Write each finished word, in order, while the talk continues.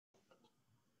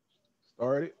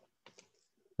Alrighty.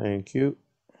 Thank you.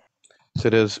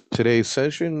 Today's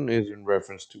session is in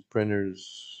reference to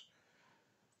printers.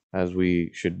 As we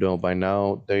should know by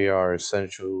now, they are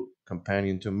essential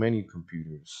companion to many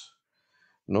computers.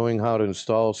 Knowing how to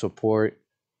install support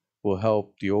will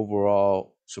help the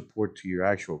overall support to your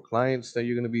actual clients that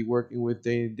you're going to be working with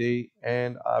day to day.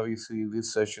 And obviously,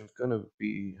 this session is going to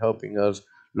be helping us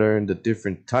learn the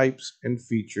different types and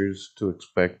features to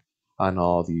expect on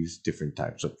all these different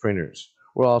types of printers.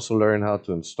 We'll also learn how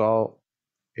to install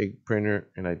a printer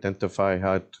and identify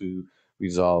how to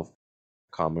resolve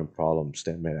common problems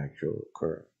that may actually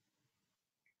occur.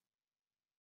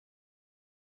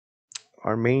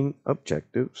 Our main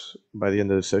objectives by the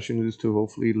end of the session is to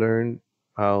hopefully learn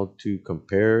how to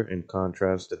compare and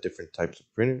contrast the different types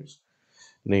of printers,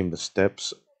 name the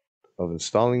steps of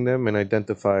installing them, and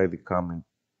identify the common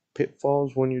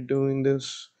pitfalls when you're doing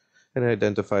this, and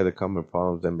identify the common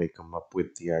problems that may come up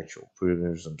with the actual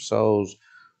printers themselves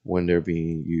when they're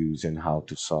being used and how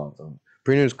to solve them.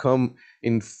 Printers come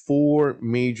in four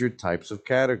major types of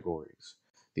categories.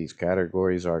 These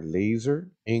categories are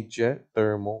laser, inkjet,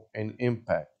 thermal, and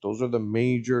impact. Those are the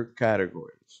major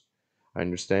categories. I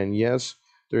understand, yes,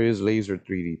 there is laser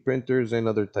 3D printers and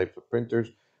other types of printers,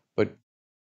 but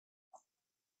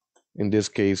in this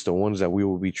case, the ones that we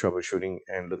will be troubleshooting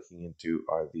and looking into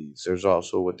are these. There's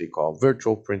also what they call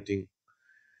virtual printing,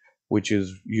 which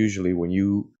is usually when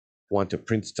you want to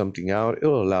print something out,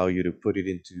 it'll allow you to put it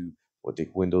into what the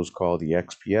Windows call the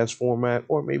XPS format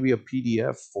or maybe a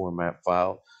PDF format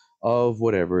file of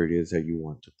whatever it is that you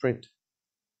want to print.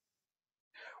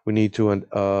 We need to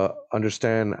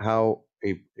understand how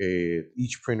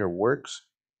each printer works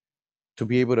to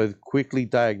be able to quickly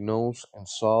diagnose and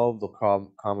solve the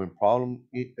common problem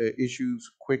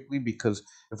issues quickly, because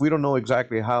if we don't know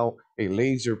exactly how a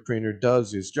laser printer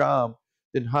does its job,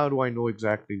 then how do I know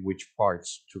exactly which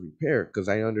parts to repair? Because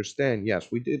I understand, yes,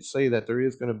 we did say that there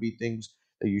is going to be things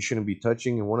that you shouldn't be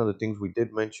touching, and one of the things we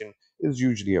did mention is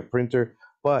usually a printer,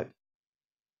 but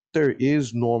there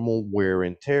is normal wear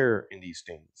and tear in these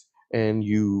things, and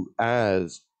you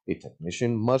as a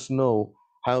technician must know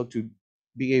how to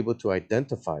be able to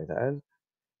identify that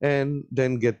and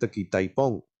then get the quita y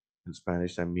pon. In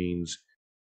Spanish, that means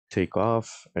take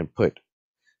off and put.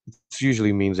 This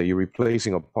usually means that you're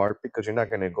replacing a part because you're not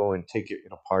going to go and take it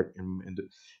apart.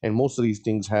 And most of these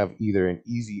things have either an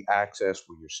easy access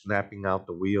where you're snapping out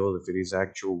the wheel, if it is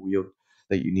actual wheel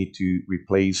that you need to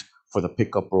replace for the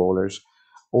pickup rollers,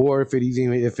 or if it is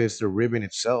even if it's the ribbon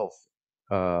itself,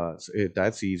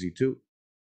 that's easy too.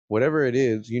 Whatever it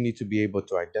is, you need to be able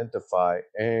to identify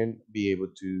and be able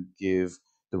to give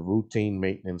the routine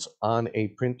maintenance on a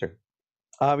printer.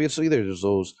 Obviously, there's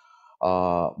those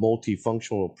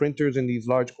multifunctional printers in these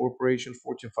large corporations.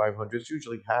 Fortune 500s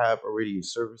usually have already a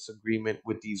service agreement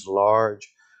with these large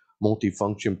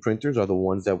multifunction printers, are the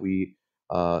ones that we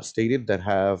stated that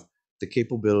have the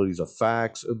capabilities of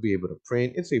fax. It'll be able to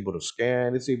print, it's able to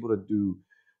scan, it's able to do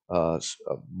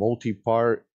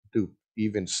multi-part, do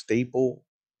even staple.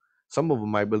 Some of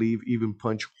them, I believe, even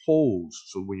punch holes.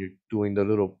 So when you're doing the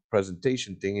little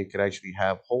presentation thing, it could actually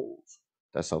have holes.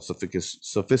 That's how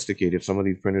sophisticated some of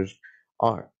these printers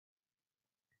are.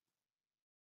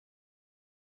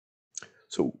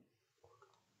 So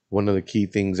one of the key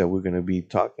things that we're going to be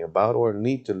talking about or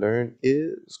need to learn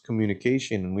is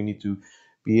communication, and we need to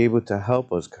be able to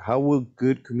help us. How will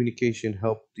good communication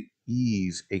help to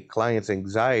ease a client's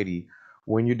anxiety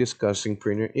when you're discussing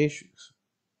printer issues?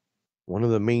 One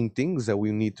of the main things that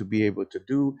we need to be able to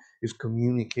do is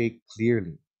communicate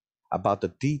clearly about the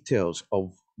details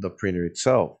of the printer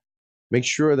itself. Make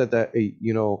sure that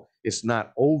it's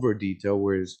not over detailed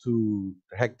where it's too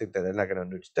hectic that they're not going to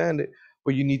understand it,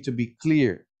 but you need to be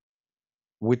clear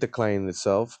with the client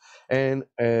itself and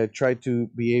try to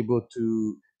be able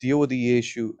to deal with the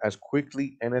issue as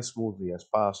quickly and as smoothly as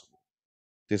possible.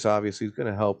 This obviously is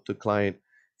going to help the client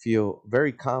feel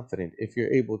very confident if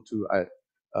you're able to,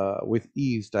 with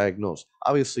ease, diagnose.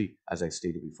 Obviously, as I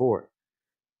stated before,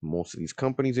 most of these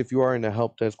companies, if you are in a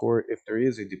help desk or if there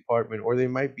is a department, or there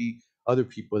might be other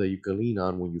people that you can lean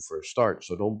on when you first start.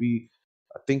 So don't be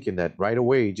thinking that right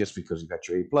away, just because you got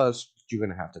your A+, you're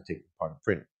going to have to take part of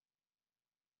printing.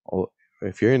 Or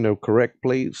if you're in the correct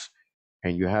place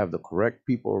and you have the correct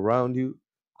people around you,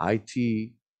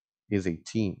 IT is a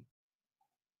team.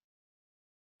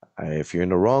 If you're in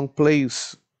the wrong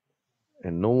place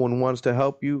and no one wants to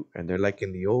help you, and they're like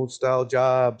in the old style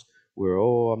jobs where,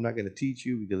 oh, I'm not going to teach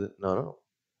you because no,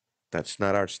 that's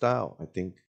not our style. I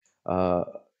think uh,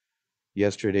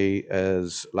 yesterday,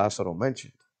 as Lázaro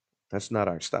mentioned, that's not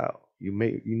our style. You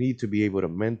need to be able to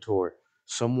mentor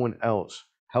someone else,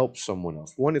 help someone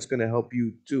else. One, it's going to help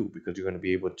you too because you're going to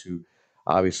be able to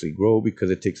obviously grow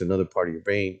because it takes another part of your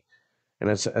brain. And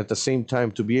at the same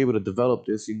time, to be able to develop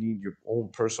this, you need your own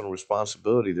personal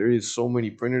responsibility. There is so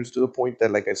many printers to the point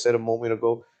that, like I said a moment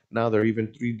ago, now there are even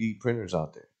 3D printers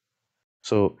out there.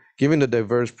 So, given the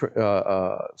diverse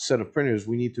set of printers,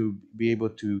 we need to be able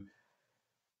to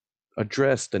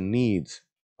address the needs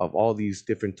of all these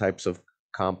different types of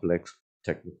complex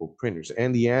technical printers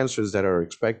and the answers that are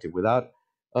expected without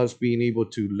us being able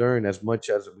to learn as much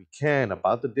as we can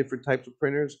about the different types of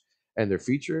printers and their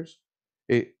features.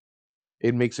 It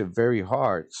it makes it very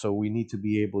hard. So we need to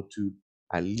be able to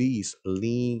at least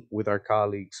lean with our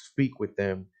colleagues, speak with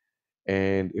them,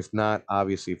 and if not,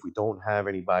 obviously, if we don't have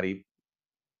anybody,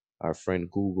 our friend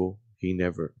Google, she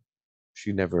never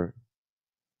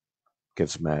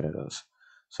gets mad at us.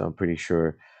 So I'm pretty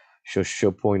sure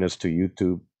she'll point us to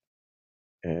YouTube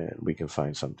and we can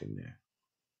find something there.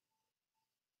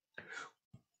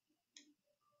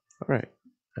 All right.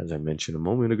 As I mentioned a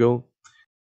moment ago,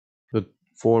 the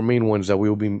four main ones that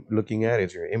we'll be looking at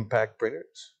is your impact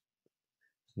printers.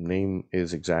 Name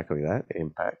is exactly that,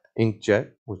 impact.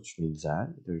 Inkjet, which means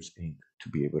that there's ink to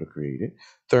be able to create it.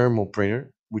 Thermal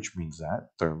printer, which means that,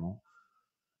 thermal.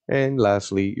 And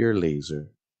lastly, your laser.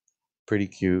 Pretty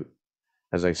cute.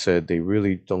 As I said, they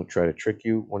really don't try to trick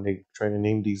you when they try to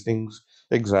name these things.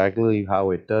 Exactly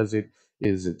how it does it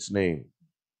is its name.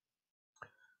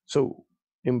 So,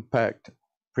 impact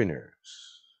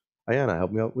printers. Ayana,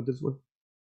 help me out with this one.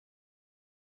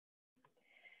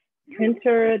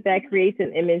 Printer that creates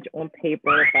an image on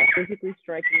paper by physically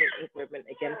striking an ink ribbon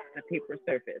against the paper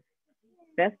surface.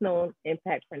 Best known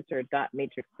impact printer, dot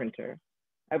matrix printer.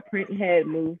 A print head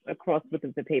moves across width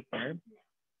of the paper.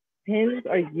 Pins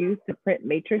are used to print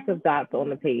matrix of dots on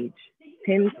the page.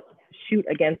 Pins shoot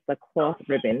against the cloth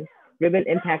ribbon. Ribbon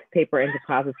impacts paper and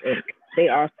deposits ink. They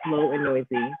are slow and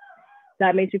noisy.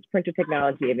 Dot matrix printer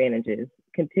technology advantages.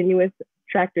 Continuous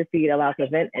tractor feed allows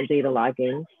event and data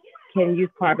logging. Can use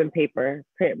carbon paper.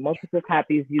 Print multiple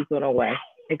copies used on a web.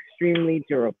 Extremely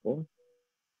durable.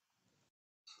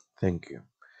 Thank you.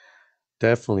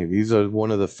 Definitely. These are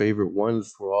one of the favorite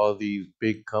ones for all these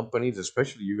big companies,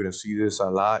 especially you're going to see this a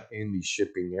lot in the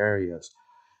shipping areas.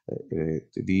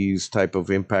 These type of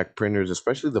impact printers,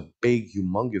 especially the big,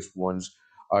 humongous ones,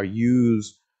 are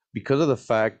used because of the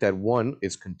fact that one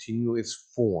is continuous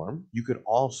form. You could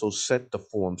also set the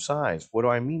form size. What do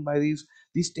I mean by these?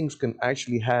 These things can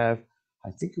actually have,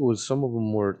 I think it was some of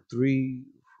them were three,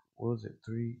 what was it,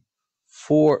 three,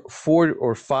 four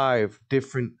or five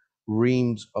different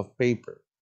reams of paper.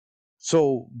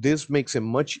 So this makes it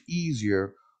much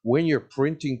easier when you're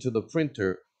printing to the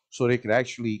printer so they can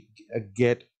actually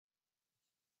get,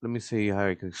 let me see how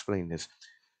I can explain this.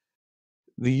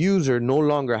 The user no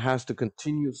longer has to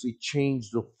continuously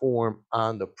change the form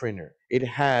on the printer. It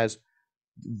has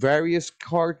various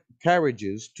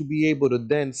carriages to be able to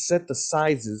then set the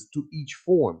sizes to each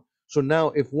form. So now,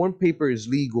 if one paper is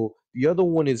legal, the other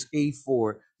one is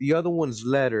A4, the other one's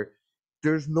letter,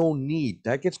 there's no need.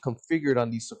 That gets configured on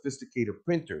these sophisticated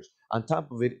printers. On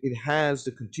top of it, it has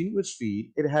the continuous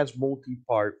feed, it has multi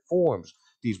part forms.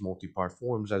 These multi part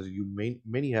forms, as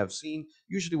many have seen,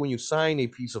 usually when you sign a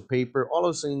piece of paper, all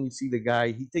of a sudden you see the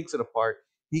guy, he takes it apart,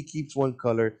 he keeps one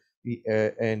color,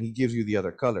 and he gives you the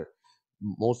other color.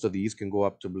 Most of these can go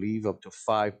up to believe up to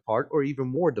 5 part or even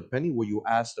more, depending what you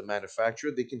ask the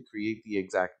manufacturer. They can create the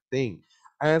exact thing.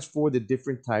 As for the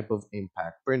different type of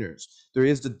impact printers, there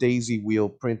is the daisy wheel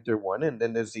printer one, and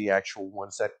then there's the actual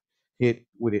ones that hit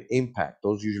with an impact.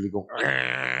 Those usually go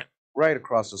right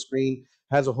across the screen,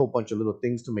 has a whole bunch of little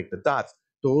things to make the dots.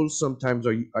 Those sometimes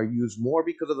are used more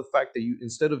because of the fact that you,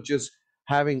 instead of just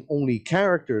having only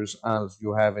characters as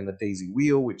you have in a daisy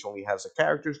wheel, which only has the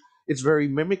characters, it's very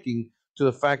mimicking to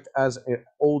the fact as an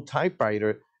old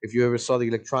typewriter. If you ever saw the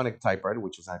electronic typewriter,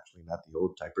 which was actually not the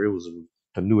old typewriter, it was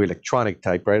the new electronic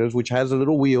typewriters, which has a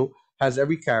little wheel, has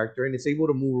every character, and it's able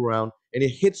to move around, and it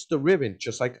hits the ribbon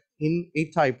just like in a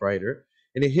typewriter,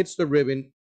 and it hits the ribbon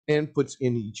and puts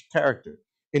in each character.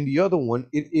 In the other one,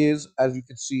 it is, as you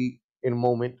can see in a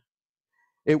moment,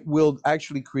 it will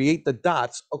actually create the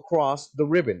dots across the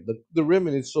ribbon. The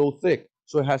ribbon is so thick,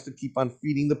 so it has to keep on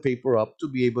feeding the paper up to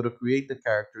be able to create the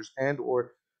characters and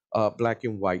or black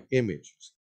and white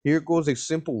images. Here goes a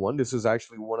simple one. This is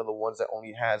actually one of the ones that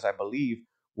only has, I believe,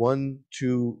 one,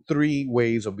 two, three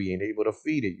ways of being able to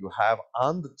feed it. You have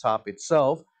on the top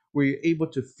itself where you're able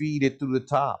to feed it through the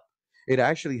top. It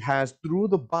actually has through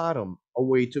the bottom a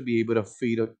way to be able to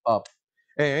feed it up,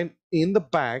 and in the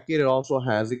back, it also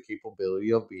has the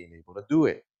capability of being able to do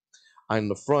it. On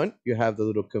the front, you have the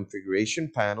little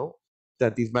configuration panel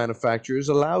that these manufacturers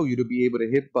allow you to be able to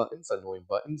hit buttons, annoying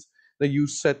buttons, that you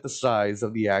set the size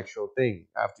of the actual thing.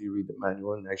 After you read the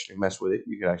manual and actually mess with it,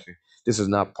 you can actually, this is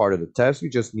not part of the test. You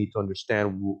just need to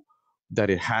understand that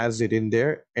it has it in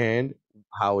there and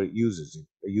how it uses it.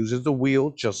 It uses the wheel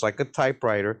just like a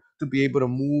typewriter to be able to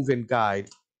move and guide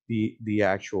the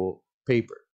actual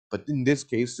paper. But in this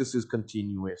case, this is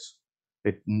continuous.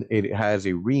 It has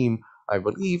a ream, I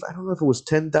believe. I don't know if it was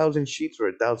 10,000 sheets or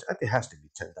 1,000. I think it has to be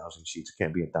 10,000 sheets. It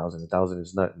can't be 1,000. 1,000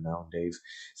 is nothing nowadays.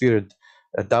 It's either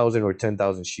 1,000 or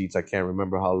 10,000 sheets. I can't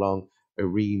remember how long a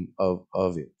ream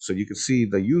of it. So you can see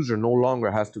the user no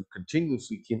longer has to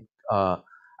continuously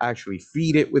actually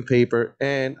feed it with paper,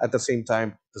 and at the same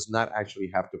time does not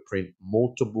actually have to print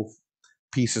multiple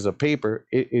pieces of paper.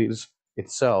 It is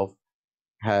itself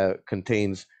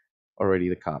contains already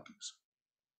the copies.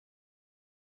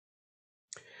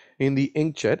 In the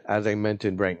inkjet, as I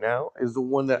mentioned right now, is the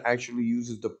one that actually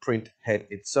uses the print head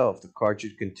itself. The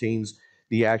cartridge contains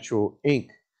the actual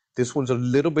ink. This one's a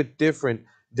little bit different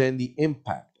than the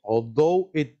impact, although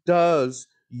it does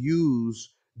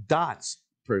use dots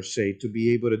per se to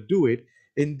be able to do it.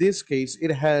 In this case,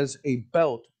 it has a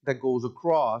belt that goes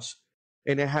across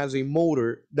and it has a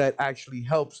motor that actually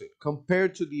helps it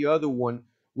compared to the other one,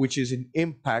 which is an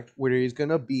impact where it is going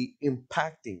to be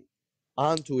impacting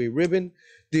onto a ribbon.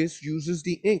 This uses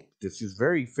the ink. This is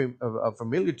very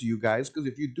familiar to you guys because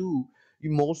if you do,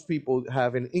 most people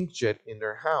have an inkjet in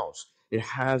their house. It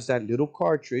has that little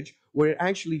cartridge where it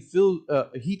actually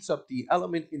heats up the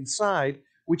element inside,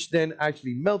 which then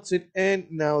actually melts it, and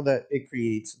now that it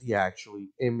creates the actual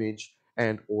image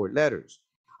and or letters.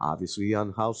 Obviously,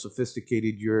 on how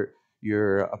sophisticated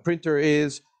your printer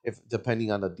is, if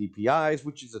depending on the DPIs,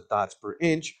 which is the dots per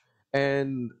inch,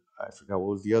 and I forgot what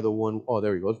was the other one. Oh,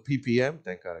 there he goes. PPM.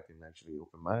 Thank God I can actually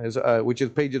open my eyes. Which is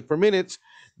pages per minute.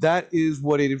 That is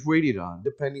what it is rated on.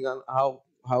 Depending on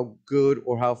how good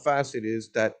or how fast it is,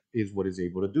 that is what it's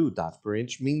able to do. Dots per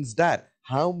inch means that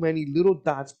how many little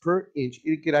dots per inch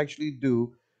it could actually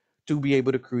do to be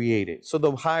able to create it. So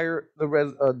the higher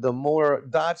the more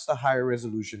dots, the higher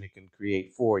resolution it can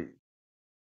create for you.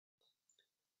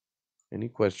 Any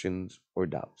questions or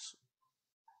doubts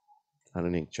on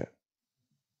an inkjet?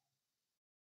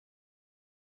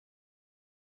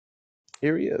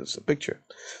 Here he is, a picture.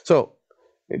 So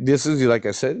this is, like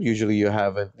I said, usually you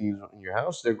have these in your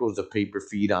house. There goes the paper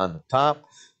feed on the top.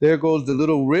 There goes the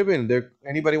little ribbon. There.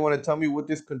 Anybody want to tell me what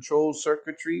this control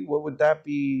circuitry? What would that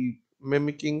be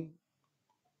mimicking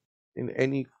in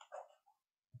any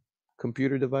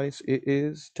computer device? It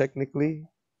is technically.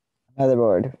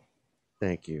 Motherboard.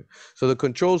 Thank you. So the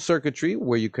control circuitry,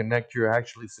 where you connect your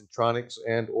actually Centronics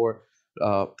and or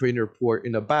printer port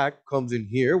in the back, comes in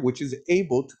here, which is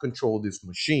able to control this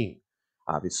machine.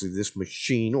 Obviously, this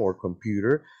machine or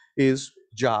computer is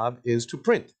job is to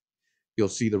print. You'll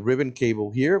see the ribbon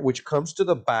cable here, which comes to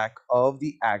the back of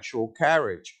the actual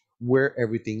carriage where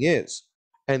everything is.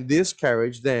 And this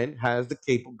carriage then has the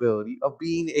capability of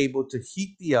being able to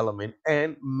heat the element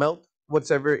and melt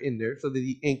whatever in there so that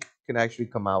the ink can actually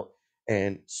come out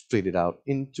and split it out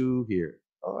into here.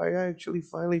 Oh, I actually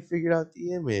finally figured out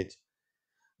the image.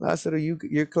 Last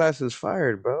your class is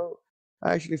fired, bro.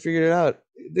 I actually figured it out.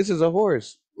 This is a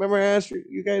horse. Remember I asked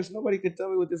you guys, nobody could tell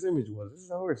me what this image was. This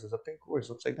is a horse. It's a pink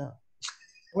horse upside down.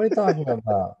 What are you talking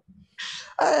about?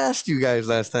 I asked you guys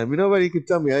last time. Nobody could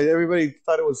tell me. Everybody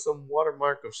thought it was some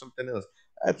watermark or something else.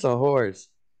 That's a horse.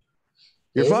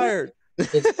 You're Is it? fired.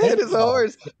 It's It pink is a though.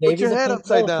 horse. The Put baby's your a head pink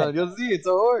upside down. elephant. You'll see it's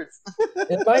a horse.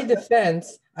 In my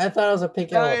defense, I thought it was a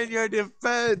pink Not in elephant. your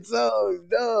defense. Oh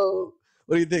no.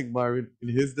 What do you think, Marvin? In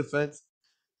his defense?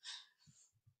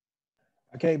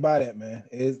 I can't buy that, man.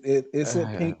 It's a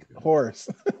pink horse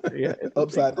Yeah, it's a pink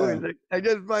upside horse. down. I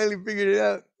just finally figured it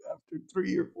out after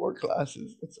 3 or 4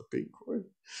 classes. It's a pink horse.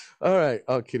 All right,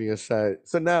 all kidding aside.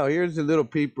 So now here's a little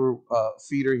paper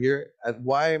feeder here. And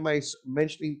why am I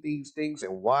mentioning these things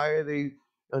and why are they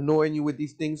annoying you with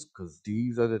these things? Because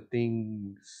these are the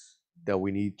things that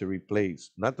we need to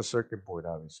replace. Not the circuit board,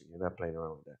 obviously. You're not playing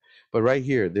around with that. But right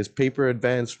here, this paper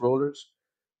advanced rollers,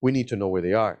 we need to know where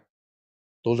they are.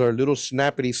 Those are little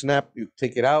snappity snap. You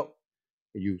take it out,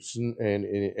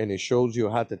 and it shows you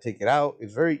how to take it out.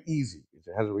 It's very easy. It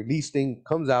has a release thing,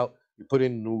 comes out, you put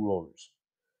in new rollers.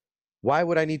 Why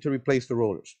would I need to replace the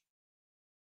rollers?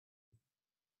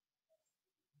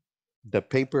 The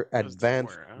paper Because they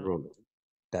advanced wear out. roller.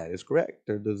 That is correct.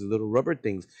 They're those little rubber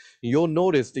things. You'll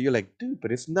notice that you're like, dude,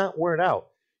 but it's not worn out.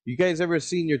 You guys ever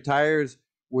seen your tires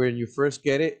when you first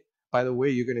get it? By the way,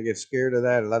 you're gonna get scared of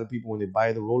that. A lot of people when they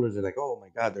buy the rollers, they're like, oh my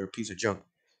god, they're a piece of junk.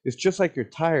 It's just like your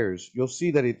tires. You'll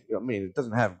see that it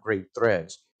doesn't have great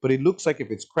threads. but it looks like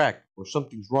if it's cracked or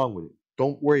something's wrong with it.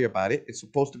 Don't worry about it. It's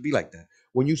supposed to be like that.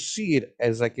 When you see it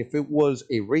as like if it was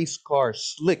a race car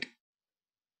slick,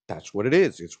 that's what it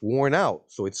is. It's worn out,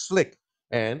 so it's slick,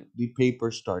 and the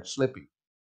paper starts slipping.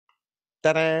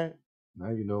 Ta-da!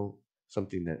 Now you know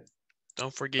something that.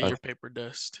 Don't forget your paper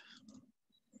dust.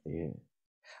 Yeah.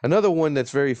 Another one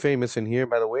that's very famous in here,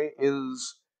 by the way,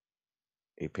 is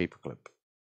a paperclip.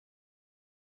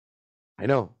 I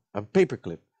know, a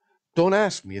paperclip. Don't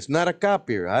ask me. It's not a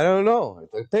copier. I don't know.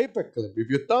 It's a paperclip. If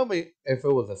you tell me if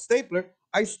it was a stapler,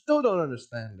 I still don't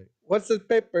understand it. What's this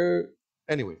paper?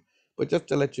 Anyway, but just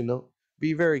to let you know,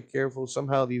 be very careful.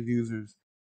 Somehow these users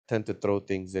tend to throw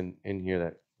things in here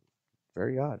that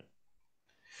very odd.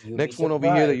 You'll be Next one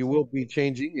over here that you surprised. will be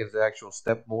changing is the actual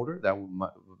step motor.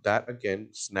 That again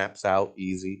snaps out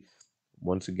easy.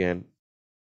 Once again,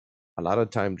 a lot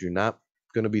of times you're not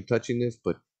going to be touching this,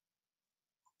 but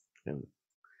you know,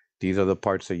 these are the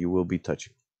parts that you will be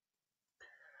touching.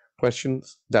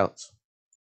 Questions, doubts?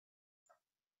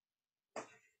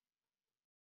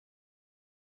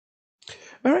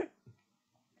 All right.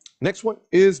 Next one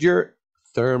is your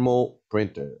thermal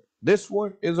printer. This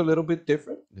one is a little bit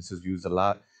different. This is used a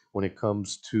lot when it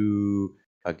comes to,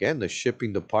 again, the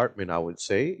shipping department, I would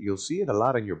say. You'll see it a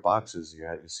lot in your boxes.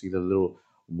 You see the little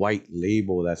white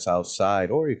label that's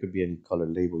outside, or it could be any color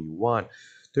label you want.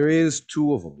 There is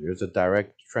two of them. There's a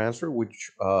direct transfer,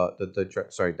 which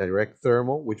direct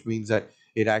thermal, which means that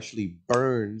it actually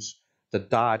burns the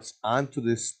dots onto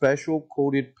this special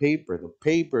coated paper. The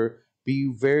paper,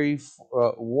 be very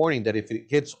warning that if it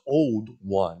gets old,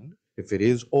 if it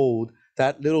is old,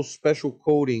 that little special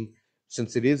coating,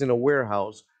 since it is in a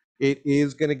warehouse, it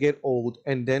is going to get old,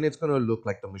 and then it's going to look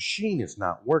like the machine is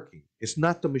not working. It's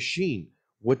not the machine.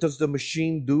 What does the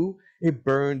machine do? It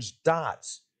burns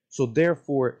dots. So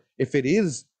therefore, it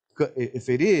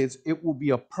will be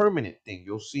a permanent thing.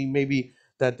 You'll see maybe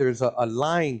that there's a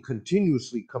line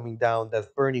continuously coming down that's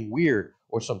burning weird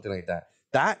or something like that.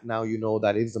 That now you know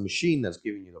that is the machine that's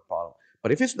giving you the problem.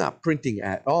 But if it's not printing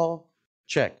at all,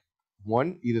 check.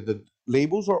 One, either the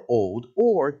labels are old,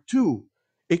 or two,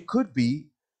 it could be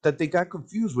that they got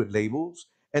confused with labels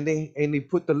and they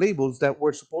put the labels that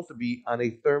were supposed to be on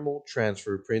a thermal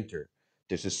transfer printer.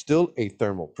 This is still a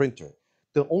thermal printer.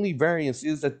 The only variance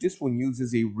is that this one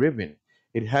uses a ribbon.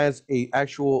 It has a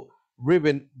actual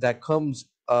ribbon that comes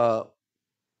let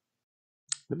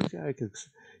me see how I can.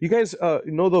 You guys,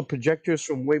 know the projectors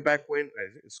from way back when,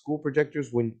 school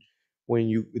projectors, when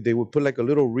you they would put like a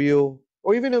little reel,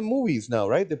 or even in movies now,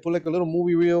 right? They put like a little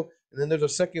movie reel, and then there's a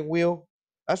second wheel.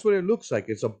 That's what it looks like.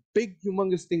 It's a big,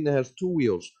 humongous thing that has two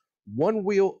wheels. One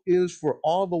wheel is for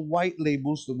all the white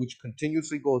labels which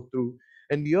continuously go through,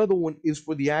 and the other one is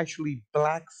for the actually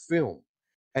black film.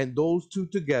 And those two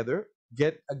together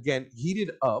get again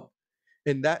heated up,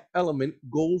 and that element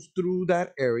goes through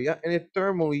that area and it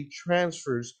thermally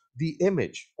transfers the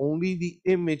image. Only the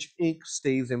image ink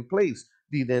stays in place.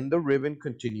 Then the ribbon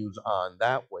continues on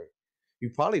that way.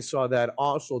 You probably saw that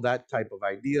also, that type of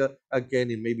idea again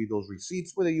in maybe those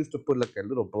receipts where they used to put like a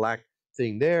little black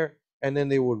thing there, and then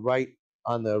they would write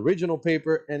on the original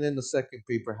paper, and then the second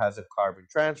paper has a carbon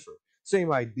transfer.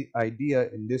 Same idea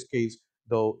in this case,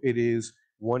 though it is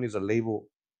one is a label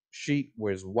sheet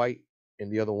where it's white,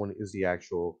 and the other one is the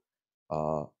actual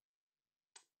uh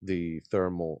the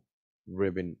thermal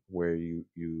ribbon where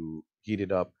you heat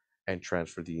it up and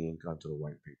transfer the ink onto the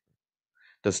white paper.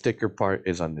 The sticker part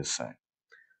is on this side.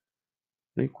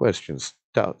 Any questions,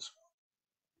 doubts?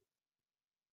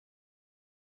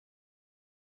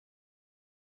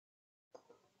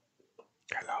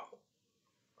 Hello.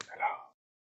 Hello.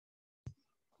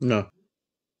 No.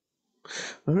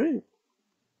 All right.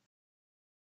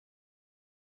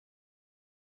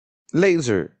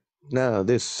 Laser. Now,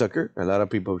 this sucker, a lot of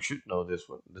people should know this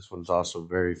one. This one's also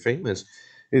very famous.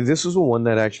 This is the one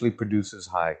that actually produces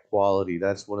high quality.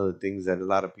 That's one of the things that a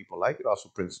lot of people like. It also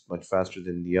prints much faster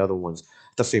than the other ones.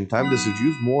 At the same time, this is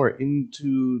used more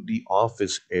into the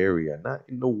office area, not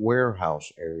in the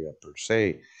warehouse area per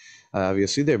se.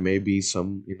 Obviously, there may be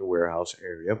some in the warehouse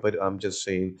area, but I'm just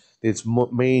saying its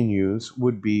main use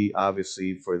would be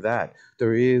obviously for that.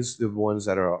 There is the ones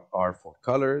that are for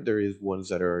color. There is ones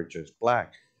that are just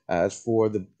black. As for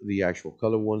the actual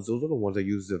color ones, those are the ones that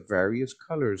use the various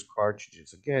colors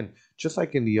cartridges. Again, just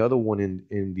like in the other one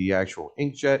in the actual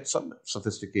inkjet, some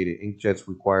sophisticated inkjets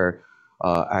require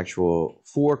actual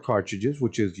four cartridges,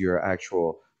 which is your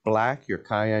actual black, your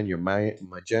cayenne, your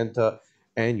magenta,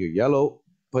 and your yellow.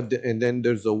 And then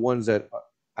there's the ones that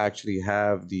actually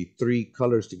have the three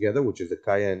colors together, which is the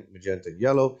cayenne, magenta, and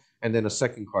yellow, and then a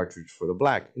second cartridge for the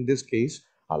black. In this case,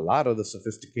 A lot of the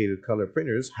sophisticated color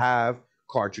printers have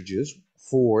cartridges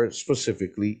for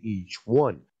specifically each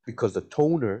one because the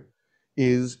toner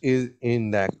is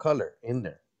in that color in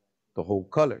there, the whole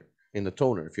color in the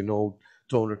toner. If you know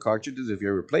toner cartridges, if you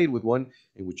ever played with one,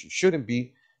 in which you shouldn't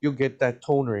be, you'll get that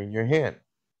toner in your hand.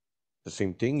 The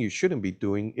same thing you shouldn't be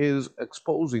doing is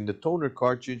exposing the toner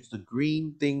cartridge, the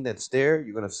green thing that's there,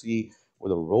 you're going to see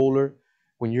with a roller.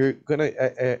 When you're going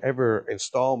to ever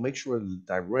install, make sure the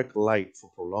direct light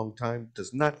for prolonged time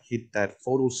does not hit that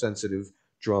photosensitive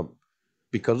drum.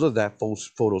 Because of that,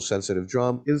 photosensitive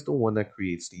drum is the one that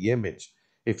creates the image.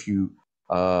 If you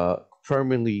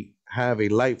permanently have a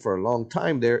light for a long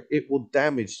time there, it will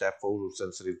damage that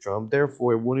photosensitive drum.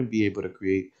 Therefore, it wouldn't be able to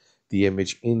create the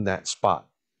image in that spot.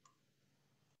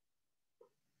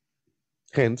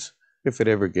 Hence, if it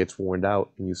ever gets worn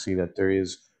out and you see that there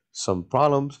is some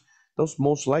problems, those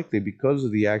most likely because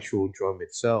of the actual drum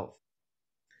itself.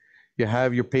 You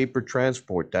have your paper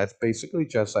transport. That's basically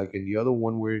just like in the other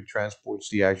one where it transports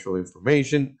the actual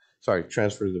information. Sorry,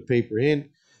 transfers the paper in.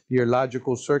 Your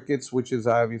logical circuits, which is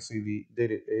obviously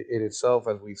it itself,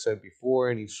 as we said before,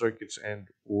 any circuits and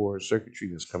or circuitry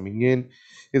that's coming in,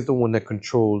 is the one that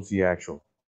controls the actual.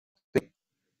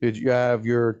 You have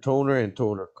your toner and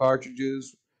toner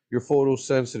cartridges, your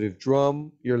photosensitive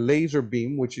drum, your laser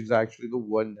beam, which is actually the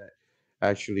one that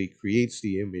actually creates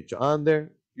the image on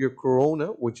there, your corona,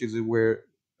 which is where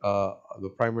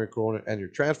the primary corona and your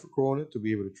transfer corona to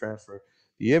be able to transfer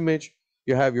the image.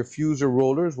 You have your fuser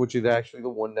rollers, which is actually the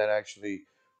one that actually,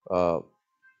 how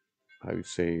you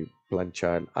say,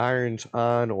 plancha irons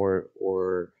on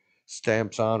or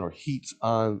stamps on or heats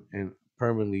on and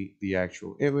permanently the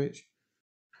actual image.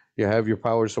 You have your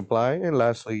power supply, and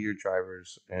lastly, your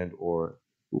drivers and or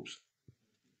oops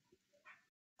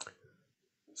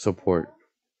support.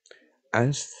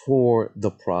 As for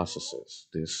the processes,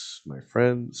 this, my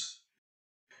friends,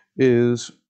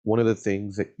 is one of the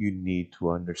things that you need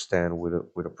to understand with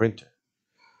a printer.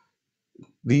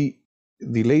 The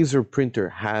the laser printer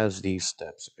has these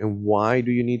steps, and why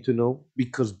do you need to know?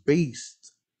 Because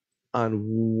based on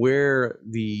where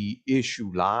the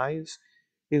issue lies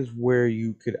is where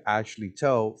you could actually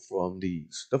tell from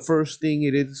these. The first thing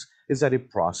it is that it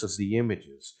processes the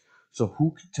images. So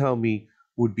who could tell me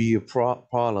would be a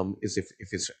problem is if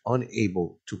it's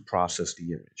unable to process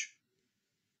the image.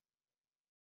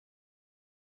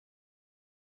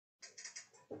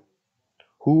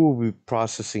 Who will be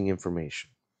processing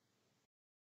information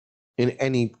in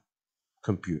any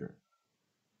computer?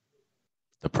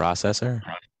 The processor?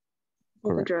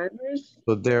 Well, the Correct. drivers?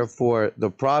 So therefore, the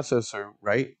processor,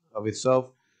 right, of itself,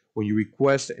 when you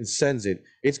request and sends it,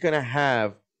 it's gonna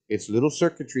have its little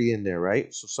circuitry in there,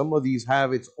 right? So some of these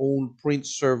have its own print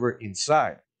server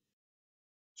inside.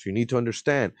 So you need to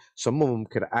understand some of them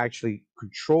could actually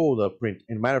control the print.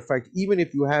 And matter of fact, even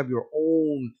if you have your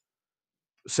own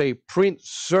say print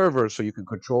server so you can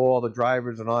control all the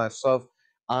drivers and all that stuff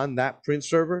on that print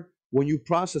server, when you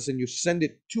process and you send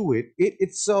it to it, it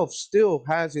itself still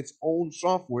has its own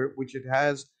software which it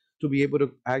has to be able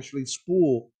to actually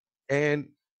spool and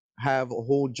have a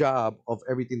whole job of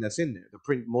everything that's in there, the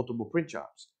print multiple print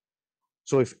jobs.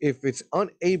 So if it's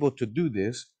unable to do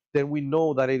this, then we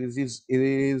know that it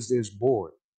is this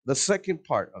board. The second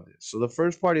part of this. So the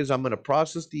first part is I'm going to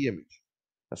process the image.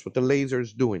 That's what the laser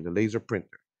is doing, the laser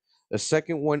printer. The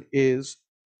second one is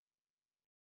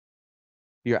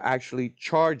you're actually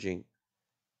charging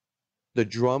the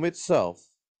drum itself,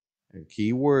 and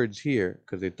key words here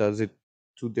because it does it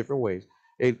two different ways.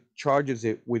 It charges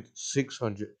it with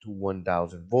 600 to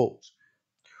 1000 volts.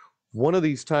 One of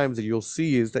these times that you'll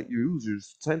see is that your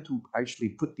users tend to actually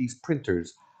put these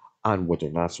printers on what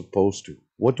they're not supposed to.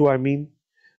 What do I mean?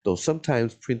 They'll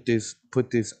sometimes put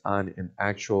this on an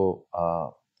actual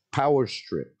power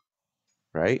strip,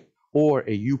 right? Or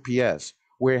a UPS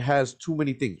where it has too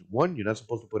many things. One, you're not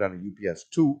supposed to put on a UPS.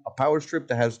 Two, a power strip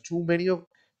that has too many of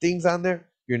things on there,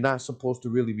 you're not supposed to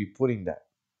really be putting that.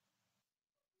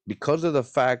 Because of the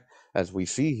fact, as we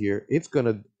see here, it's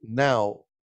gonna now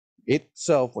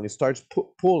itself when it starts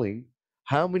pulling,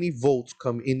 how many volts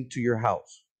come into your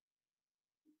house?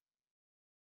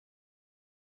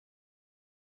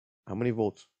 How many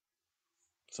volts?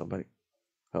 Somebody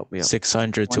help me out.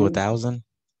 600 to 1,000?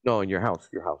 No, in your house.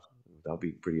 That'll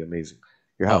be pretty amazing.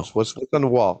 Your Oh. house. What's on the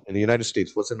wall in the United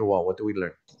States? What's in the wall? What do we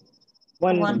learn?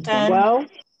 112.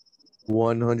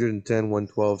 110,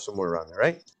 112, somewhere around there,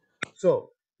 right?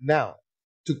 So now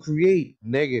to create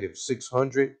negative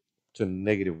 600 to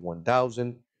negative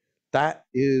 1000, that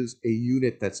is a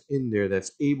unit that's in there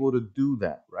that's able to do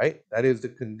that, right? That is the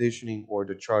conditioning or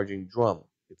the charging drum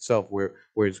itself where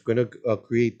it's going to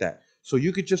create that. So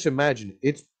you could just imagine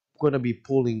it's going to be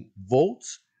pulling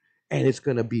volts, and it's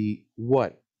going to be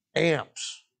what?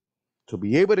 Amps. To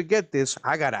be able to get this,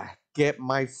 I got to get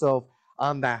myself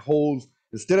on that hose.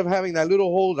 Instead of having that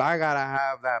little hose, I got to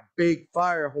have that big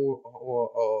fire hose,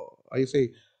 or how you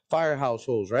say, firehouse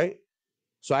hose, right?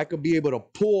 So I could be able to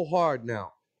pull hard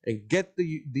now and get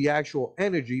the actual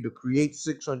energy to create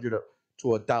 600 to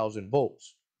 1,000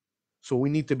 volts. So we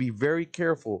need to be very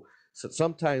careful. So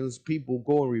sometimes people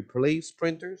go and replace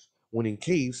printers when in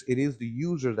case it is the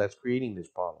user that's creating this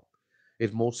problem.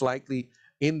 It's most likely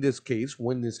in this case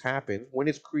when this happens, when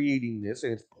it's creating this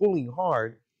and it's pulling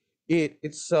hard, it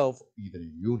itself, either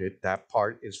the unit, that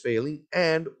part is failing,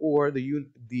 and or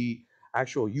the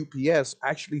actual UPS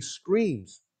actually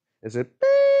screams and said,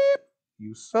 beep,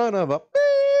 you son of a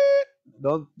beep,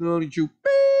 don't you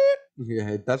beep.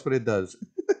 Yeah, that's what it does.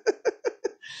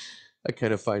 I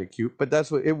kind of find it cute, but that's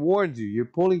what it warns you. You're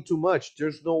pulling too much.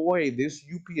 There's no way this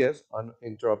UPS,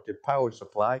 uninterrupted power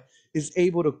supply, is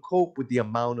able to cope with the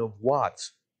amount of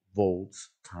watts, volts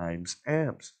times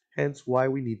amps. Hence why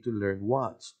we need to learn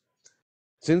watts.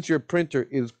 Since your printer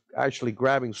is actually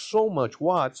grabbing so much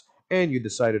watts and you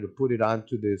decided to put it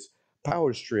onto this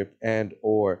power strip and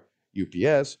or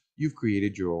UPS, you've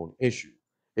created your own issue.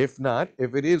 If not,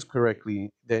 if it is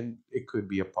correctly, then it could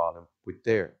be a problem with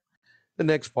there. The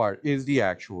next part is the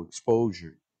actual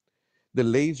exposure. The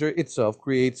laser itself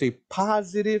creates a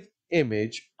positive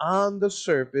image on the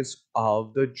surface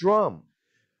of the drum.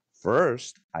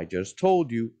 First, I just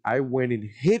told you, I went and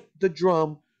hit the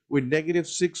drum with negative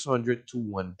 600 to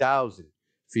 1,000.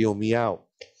 Feel me out.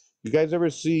 You guys ever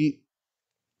see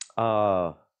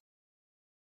uh,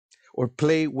 or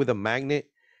play with a magnet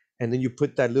and then you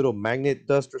put that little magnet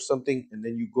dust or something and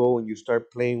then you go and you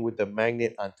start playing with the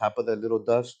magnet on top of that little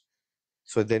dust?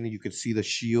 So then you could see the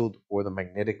shield or the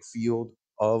magnetic field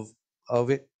of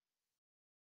it.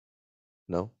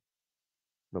 No,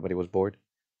 nobody was bored.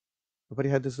 Nobody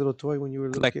had this little toy when you were a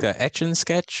little Like kid. the etch and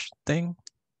sketch thing.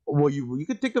 Well, you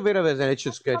could think of it as an etch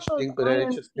a sketch Those thing, but an etch iron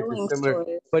a sketch is filling similar.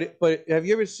 toys. But have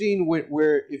you ever seen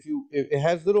where if it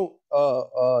has little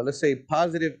let's say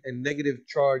positive and negative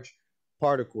charge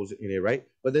particles in it, right?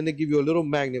 But then they give you a little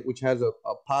magnet which has a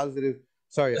positive,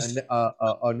 sorry,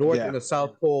 a north Yeah. and a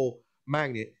south pole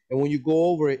magnet, and when you go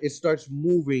over it, it starts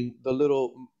moving the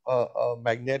little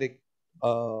magnetic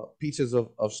pieces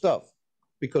of stuff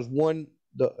because one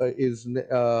is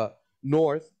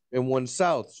north and one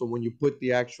south. So when you put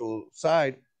the actual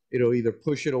side, it'll either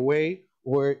push it away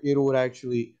or it would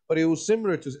actually. But it was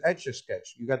similar to Etch a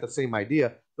Sketch. You got the same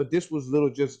idea, but this was little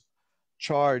just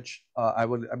charge. I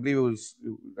believe it was.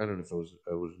 I don't know if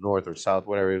it was north or south,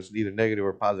 whatever. It was either negative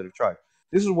or positive charge.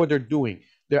 This is what they're doing.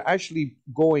 They're actually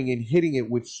going and hitting it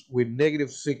with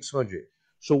negative 600.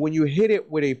 So when you hit it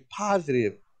with a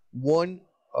positive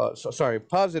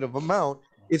positive amount,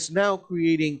 it's now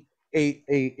creating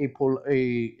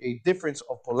a difference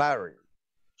of polarity.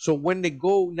 So when they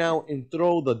go now and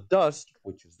throw the dust,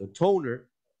 which is the toner,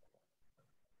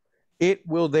 it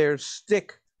will there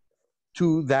stick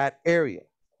to that area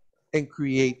and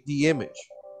create the image.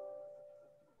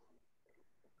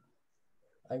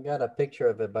 I got a picture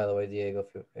of it, by the way, Diego.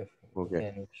 If you Okay.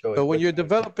 can show So it. when you're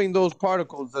developing those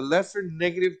particles, the lesser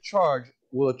negative charge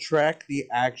will attract the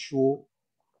actual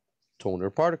toner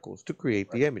particles to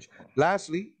create the image.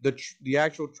 Lastly, the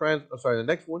actual the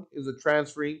next one is the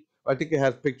transferring. I think it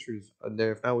has pictures on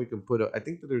there. If not, we can put I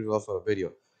think that there's also a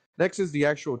video. Next is the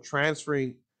actual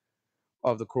transferring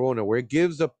of the corona, where it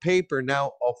gives the paper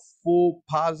now a full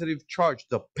positive charge,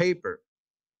 the paper.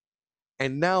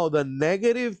 And now the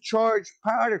negative charge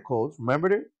particles,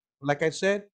 remember it? Like I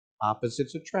said,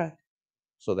 opposites attract.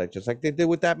 So that just like they did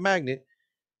with that magnet,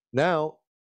 now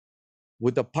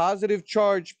with the positive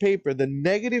charge paper, the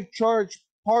negative charge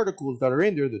particles that are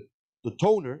in there, the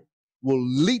toner, will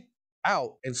leap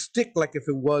out and stick like if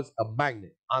it was a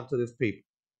magnet onto this paper.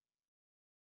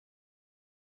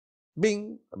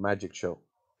 Bing, a magic show.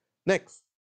 Next,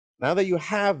 now that you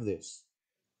have this,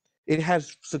 it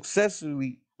has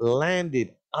successfully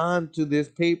landed onto this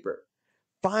paper.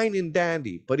 Fine and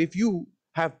dandy. But if you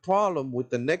have problem with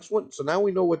the next one, so now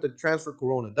we know what the transfer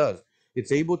corona does.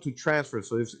 It's able to transfer.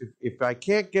 So if I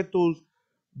can't get those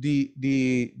the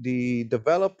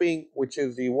developing, which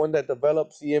is the one that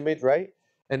develops the image, right?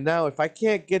 And now if I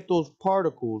can't get those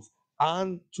particles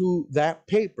onto that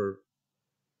paper,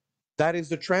 that is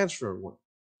the transfer one,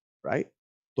 right?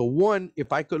 The one,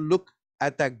 if I could look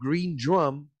at that green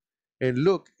drum and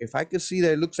look, if I could see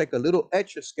that it looks like a little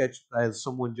etch a sketch, as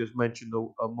someone just mentioned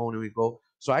a moment ago,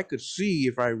 so I could see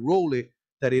if I roll it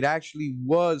that it actually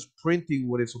was printing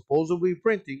what it's supposedly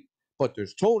printing, but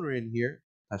there's toner in here.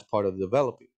 as part of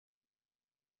developing.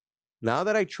 Now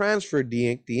that I transferred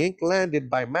the ink landed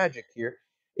by magic here.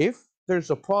 If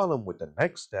there's a problem with the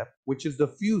next step, which is the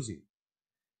fusing,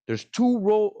 there's two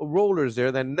rollers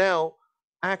there that now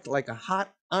act like a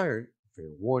hot iron. Fair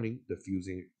warning, the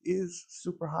fusing is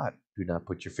super hot. Do not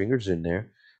put your fingers in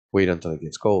there. Wait until it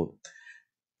gets cold.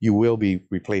 You will be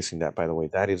replacing that, by the way.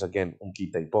 That is, again, un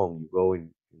quita y pon. You go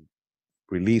and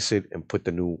release it and put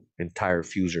the new entire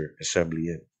fuser assembly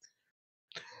in.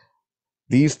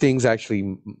 These things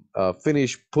actually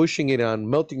finish pushing it on,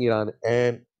 melting it on,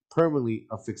 and permanently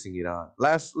affixing it on.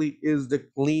 Lastly is the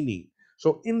cleaning.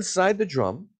 So inside the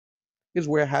drum is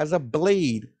where it has a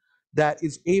blade that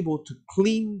is able to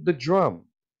clean the drum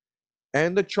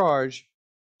and the charge,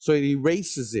 so it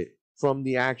erases it from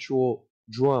the actual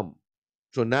drum.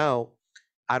 So now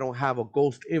I don't have a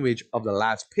ghost image of the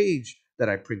last page that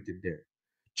I printed there.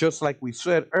 Just like we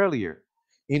said earlier,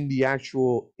 in the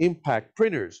actual impact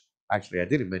printers, actually, I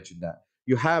didn't mention that.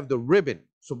 You have the ribbon.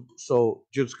 So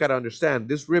just got to understand,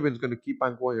 this ribbon is going to keep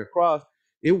on going across.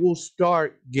 It will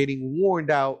start getting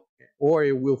worn out, or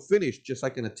it will finish just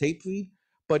like in a tape feed.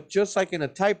 But just like in a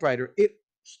typewriter, it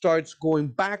starts going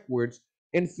backwards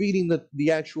and feeding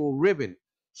the actual ribbon.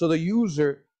 So the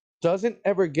user doesn't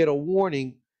ever get a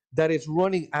warning that it's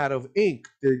running out of ink.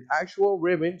 The actual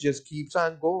ribbon just keeps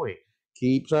on going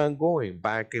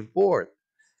back and forth.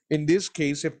 In this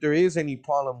case, if there is any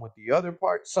problem with the other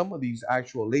part, some of these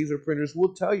actual laser printers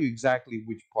will tell you exactly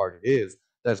which part it is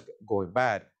that's going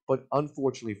bad. But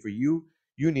unfortunately for you,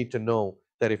 you need to know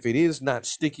that if it is not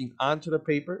sticking onto the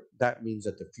paper, that means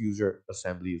that the fuser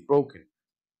assembly is broken.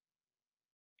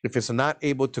 If it's not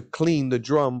able to clean the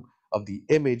drum of the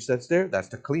image that's there, that's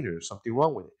the cleaner. There's something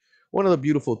wrong with it. One of the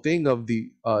beautiful thing of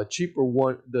the cheaper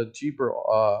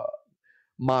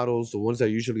models, the ones that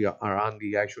usually are on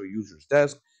the actual user's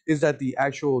desk, is that the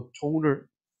actual toner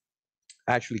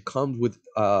actually comes with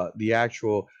the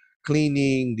actual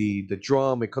cleaning, the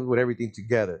drum. It comes with everything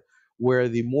together. Where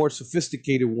the more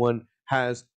sophisticated one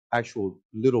has actual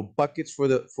little buckets for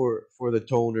the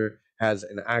toner, has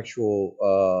an actual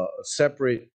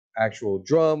separate actual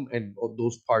drum, and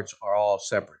those parts are all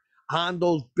separate. On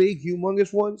those big,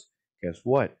 humongous ones, guess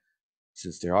what?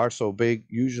 Since they are so big,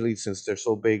 usually since they're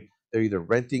so big, they're either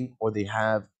renting or they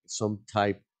have some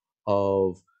type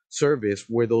of service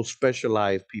where those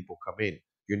specialized people come in.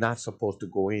 You're not supposed to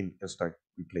go in and start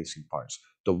replacing parts.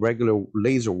 The regular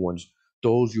laser ones,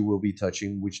 those you will be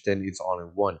touching, which then it's all in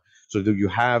one. So you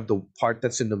have the part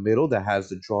that's in the middle that has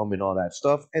the drum and all that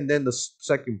stuff, and then the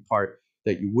second part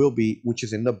that you will be, which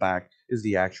is in the back, is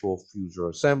the actual fuser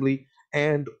assembly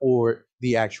and or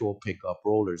the actual pickup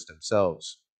rollers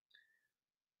themselves.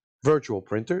 Virtual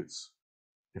printers,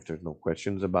 if there's no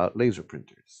questions about laser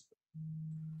printers.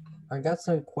 I got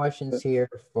some questions here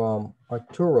from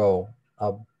Arturo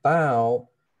about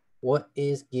what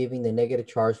is giving the negative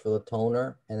charge for the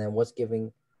toner, and then what's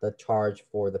giving the charge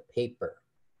for the paper.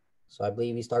 So I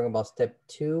believe he's talking about step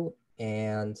 2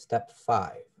 and step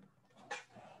 5.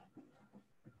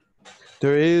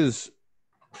 There is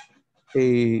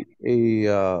a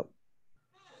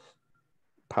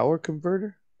power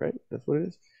converter, right? That's what it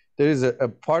is. There is a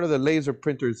part of the laser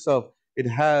printer itself. It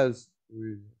has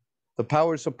the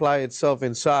power supply itself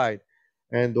inside,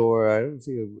 and or I don't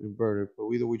see an inverter, but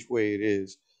either which way it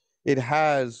is, it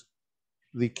has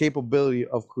the capability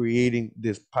of creating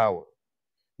this power.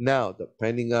 Now,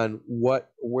 depending on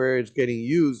where it's getting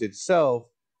used itself,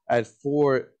 as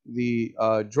for the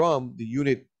drum, the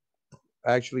unit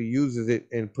actually uses it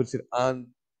and puts it on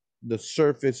the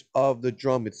surface of the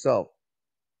drum itself.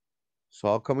 So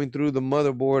all coming through the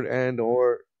motherboard and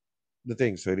or the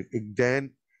thing. So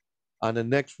then on the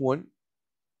next one,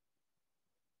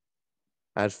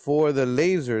 as for the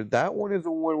laser, that one is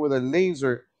the one with a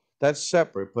laser that's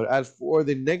separate. But as for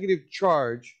the negative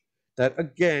charge, that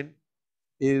again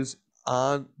is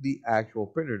on the actual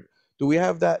printer. Do we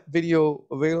have that video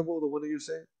available, the one that you're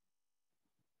saying?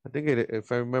 I think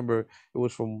if I remember, it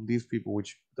was from these people,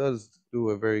 which does do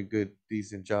a very good,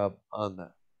 decent job on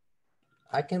that.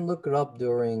 I can look it up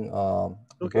during Okay,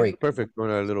 break. perfect. We're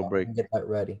on a little break. Get that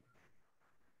ready.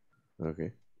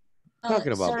 Okay.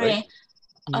 Talking about sorry. break.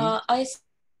 I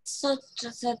thought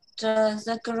that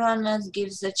the corona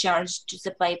gives the charge to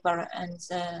the paper and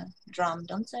the drum,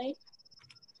 don't they?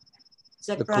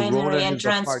 The primary and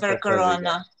transfer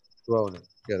corona. Corona.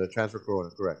 Yeah, the transfer corona,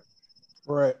 correct.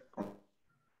 Right.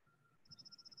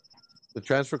 The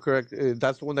transfer correct.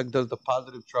 That's the one that does the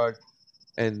positive charge,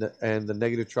 and the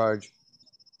negative charge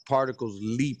particles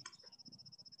leap.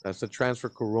 That's the transfer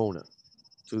corona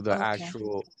to the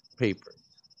actual paper.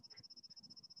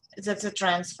 That's a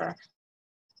transfer.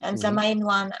 And the main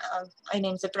one,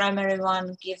 the primary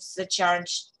one gives the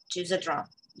charge to the drum,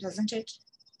 doesn't it?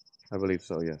 I believe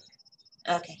so, yes.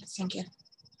 Okay, thank you.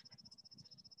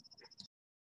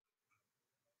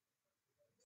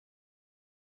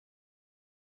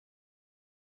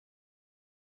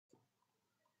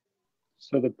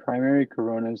 So the primary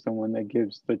corona is the one that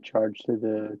gives the charge to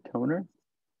the toner?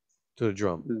 To the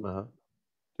drum.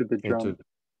 To the drum.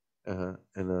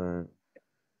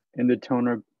 And the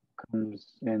toner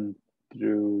comes in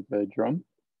through the drum?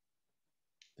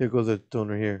 There goes the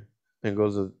toner here. There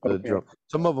goes the drum.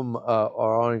 Some of them are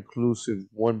all inclusive,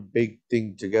 one big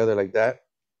thing together like that.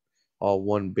 All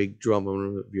one big drum. I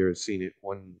don't know if you've ever seen it.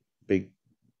 One big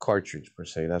cartridge per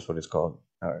se. That's what it's called.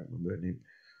 I don't remember the name.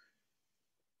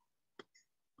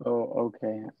 Oh,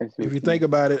 okay. I see. If you think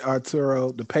about it,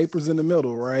 Arturo, the paper's in the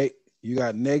middle, right? You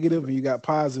got negative and you got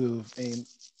positive, and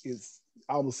it's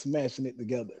almost smashing it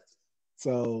together.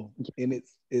 So, and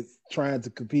it's trying to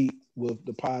compete with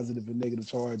the positive and negative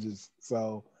charges.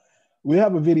 So, we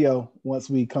have a video once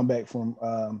we come back from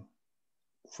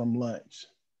lunch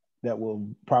that will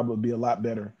probably be a lot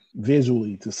better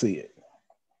visually to see it.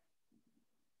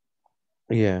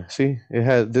 Yeah, see, it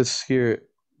has this here.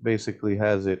 Basically,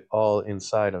 has it all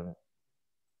inside of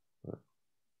it.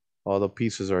 All the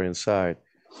pieces are inside.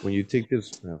 When you take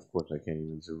this, of course, I can't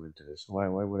even zoom into this. Why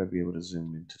would I be able to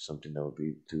zoom into something that would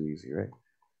be too easy, right?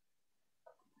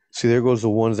 See, there goes the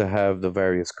ones that have the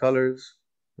various colors.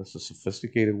 That's the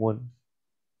sophisticated one.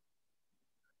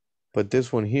 But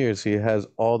this one here, see, it has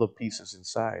all the pieces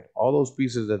inside. All those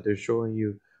pieces that they're showing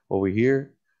you over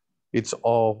here, it's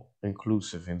all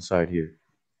inclusive inside here.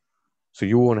 So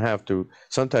you won't have to,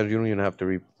 sometimes you don't even have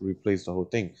to replace the whole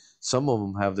thing. Some of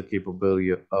them have the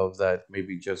capability of that,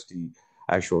 maybe just the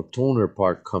actual toner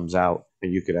part comes out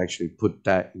and you could actually put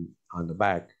that on the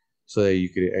back so that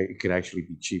it could actually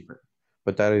be cheaper.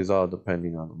 But that is all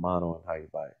depending on the model and how you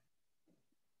buy it.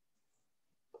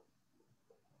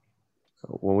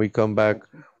 So when we come back,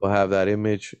 we'll have that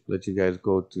image, let you guys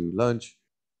go to lunch.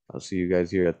 I'll see you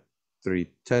guys here at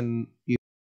 3:10.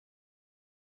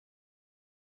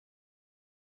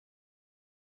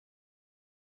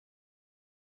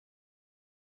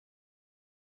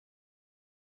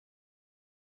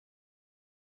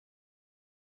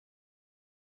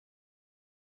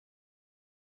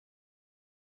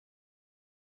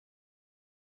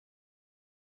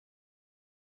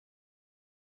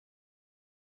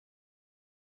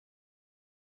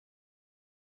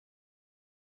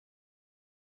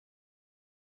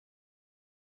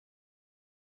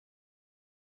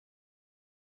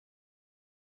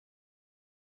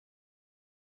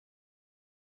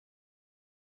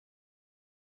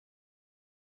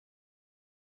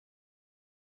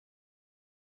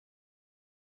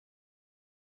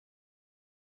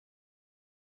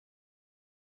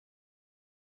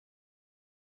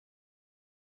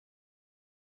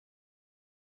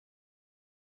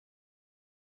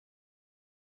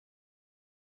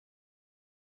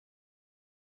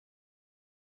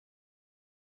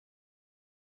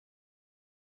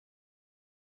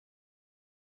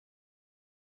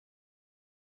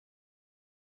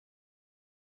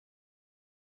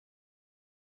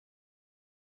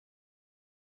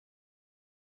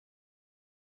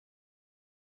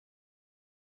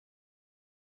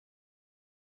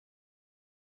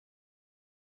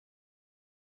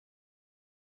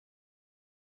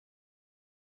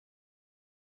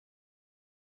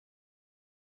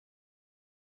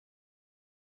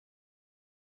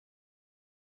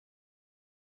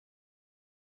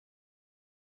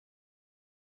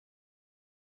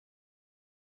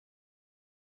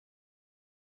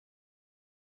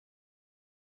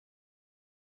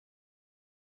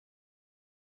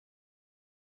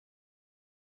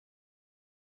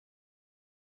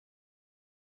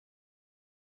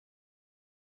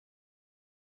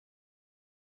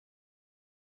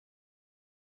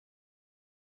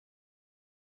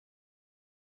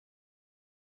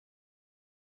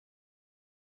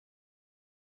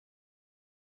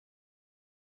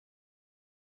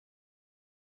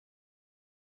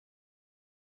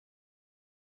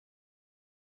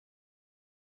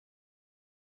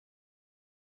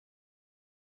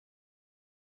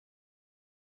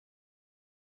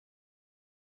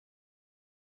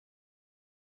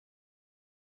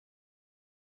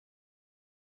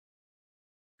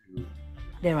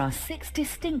 There are 6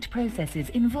 distinct processes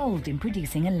involved in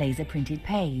producing a laser-printed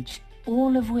page,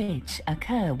 all of which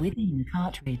occur within the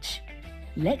cartridge.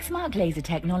 Lexmark laser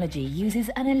technology uses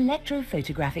an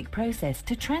electrophotographic process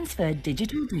to transfer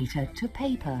digital data to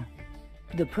paper.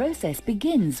 The process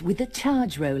begins with the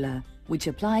charge roller, which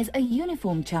applies a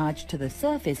uniform charge to the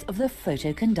surface of the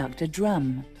photoconductor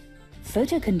drum.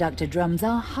 Photoconductor drums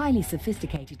are highly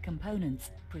sophisticated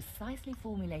components, precisely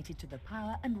formulated to the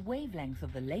power and wavelength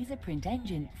of the laser print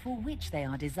engine for which they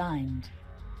are designed.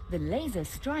 The laser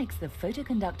strikes the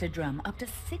photoconductor drum up to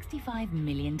 65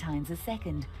 million times a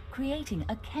second, creating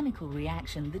a chemical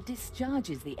reaction that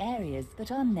discharges the areas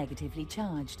that are negatively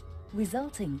charged,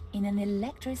 resulting in an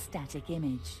electrostatic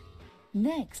image.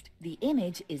 Next, the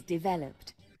image is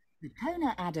developed. The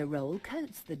toner adder roll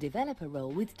coats the developer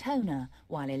roll with toner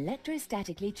while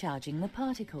electrostatically charging the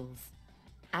particles.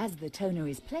 As the toner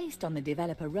is placed on the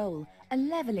developer roll, a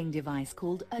leveling device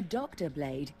called a doctor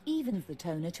blade evens the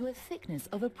toner to a thickness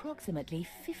of approximately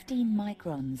 15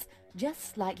 microns,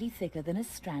 just slightly thicker than a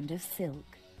strand of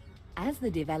silk. As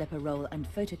the developer roll and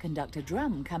photoconductor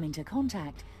drum come into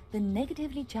contact, the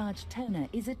negatively charged toner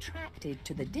is attracted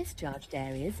to the discharged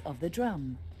areas of the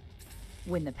drum.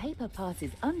 When the paper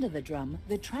passes under the drum,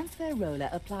 the transfer roller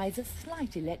applies a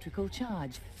slight electrical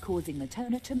charge, causing the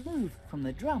toner to move from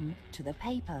the drum to the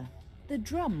paper. The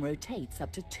drum rotates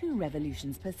up to 2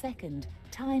 revolutions per second,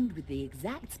 timed with the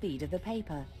exact speed of the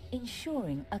paper,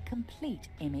 ensuring a complete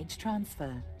image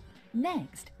transfer.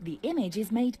 Next, the image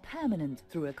is made permanent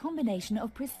through a combination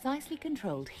of precisely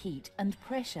controlled heat and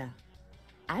pressure.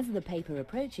 As the paper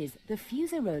approaches, the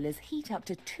fuser rollers heat up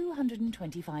to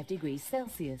 225 degrees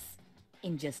Celsius.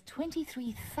 In just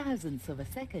 23 thousandths of a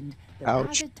second, the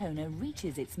powdered toner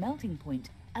reaches its melting point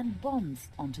and bonds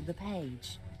onto the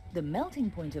page. The melting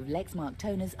point of Lexmark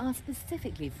toners are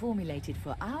specifically formulated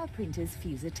for our printer's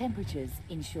fuser temperatures,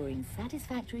 ensuring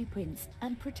satisfactory prints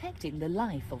and protecting the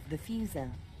life of the fuser.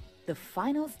 The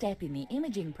final step in the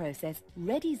imaging process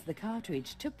readies the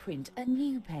cartridge to print a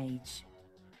new page.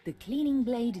 The cleaning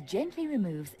blade gently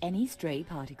removes any stray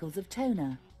particles of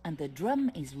toner, and the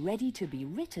drum is ready to be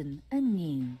written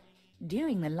anew.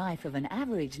 During the life of an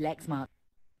average Lexmark,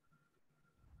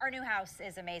 our new house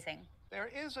is amazing.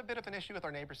 There is a bit of an issue with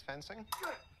our neighbor's fencing.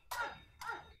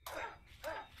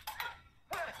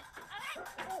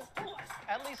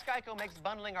 At least Geico makes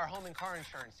bundling our home and car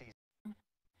insurance easy.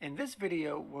 In this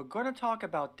video, we're going to talk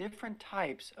about different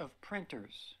types of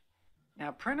printers.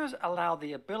 Now, printers allow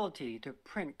the ability to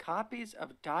print copies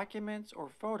of documents or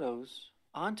photos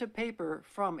onto paper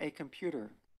from a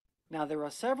computer. Now, there are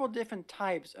several different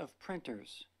types of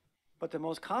printers, but the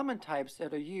most common types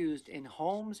that are used in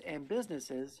homes and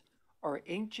businesses are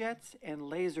inkjets and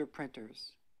laser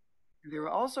printers. There are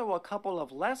also a couple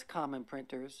of less common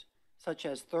printers, such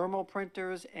as thermal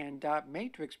printers and dot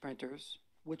matrix printers,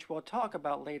 which we'll talk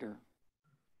about later.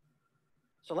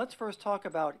 So let's first talk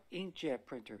about inkjet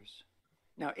printers.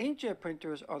 Now, inkjet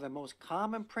printers are the most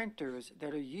common printers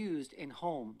that are used in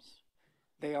homes.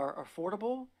 They are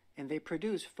affordable and they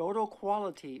produce photo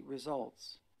quality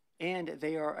results. And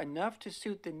they are enough to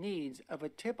suit the needs of a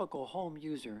typical home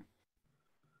user.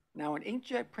 Now, an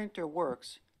inkjet printer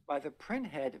works by the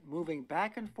printhead moving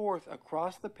back and forth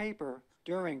across the paper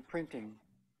during printing.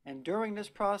 And during this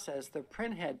process, the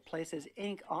printhead places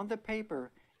ink on the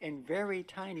paper in very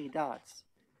tiny dots.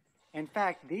 In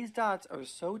fact, these dots are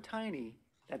so tiny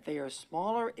that they are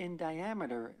smaller in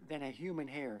diameter than a human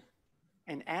hair.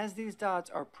 And as these dots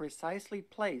are precisely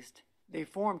placed, they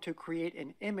form to create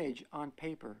an image on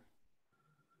paper.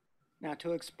 Now,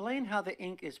 to explain how the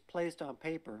ink is placed on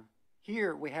paper,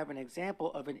 here we have an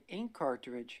example of an ink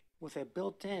cartridge with a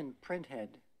built-in printhead.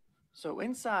 So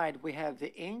inside we have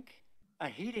the ink, a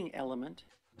heating element,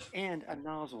 and a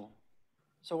nozzle.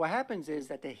 So what happens is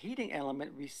that the heating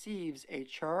element receives a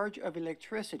charge of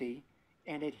electricity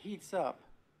and it heats up.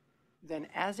 Then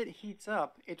as it heats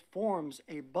up, it forms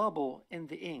a bubble in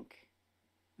the ink.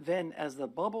 Then as the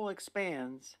bubble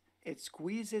expands, it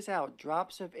squeezes out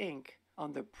drops of ink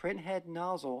on the printhead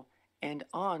nozzle and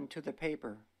onto the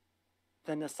paper.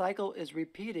 Then the cycle is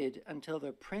repeated until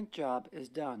the print job is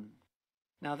done.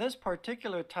 Now, this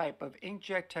particular type of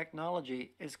inkjet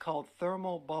technology is called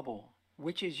thermal bubble,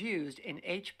 which is used in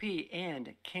HP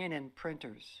and Canon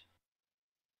printers.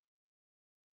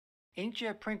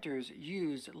 Inkjet printers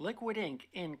use liquid ink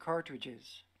in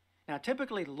cartridges. Now,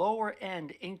 typically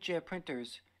lower-end inkjet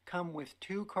printers come with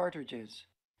 2 cartridges,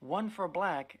 one for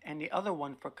black and the other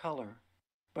one for color.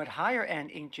 But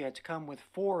higher-end inkjets come with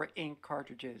 4 ink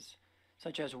cartridges,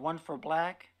 such as one for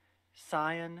black,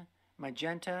 cyan,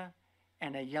 magenta,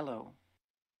 and a yellow.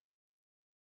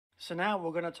 So now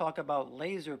we're going to talk about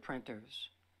laser printers.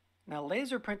 Now,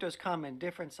 laser printers come in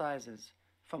different sizes,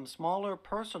 from smaller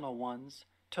personal ones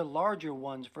to larger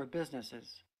ones for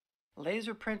businesses.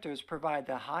 Laser printers provide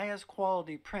the highest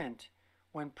quality print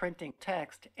when printing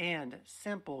text and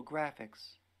simple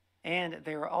graphics. And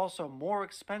they are also more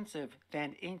expensive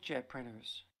than inkjet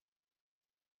printers.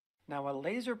 Now, a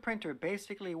laser printer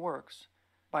basically works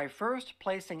by first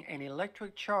placing an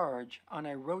electric charge on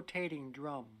a rotating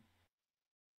drum.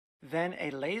 Then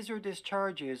a laser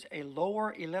discharges a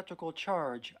lower electrical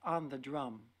charge on the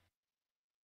drum.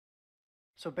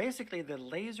 So basically, the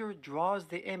laser draws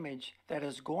the image that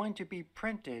is going to be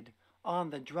printed on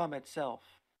the drum itself.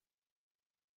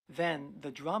 Then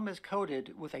the drum is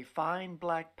coated with a fine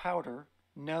black powder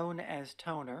known as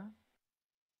toner.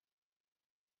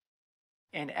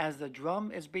 And as the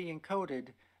drum is being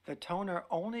coated, the toner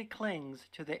only clings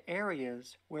to the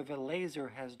areas where the laser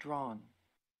has drawn.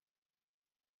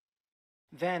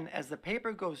 Then, as the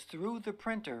paper goes through the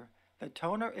printer, the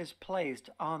toner is placed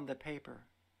on the paper.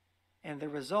 And the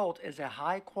result is a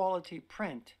high-quality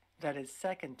print that is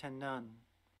second to none.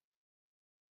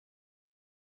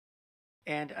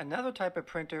 And another type of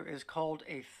printer is called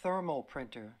a thermal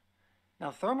printer. Now,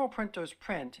 thermal printers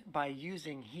print by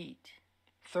using heat.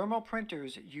 Thermal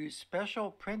printers use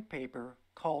special print paper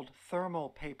called thermal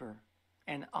paper.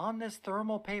 And on this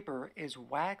thermal paper is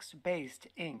wax-based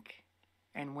ink.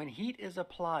 And when heat is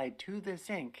applied to this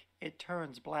ink, it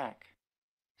turns black.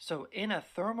 So in a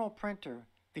thermal printer,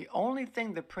 the only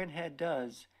thing the printhead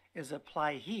does is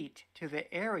apply heat to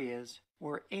the areas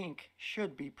where ink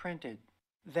should be printed.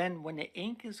 Then when the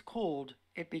ink is cooled,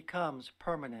 it becomes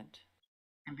permanent.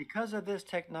 And because of this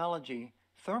technology,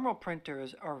 thermal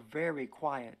printers are very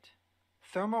quiet.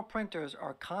 Thermal printers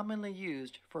are commonly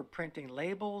used for printing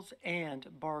labels and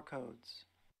barcodes.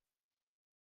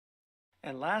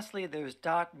 And lastly, there's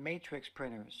dot matrix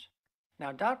printers.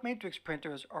 Now, dot matrix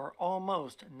printers are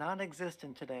almost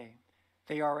non-existent today.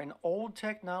 They are an old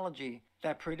technology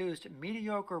that produced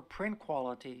mediocre print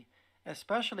quality,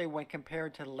 especially when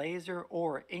compared to laser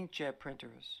or inkjet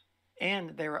printers.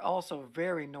 And they are also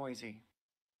very noisy.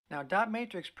 Now, dot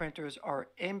matrix printers are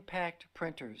impact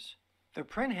printers. The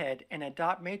printhead in a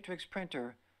dot matrix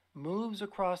printer moves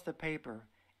across the paper,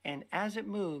 and as it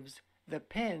moves, the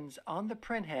pins on the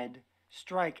printhead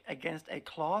strike against a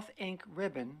cloth ink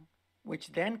ribbon,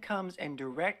 which then comes in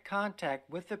direct contact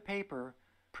with the paper,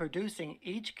 producing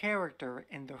each character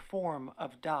in the form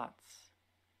of dots.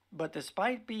 But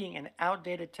despite being an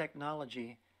outdated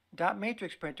technology, dot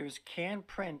matrix printers can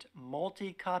print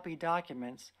multi-copy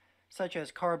documents such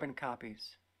as carbon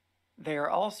copies. They are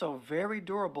also very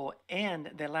durable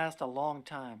and they last a long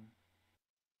time.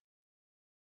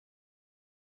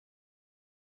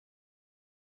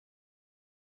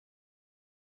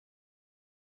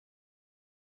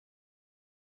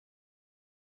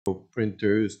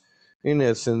 Printers, in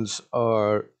essence,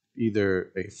 are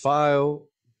either a file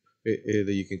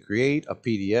that you can create, a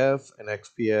PDF, an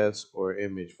XPS, or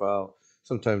image file.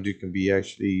 Sometimes you can be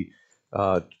actually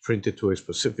printed to a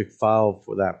specific file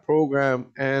for that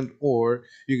program, and or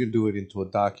you can do it into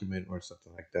a document or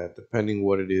something like that, depending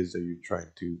what it is that you're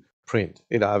trying to print.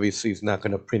 It obviously is not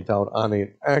going to print out on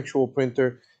an actual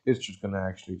printer. It's just going to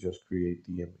actually just create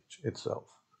the image itself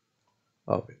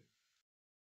of it.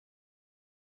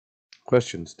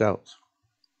 Questions, doubts?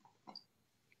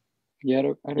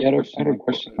 Yeah, I had a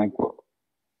question. Like,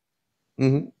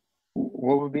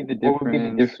 what would be the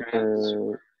difference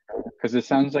for? Because it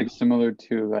sounds like similar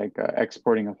to like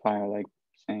exporting a file, like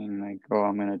saying like, oh,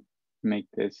 I'm gonna make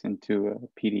this into a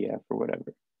PDF or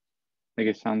whatever. Like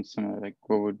it sounds similar. Like,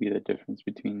 what would be the difference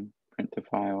between print to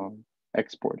file and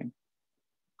exporting?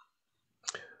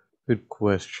 Good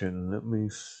question. Let me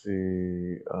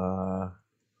see.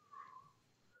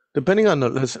 Depending on the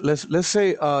let's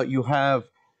say you have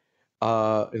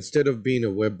instead of being a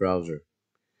web browser,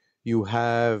 you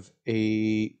have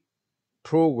a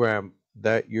program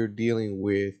that you're dealing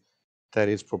with that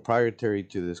is proprietary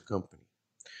to this company.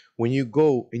 When you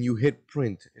go and you hit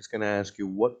print, it's going to ask you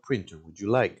what printer would you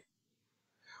like.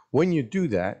 When you do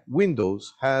that,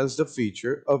 Windows has the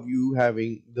feature of you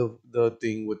having the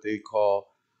thing what they call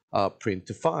print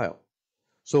to file.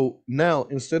 So now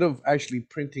instead of actually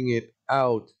printing it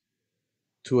out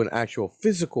to an actual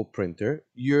physical printer,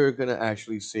 you're going to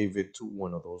actually save it to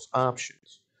one of those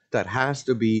options. That has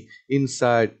to be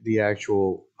inside the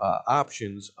actual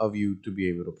options of you to be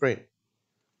able to print.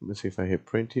 Let me see if I hit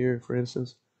print here, for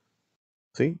instance.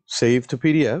 See, save to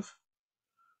PDF.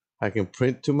 I can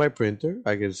print to my printer.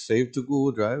 I can save to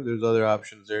Google Drive. There's other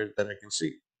options there that I can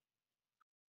see.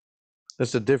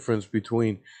 That's the difference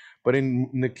between, but in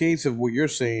the case of what you're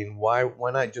saying, why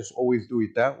not just always do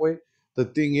it that way? The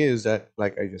thing is that,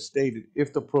 like I just stated,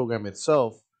 if the program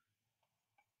itself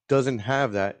doesn't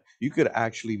have that, you could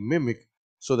actually mimic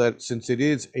so that since it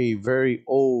is a very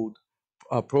old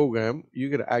program, you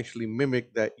could actually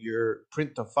mimic that your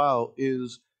print to file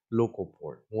is local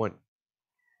port 1.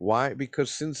 Why?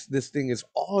 Because since this thing is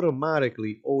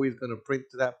automatically always going to print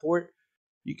to that port,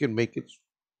 you can make it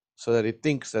so that it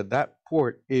thinks that that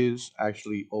port is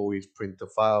actually always print to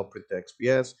file, print to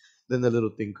XPS. Then the little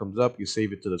thing comes up, you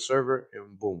save it to the server,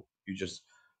 and boom, you just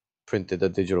printed a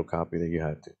digital copy that you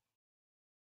had to.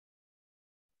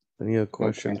 Any other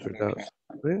questions or doubts?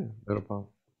 Yeah, not a problem.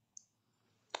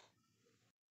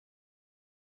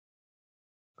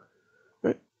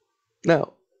 Right.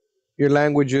 Now, your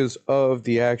languages of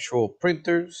the actual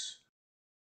printers.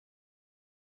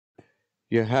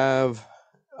 You have,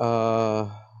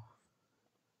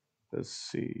 let's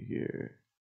see here.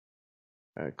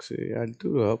 Actually, I'll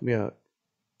do help me out.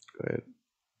 Go ahead.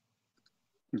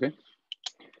 Okay.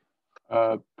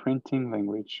 Printing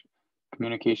language,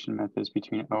 communication methods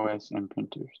between OS and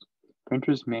printers.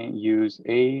 Printers may use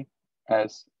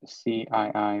ASCII,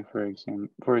 for example,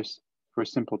 for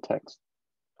simple text.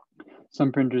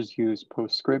 Some printers use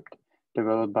PostScript,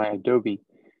 developed by Adobe.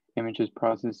 Images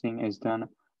processing is done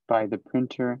by the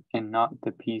printer and not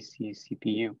the PC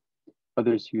CPU.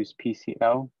 Others use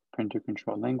PCL, printer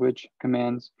control language,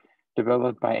 commands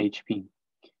developed by HP.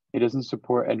 It doesn't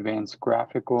support advanced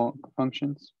graphical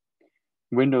functions.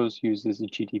 Windows uses a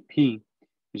GDP,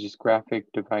 which is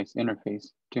graphic device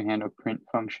interface, to handle print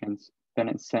functions. Then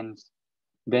it sends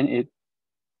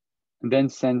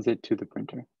it to the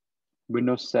printer.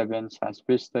 Windows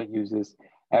 7/Vista uses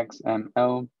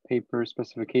XML paper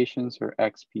specifications, or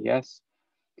XPS,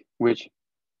 which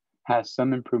has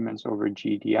some improvements over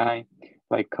GDI,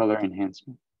 like color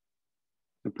enhancement.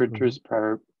 The printer's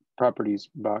properties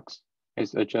box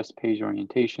is adjust page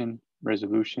orientation,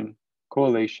 resolution,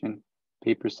 collation,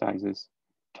 paper sizes,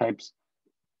 types,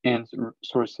 and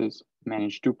sources,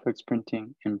 manage duplex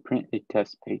printing, and print a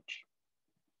test page.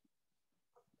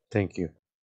 Thank you.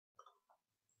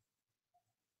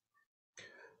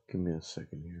 Give me a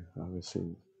second here.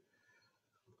 Obviously.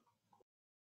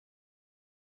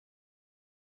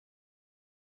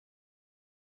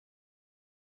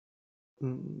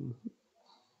 You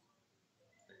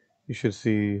should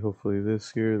see, hopefully,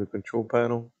 this here, the control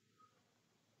panel.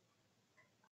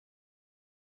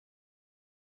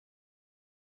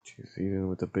 You see it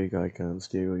with the big icons,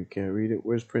 Diego. You can't read it.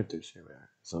 Where's printers? Here we are.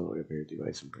 It's all the way up here,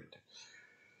 device and printer.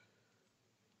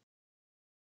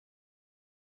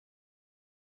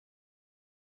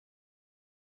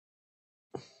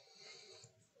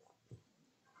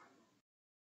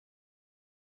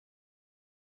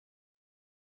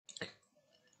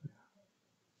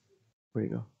 Where you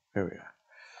go? There we are.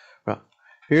 Well,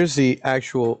 here's the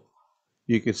actual,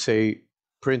 you could say,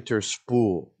 printer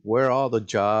spool, where all the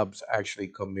jobs actually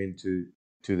come into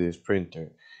this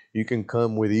printer. You can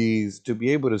come with ease to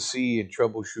be able to see and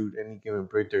troubleshoot any given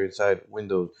printer inside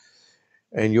Windows.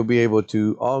 And you'll be able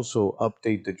to also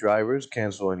update the drivers,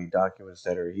 cancel any documents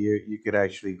that are here. You could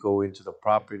actually go into the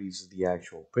properties of the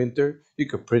actual printer. You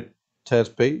could print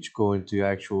test page, go into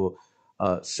actual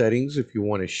settings if you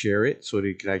want to share it so that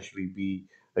it can actually be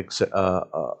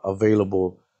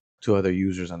available to other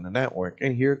users on the network.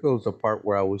 And here goes the part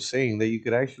where I was saying that you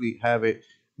could actually have it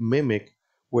mimic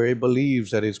where it believes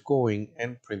that it's going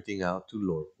and printing out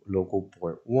to local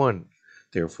port 1.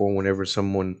 Therefore, whenever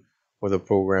someone or the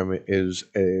program is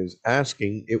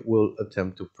asking, it will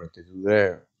attempt to print it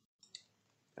there.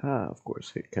 Of course,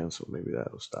 hit cancel. Maybe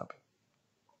that'll stop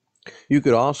it. You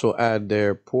could also add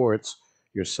their ports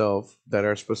yourself that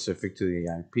are specific to the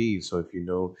IP. So if you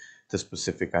know the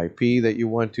specific IP that you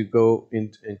want to go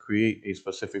in and create a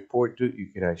specific port to, you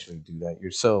can actually do that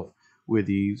yourself. With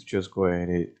these, just go ahead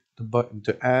and hit the button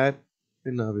to add.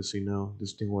 And obviously now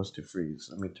this thing wants to freeze.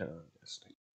 Let me turn on this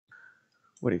thing.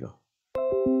 Where'd it go?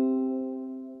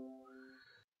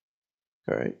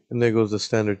 All right, and there goes the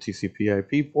standard TCP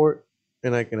IP port,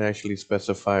 and I can actually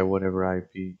specify whatever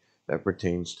IP that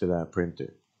pertains to that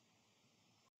printer.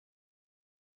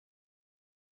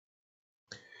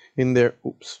 In there,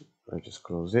 oops, I just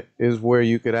closed it, is where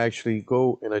you could actually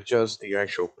go and adjust the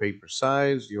actual paper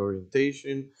size, the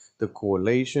orientation, the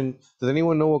collation. Does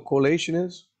anyone know what collation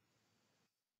is?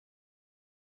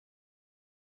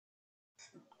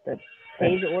 The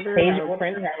page order, how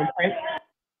print.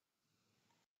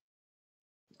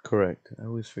 Correct. I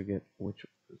always forget which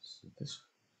is this.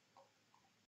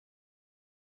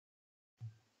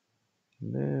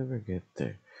 Never get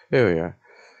there. There we are.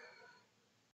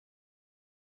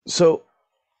 So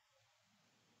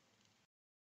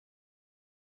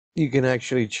you can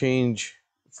actually change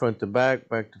front to back,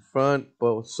 back to front,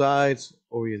 both sides,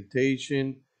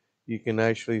 orientation. you can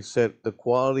actually set the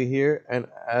quality here. And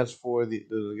as for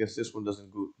I guess this one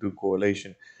doesn't do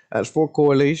correlation. As for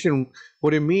correlation,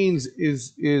 what it means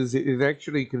is it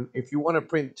actually can, if you want to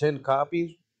print 10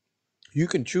 copies, you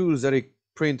can choose that it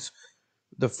prints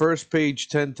the first page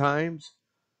 10 times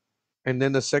and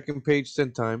then the second page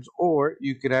 10 times, or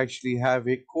you could actually have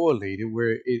it correlated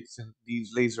where it's in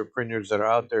these laser printers that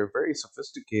are out there, very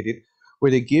sophisticated,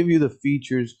 where they give you the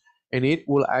features and it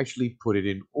will actually put it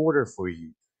in order for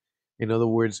you. In other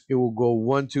words, it will go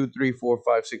 1, 2, 3, 4,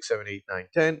 5, 6, 7, 8, 9,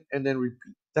 10, and then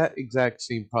repeat that exact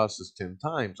same process 10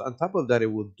 times. On top of that,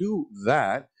 it will do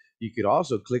that. You could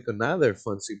also click another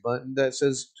fancy button that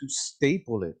says to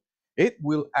staple it. It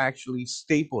will actually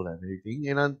staple everything.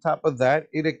 And on top of that,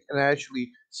 it can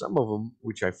actually, some of them,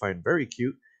 which I find very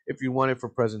cute, if you want it for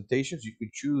presentations, you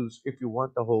could choose if you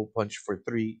want the hole punch for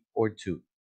 3 or 2.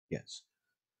 Yes,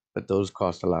 but those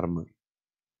cost a lot of money.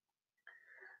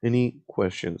 Any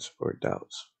questions or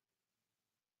doubts?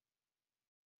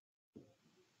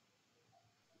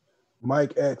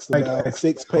 Mike asked about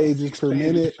 6 pages per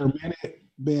minute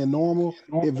being normal.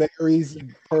 It varies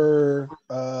per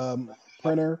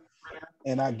printer,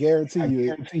 and I guarantee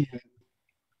you,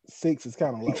 6 is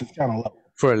kind of low.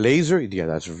 For a laser, yeah,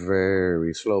 that's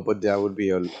very slow, but that would be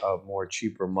a more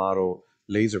cheaper model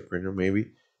laser printer,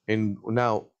 maybe. And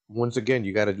now, once again,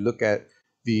 you got to look at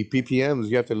the PPMs.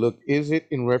 You have to look, is it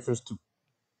in reference to,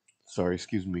 sorry,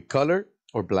 excuse me, color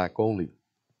or black only?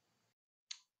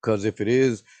 Because if it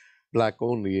is black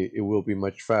only, it will be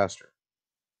much faster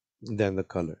than the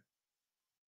color.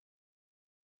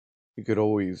 You could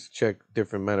always check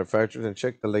different manufacturers and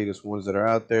check the latest ones that are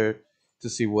out there to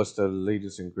see what's the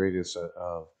latest and greatest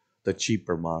of the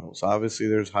cheaper models. Obviously,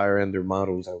 there's higher ender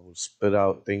models that will spit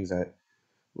out things that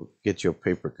will get you a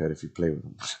paper cut if you play with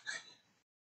them.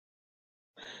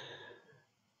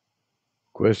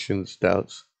 Questions,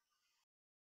 doubts?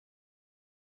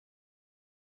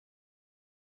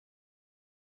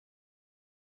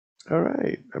 All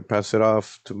right, I pass it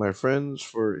off to my friends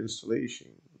for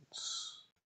installations.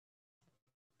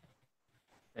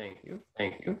 Thank you.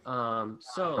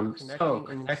 So connecting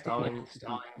and installing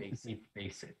the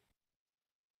basic.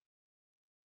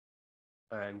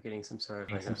 All right, I'm getting some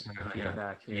sort of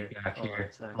feedback here.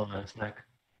 Hold on a sec.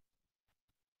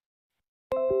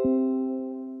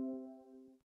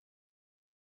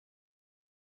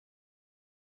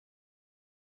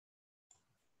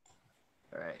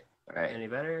 All right. Any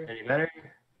better?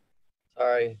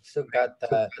 Sorry, still got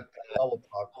that double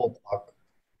talk.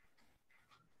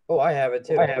 Oh, I have it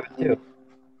too.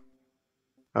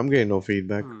 I'm getting no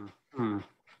feedback.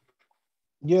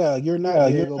 Yeah, you're not,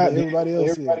 Diego, but everybody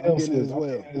else is. I'm getting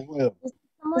it as well.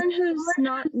 Someone who's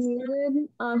not muted,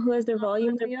 who has their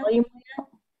volume way up.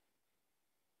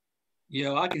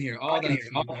 Yo, I can hear all that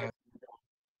feedback.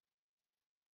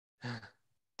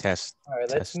 Test. All right,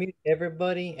 let's mute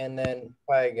everybody and then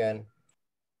try again.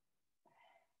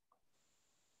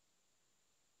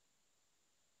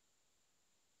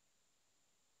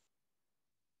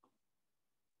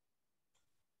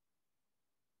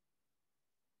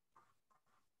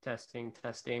 Testing.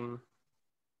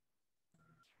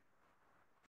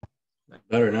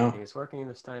 Better now. I think it's working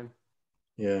this time.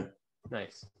 Yeah.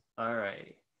 Nice. All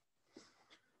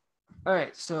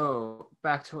right, so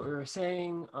back to what we were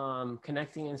saying,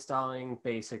 connecting and installing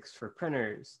basics for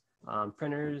printers.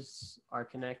 Printers are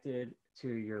connected to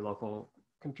your local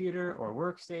computer or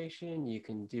workstation. You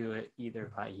can do it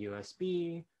either by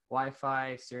USB,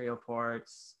 Wi-Fi, serial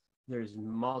ports. There's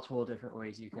multiple different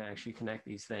ways you can actually connect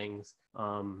these things.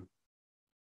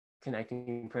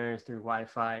 Connecting printers through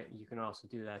Wi-Fi, you can also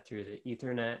do that through the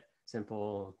Ethernet,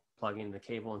 simple plugging the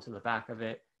cable into the back of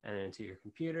it and into your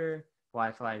computer.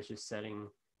 Wi-Fi is just setting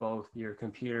both your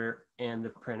computer and the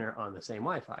printer on the same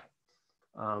Wi-Fi.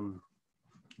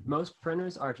 Most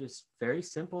printers are just very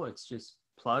simple. It's just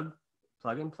plug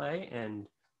and play and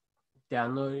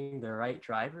downloading the right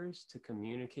drivers to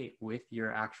communicate with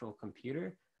your actual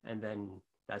computer. And then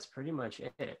that's pretty much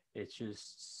it. It's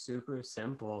just super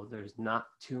simple. There's not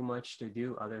too much to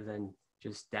do other than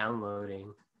just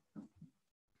downloading.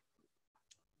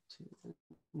 To the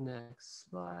next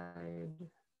slide.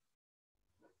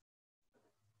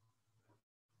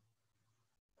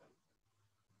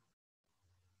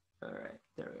 All right,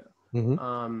 there we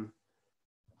go.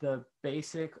 The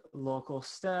basic local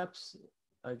steps,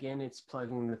 again, it's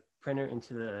plugging the printer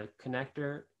into the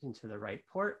connector, into the right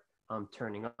port,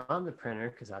 turning on the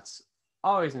printer, because that's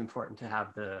always important to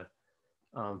have the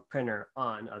printer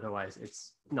on, otherwise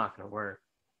it's not going to work.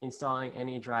 Installing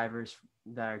any drivers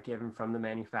that are given from the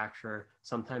manufacturer.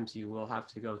 Sometimes you will have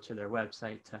to go to their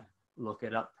website to look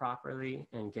it up properly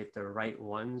and get the right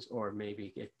ones, or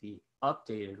maybe get the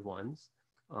updated ones.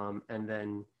 And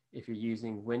then if you're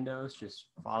using Windows, just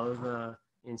follow the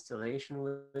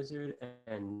installation wizard,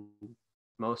 and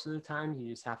most of the time you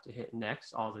just have to hit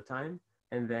next all the time.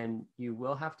 And then you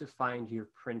will have to find your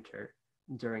printer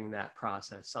during that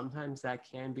process. Sometimes that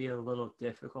can be a little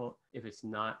difficult if it's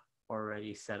not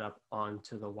already set up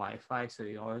onto the Wi-Fi. So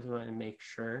you always want to make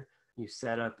sure you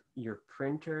set up your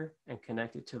printer and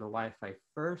connect it to the Wi-Fi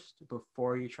first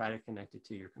before you try to connect it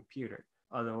to your computer.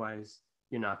 Otherwise,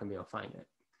 you're not going to be able to find it.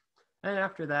 And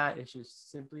after that, it's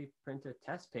just simply print a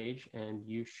test page and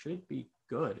you should be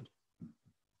good.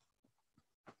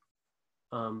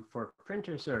 For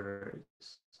printer servers,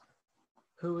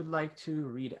 who would like to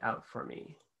read out for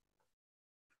me?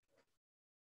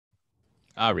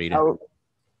 I'll read it.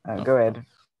 Go ahead.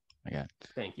 I got it.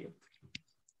 Thank you.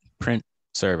 Print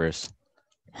servers.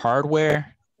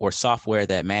 Hardware or software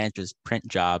that manages print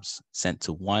jobs sent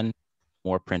to one or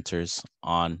more printers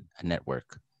on a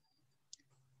network.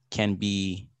 Can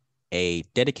be a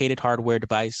dedicated hardware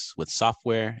device with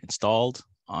software installed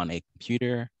on a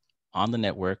computer on the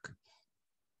network,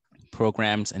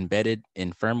 programs embedded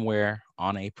in firmware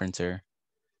on a printer.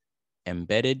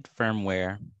 Embedded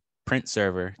firmware print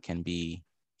server can be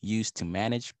used to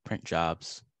manage print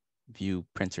jobs, view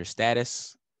printer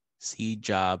status, see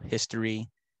job history,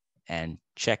 and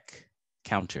check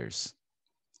counters.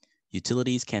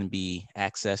 Utilities can be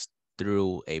accessed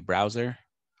through a browser.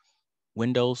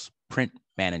 Windows Print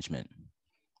Management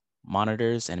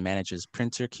monitors and manages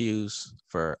printer queues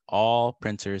for all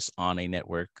printers on a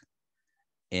network.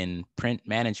 In print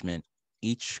management,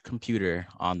 each computer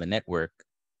on the network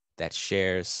that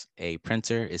shares a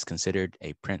printer is considered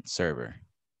a print server.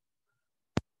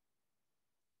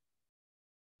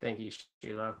 Thank you,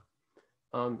 Sheila.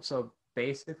 So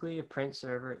basically, a print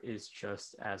server is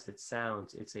just as it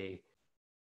sounds. It's a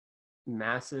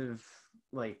massive,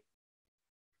 like,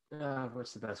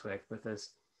 what's the best way I can put this?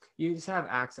 You just have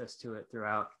access to it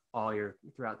throughout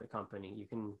the company. You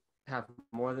can have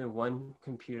more than one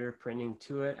computer printing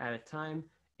to it at a time.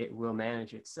 It will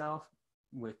manage itself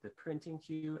with the printing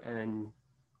queue, and then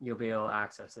you'll be able to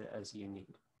access it as you need.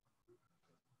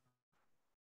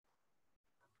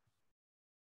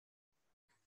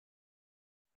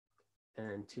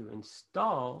 And to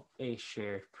install a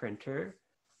shared printer,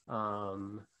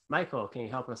 Michael, can you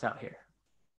help us out here?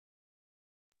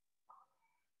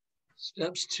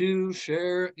 Steps 2,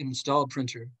 share, install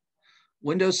printer.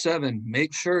 Windows 7,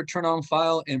 make sure turn on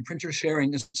file and printer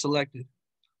sharing is selected.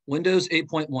 Windows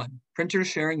 8.1, printer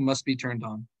sharing must be turned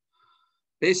on.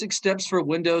 Basic steps for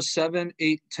Windows 7,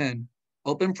 8, 10.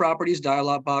 Open properties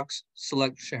dialog box,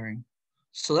 select sharing.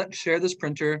 Select share this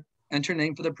printer, enter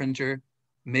name for the printer,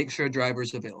 make sure driver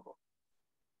is available.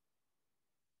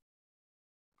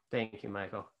 Thank you,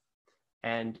 Michael.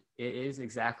 And it is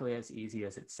exactly as easy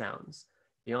as it sounds.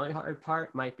 The only hard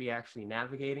part might be actually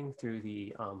navigating through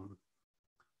the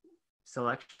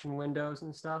selection windows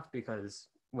and stuff, because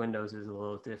Windows is a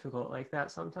little difficult like that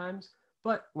sometimes.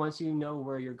 But once you know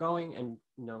where you're going and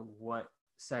know what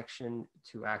section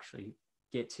to actually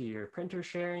get to your printer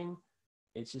sharing,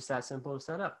 it's just that simple to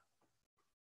set up.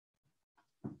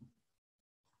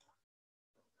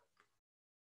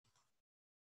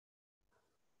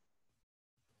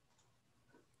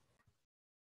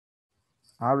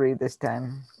 I'll read this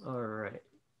time. All right.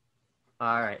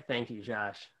 All right. Thank you,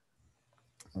 Josh.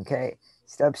 Okay.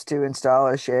 Steps to install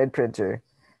a shared printer.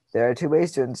 There are two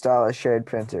ways to install a shared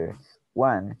printer.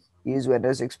 1. Use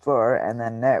Windows Explorer and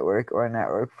then Network or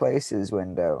Network Places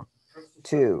window.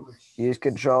 2. Use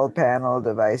Control Panel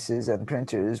Devices and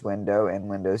Printers window in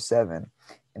Windows 7.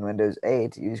 In Windows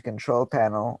 8, use Control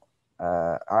Panel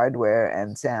Hardware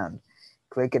and Sound.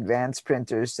 Click Advanced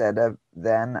Printer Setup,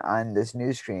 then on this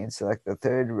new screen, select the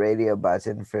third radio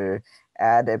button for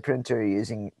Add a Printer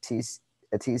using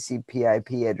a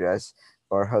TCP/IP address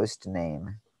or host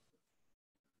name.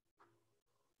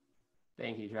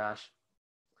 Thank you, Josh.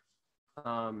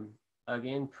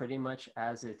 Again, pretty much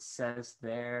as it says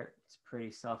there, it's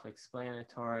pretty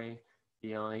self-explanatory.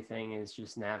 The only thing is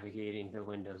just navigating the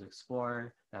Windows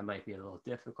Explorer. That might be a little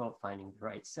difficult, finding the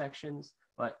right sections,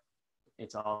 but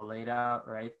it's all laid out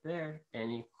right there.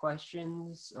 Any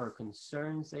questions or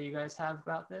concerns that you guys have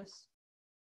about this?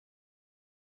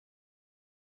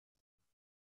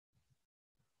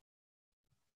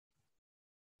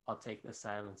 I'll take the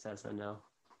silence as a no.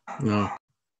 No.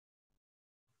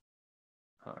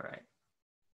 All right.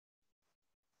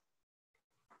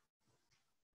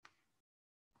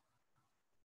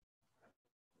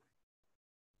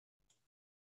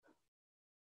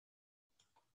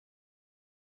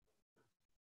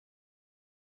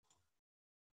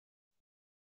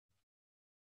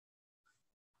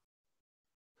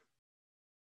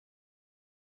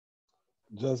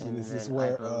 Justin, And this is then I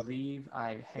where believe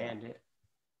I hand it.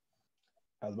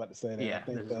 I was about to say that. Yeah, I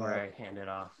think this is where I hand it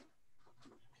off.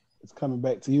 it's coming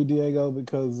back to you, Diego,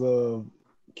 because of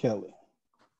Kelly.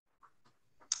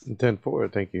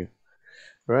 10-4, thank you.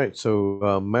 All right,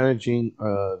 so managing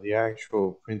the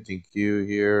actual printing queue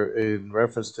here in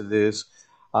reference to this,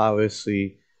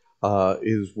 obviously,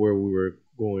 is where we were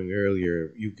going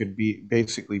earlier. You could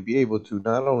basically be able to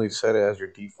not only set it as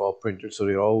your default printer, so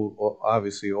it all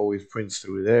obviously always prints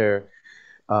through there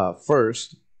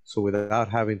first. So without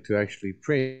having to actually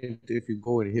print, if you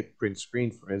go and hit print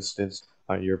screen, for instance,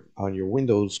 on your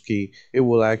Windows key, it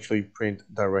will actually print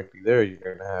directly there.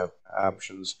 You're gonna have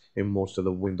options in most of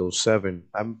the Windows 7.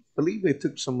 I believe they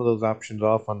took some of those options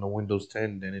off on the Windows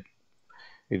 10. Then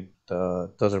it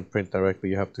doesn't print directly.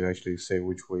 You have to actually say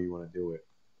which way you want to do it.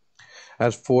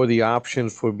 As for the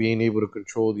options for being able to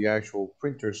control the actual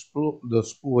printer spool, the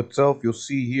spool itself, you'll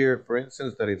see here, for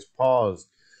instance, that it's paused.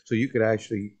 So you could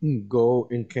actually go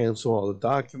and cancel all the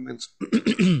documents.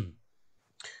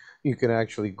 You can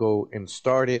actually go and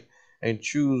start it and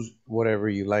choose whatever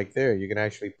you like there. You can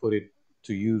actually put it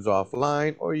to use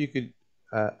offline, or you could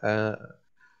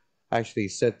actually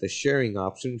set the sharing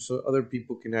option so other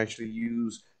people can actually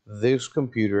use this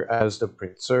computer as the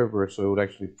print server. So it would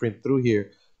actually print through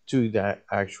here to that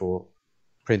actual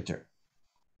printer.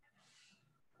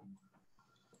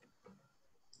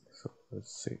 So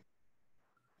let's see.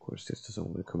 Of course, this doesn't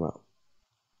want to come out.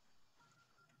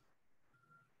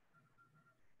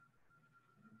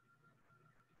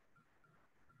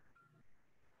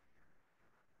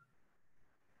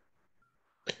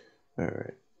 All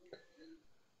right.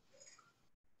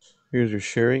 Here's your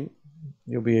sharing.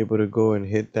 You'll be able to go and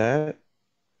hit that,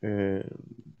 and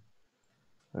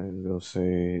we'll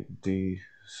say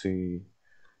DC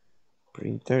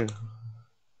printer.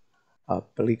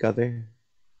 Aplicate.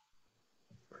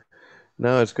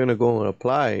 Now it's gonna go and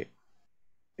apply,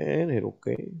 and hit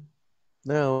OK.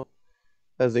 Now,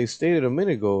 as they stated a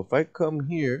minute ago, if I come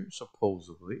here,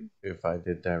 supposedly, if I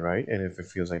did that right, and if it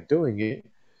feels like doing it,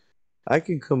 I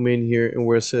can come in here and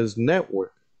where it says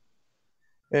network,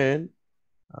 and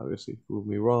obviously prove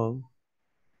me wrong,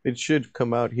 it should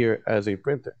come out here as a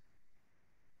printer.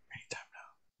 Anytime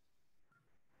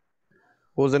now.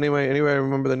 What was the name? Anybody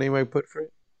remember the name I put for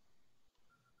it?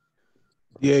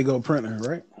 Diego Printer,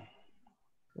 right?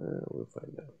 We'll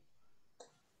find out.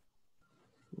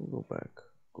 We'll go back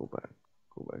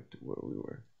to where we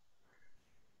were.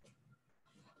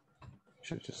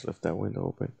 Should have just left that window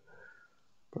open.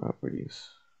 Properties.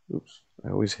 Oops, I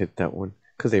always hit that one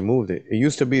because they moved it. It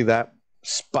used to be that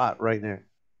spot right there.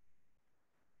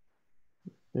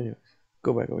 Yeah,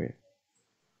 go back over here.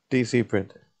 DC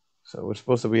printer. So we're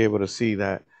supposed to be able to see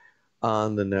that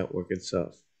on the network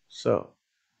itself. So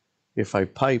if I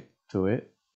pipe to it,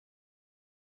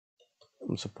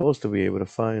 I'm supposed to be able to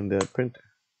find the printer.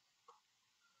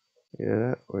 Yeah,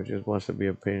 that or it just wants to be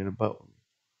a pain in the butt.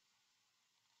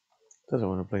 Doesn't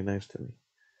want to play nice to me.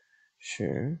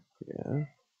 Share, yeah.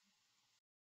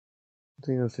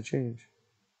 Nothing else to change.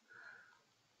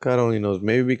 God only knows.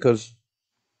 Maybe because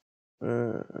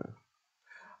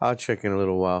I'll check in a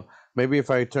little while. Maybe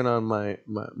if I turn on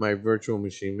my virtual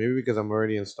machine, maybe because I'm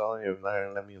already installing it, it's not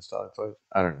gonna let me install it twice.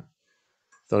 I don't know.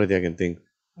 It's the only thing I can think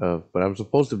of. But I'm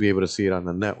supposed to be able to see it on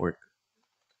the network.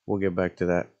 We'll get back to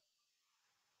that.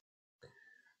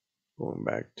 Going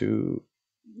back to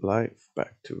life,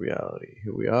 back to reality.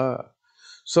 Here we are.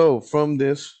 So from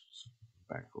this,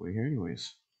 back over here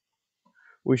anyways,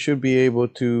 we should be able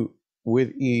to,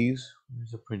 with ease,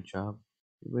 there's a print job.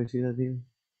 Anybody see that here?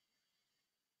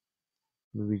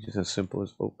 Maybe just as simple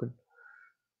as open.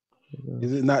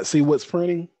 Is it not see what's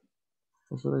printing?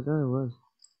 That's what I thought it was.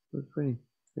 It's printing.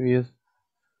 Here he is.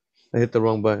 I hit the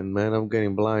wrong button, man. I'm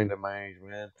getting blind at my age,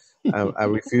 man. I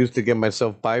refuse to get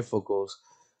myself bifocals.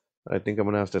 I think I'm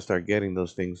gonna have to start getting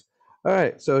those things. All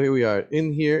right, so here we are.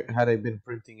 In here, had I been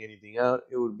printing anything out,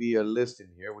 it would be a list in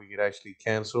here. We could actually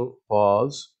cancel,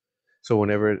 pause. So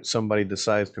whenever somebody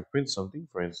decides to print something,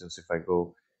 for instance, if I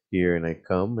go here and I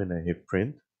come and I hit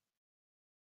print,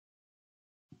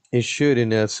 it should,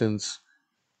 in essence,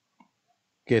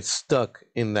 get stuck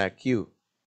in that queue.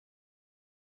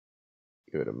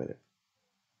 Give it a minute.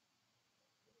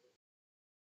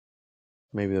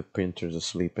 Maybe the printer's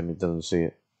asleep and it doesn't see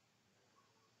it.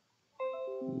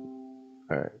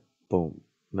 All right, boom.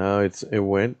 Now it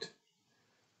went.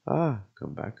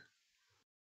 Come back.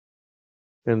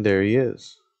 And there he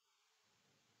is.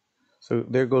 So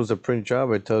there goes the print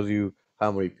job. It tells you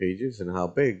how many pages and how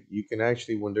big. You can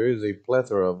actually, when there is a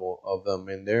plethora of them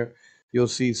in there, you'll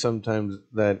see sometimes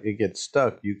that it gets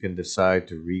stuck. You can decide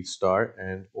to restart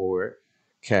and or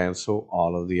cancel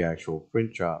all of the actual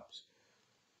print jobs.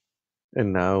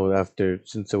 And now,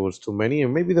 since there was too many,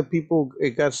 and maybe the people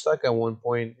it got stuck at one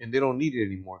point and they don't need it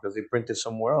anymore because they printed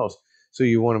somewhere else. So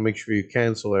you want to make sure you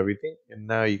cancel everything, and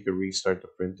now you can restart the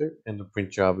printer, and the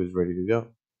print job is ready to go.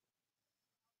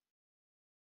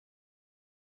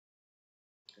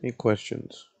 Any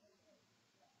questions?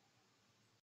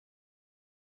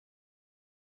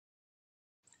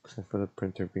 Except for the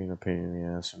printer being a pain in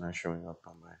the ass and not showing up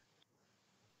on my.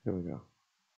 Here we go.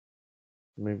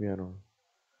 Maybe I don't.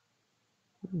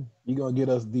 You're gonna get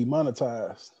us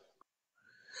demonetized.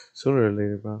 Sooner or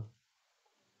later, bro.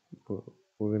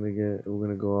 We're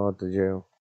gonna go out to jail.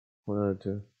 One or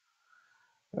two.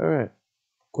 All right.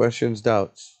 Questions,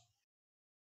 doubts.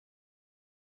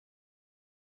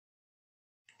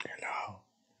 Hello.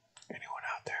 Anyone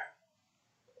out there?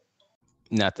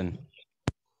 Nothing.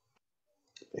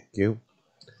 Thank you.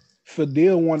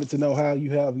 Fadil wanted to know how you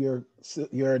have your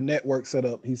network set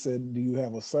up. He said, do you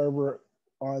have a server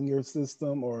on your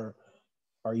system, or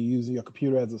are you using your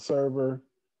computer as a server?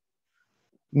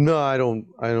 No, I don't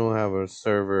have a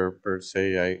server per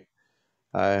se.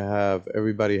 I have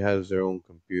everybody has their own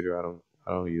computer. I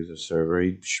don't use a server.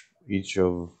 Each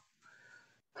of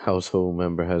household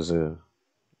member has a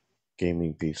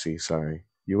gaming PC. Sorry.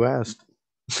 You asked.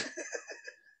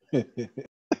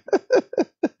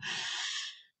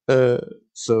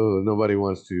 So nobody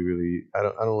wants to really. I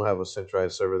don't have a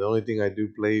centralized server. The only thing I do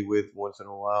play with once in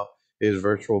a while is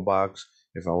VirtualBox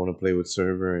if I want to play with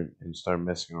server and start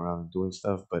messing around and doing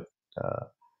stuff. But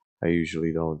I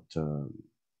usually don't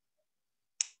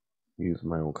use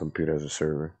my own computer as a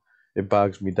server. It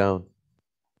bogs me down.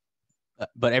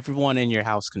 But everyone in your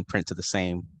house can print to the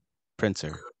same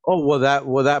printer. Oh,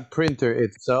 well, that printer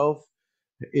itself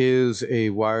is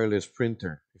a wireless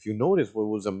printer. If you notice, what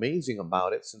was amazing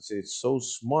about it, since it's so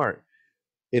smart,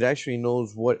 it actually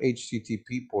knows what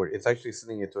HTTP port. It's actually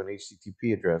sending it to an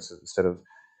HTTP address instead of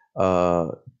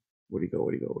where do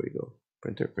you go?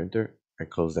 Printer. I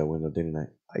closed that window, didn't I?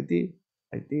 I did.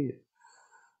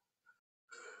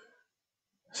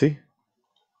 See?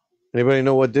 Anybody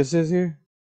know what this is here?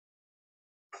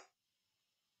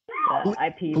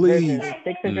 IP Please. version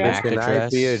 6 address. It's an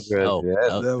IP address. Oh, Yes,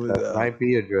 oh. that's an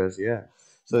IP address. Yeah.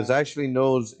 So it actually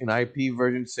knows an IP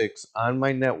version 6 on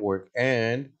my network,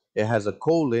 and it has a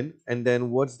colon. And then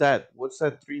what's that? What's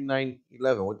that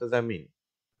 3911? What does that mean?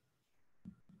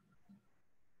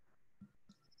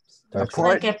 Looks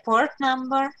like a port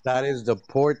number. That is the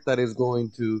port that is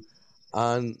going to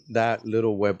on that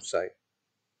little website.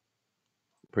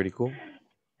 Pretty cool.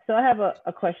 So I have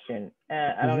a question.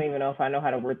 I don't even know if I know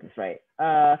how to word this right.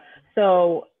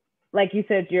 So, like you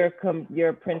said, your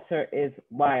printer is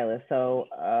wireless. So,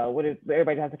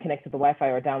 everybody has to connect to the Wi-Fi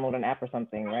or download an app or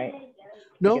something, right?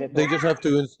 No, they just have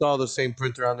to install the same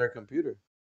printer on their computer.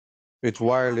 It's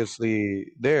wirelessly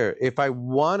there. If I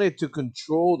wanted to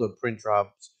control the print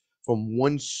drops from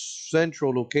one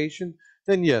central location,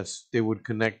 then yes, they would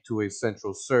connect to a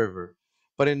central server.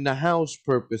 But in the house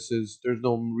purposes, there's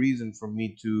no reason for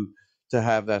me to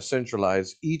have that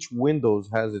centralized. Each Windows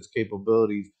has its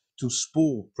capabilities to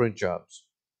spool print jobs.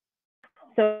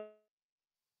 So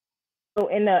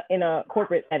in a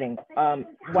corporate setting,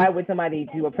 why would somebody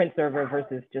do a print server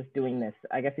versus just doing this?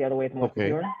 I guess the other way is more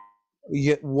secure.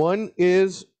 Yeah, one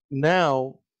is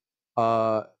now,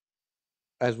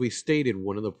 as we stated,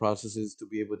 one of the processes to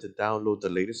be able to download the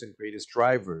latest and greatest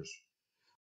drivers.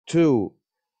 Two,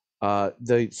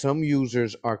 some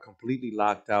users are completely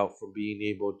locked out from being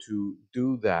able to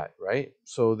do that, right?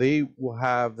 So they will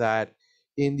have that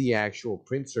in the actual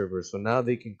print server. So now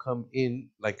they can come in,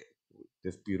 like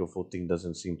this beautiful thing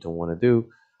doesn't seem to want to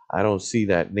do. I don't see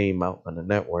that name out on the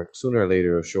network. Sooner or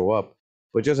later it'll show up.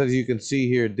 But just as you can see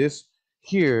here,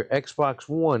 Xbox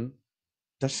One,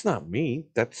 that's not me.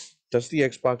 That's the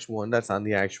Xbox One that's on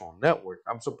the actual network.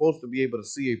 I'm supposed to be able to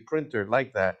see a printer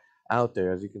like that out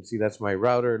there. As you can see, that's my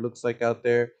router, it looks like out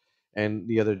there, and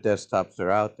the other desktops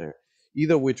are out there.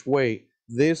 Either which way,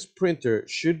 this printer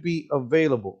should be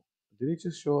available. Did it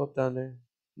just show up down there?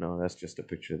 No, that's just a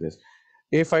picture of this.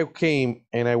 If I came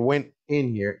and I went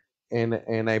in here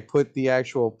and I put the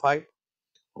actual pipe,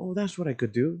 oh, that's what I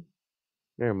could do.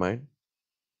 Never mind.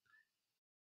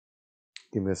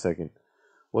 Give me a second.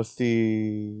 What's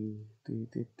the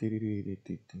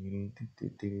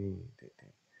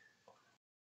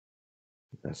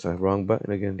that's the wrong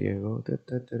button again, Diego.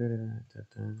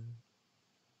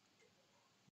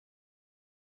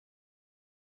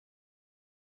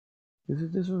 Is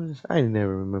it this one? I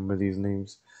never remember these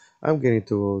names. I'm getting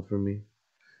too old for me.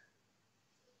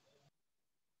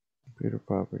 Computer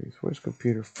properties. Where's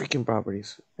computer freaking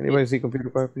properties? Anybody see computer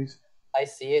properties? I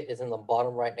see it. It's in the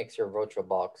bottom right next to your virtual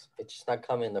box. It's just not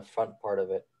coming in the front part of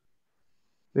it.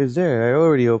 It's there. I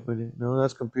already opened it. No,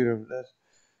 that's computer.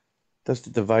 That's the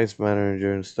device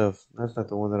manager and stuff. That's not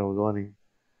the one that I was wanting.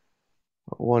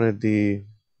 I wanted the.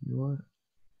 You know what?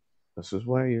 This is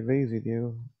why you're lazy,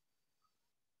 Diego.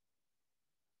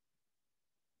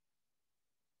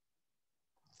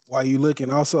 While you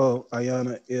looking, also,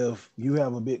 Ayana, if you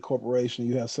have a big corporation,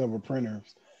 you have several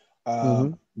printers,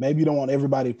 maybe you don't want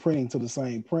everybody printing to the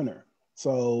same printer.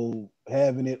 So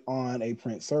having it on a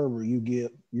print server, you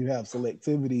have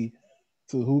selectivity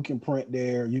to who can print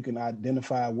there. You can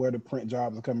identify where the print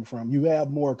jobs are coming from. You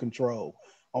have more control.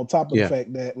 On top of the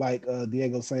fact that, like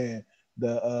Diego saying,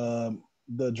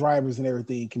 the drivers and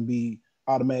everything can be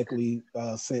automatically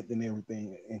sent and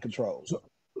everything and controlled.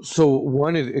 So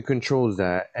one is it controls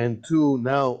that, and two,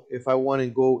 now if I want to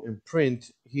go and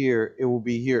print here, it will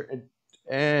be here,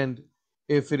 and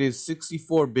if it is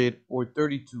 64-bit or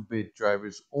 32-bit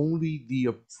drivers, only the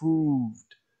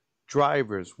approved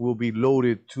drivers will be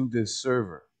loaded to this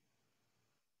server.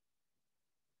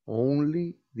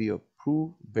 Only the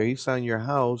approved, based on your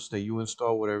house that you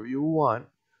install whatever you want,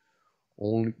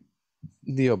 only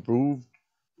the approved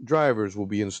drivers will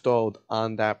be installed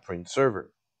on that print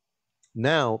server.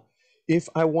 Now, if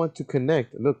I want to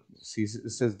connect, look, see,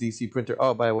 it says DC printer.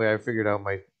 Oh, by the way, I figured out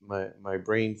my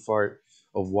brain fart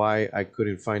of why I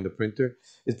couldn't find the printer.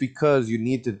 It's because you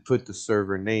need to put the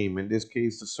server name. In this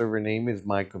case, the server name is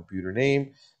my computer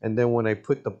name. And then when I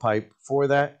put the pipe for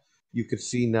that, you could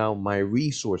see now my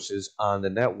resources on the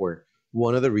network.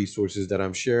 One of the resources that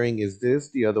I'm sharing is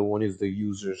this. The other one is the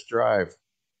user's drive.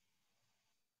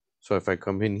 So if I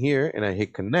come in here and I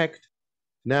hit connect,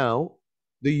 now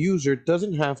the user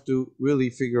doesn't have to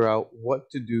really figure out what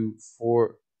to do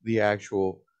for the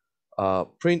actual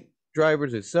print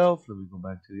drivers itself. Let me go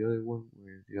back to the other one.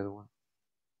 Where's the other one?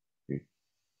 Here.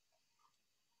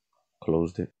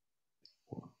 Closed it.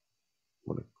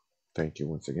 Thank you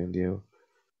once again, Diego.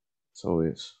 So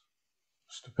it's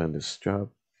stupendous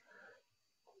job.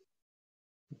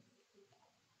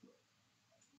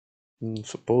 And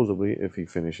supposedly, if he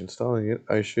finished installing it,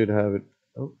 I should have it.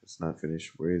 Oh, it's not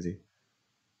finished. Where is he?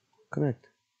 Connect.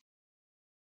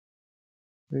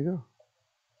 There you go.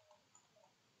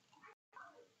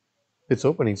 It's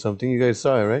opening something. You guys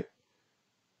saw it, right?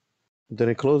 Then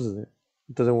it closes it.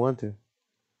 It doesn't want to.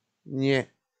 Yeah.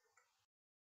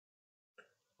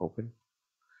 Open.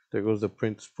 There goes the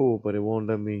print spool, but it won't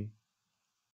let me.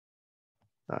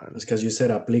 It's because you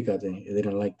said aplícate. They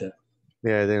didn't like that.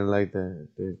 Yeah, I didn't like that.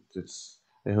 It's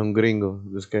un gringo.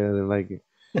 This guy didn't like it.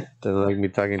 Doesn't like me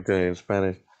talking to him in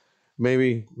Spanish.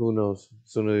 Maybe, who knows?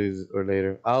 Sooner or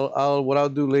later. What I'll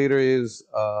do later is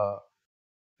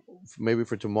maybe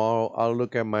for tomorrow I'll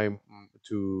look at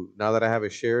now that I have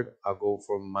it shared, I'll go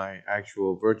from my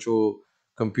actual virtual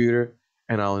computer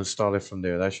and I'll install it from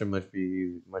there. That should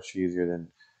be much easier than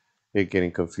it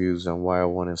getting confused on why I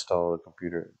want to install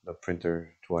the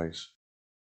printer twice.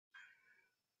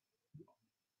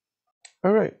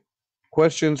 All right.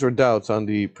 Questions or doubts on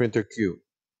the printer queue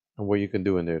and what you can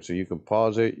do in there? So you can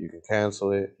pause it, you can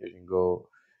cancel it, you can go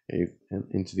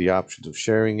into the options of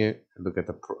sharing it, and look at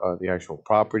the actual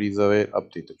properties of it,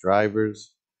 update the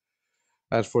drivers.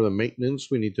 As for the maintenance,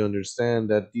 we need to understand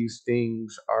that these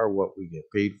things are what we get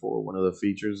paid for. One of the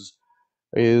features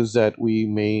is that we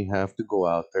may have to go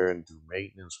out there and do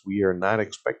maintenance. We are not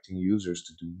expecting users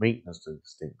to do maintenance to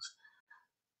these things.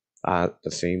 At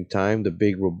the same time, the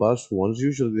big robust ones,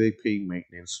 usually they pay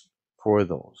maintenance for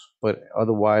those. But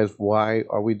otherwise, why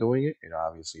are we doing it? It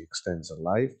obviously extends the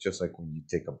life, just like when you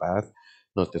take a bath,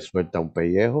 no te suelta un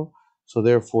pellejo. So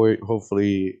therefore,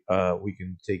 hopefully, we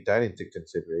can take that into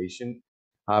consideration.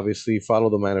 Obviously, follow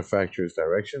the manufacturer's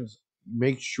directions.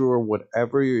 Make sure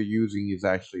whatever you're using is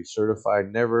actually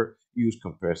certified. Never use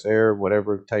compressed air,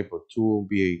 whatever type of tool,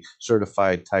 be a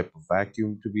certified type of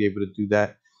vacuum to be able to do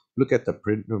that. Look at the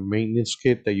printer maintenance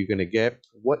kit that you're going to get.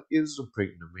 What is a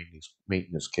printer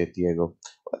maintenance kit, Diego?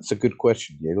 That's a good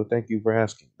question, Diego. Thank you for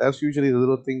asking. That's usually the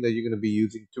little thing that you're going to be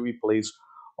using to replace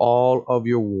all of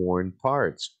your worn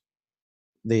parts.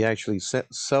 They actually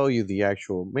sell you the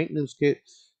actual maintenance kit,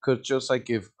 because just like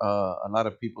if a lot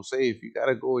of people say, if you got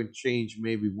to go and change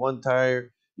maybe one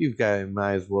tire,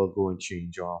 might as well go and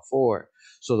change all four.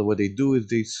 So what they do is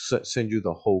they send you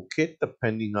the whole kit.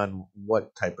 Depending on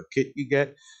what type of kit you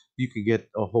get, you can get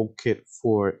a whole kit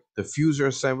for the fuser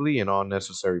assembly and all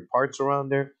necessary parts around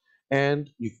there,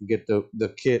 and you can get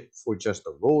the kit for just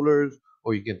the rollers,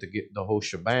 or you get to get the whole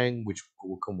shebang, which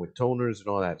will come with toners and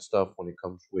all that stuff when it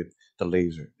comes with the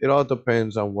laser. It all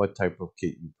depends on what type of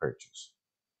kit you purchase.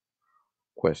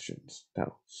 Questions,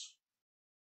 doubts?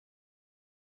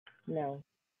 No.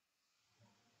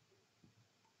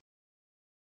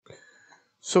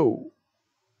 So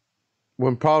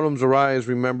when problems arise,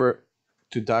 remember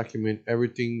to document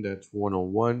everything that's one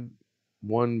on one.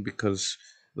 One, because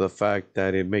the fact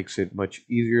that it makes it much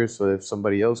easier. So if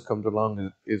somebody else comes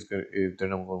along, they're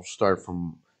not going to start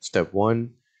from step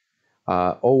one.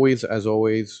 Always, as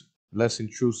always, less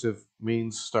intrusive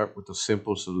means start with the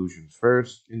simple solutions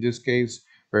first. In this case,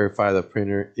 verify the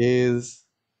printer is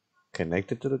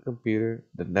connected to the computer,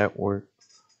 the network,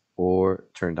 or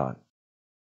turned on.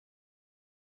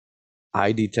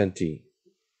 ID10T.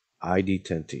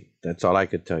 ID10T. That's all I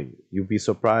could tell you. You'd be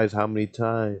surprised how many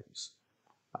times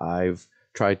I've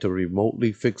tried to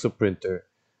remotely fix a printer.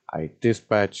 I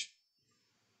dispatch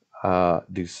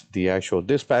the actual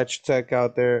dispatch tech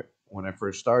out there when I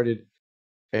first started,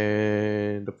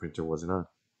 and the printer wasn't on.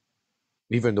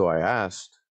 Even though I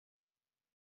asked,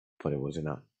 but it wasn't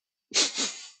on.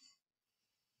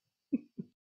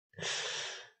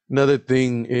 Another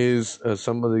thing is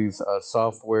some of these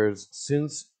softwares,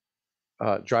 since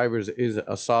drivers is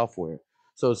a software.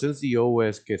 So since the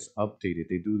OS gets updated,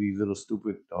 they do these little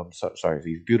stupid, sorry,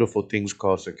 these beautiful things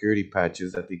called security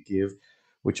patches that they give,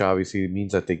 which obviously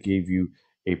means that they gave you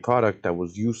a product that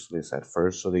was useless at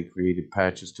first. So they created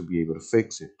patches to be able to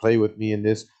fix it. Play with me in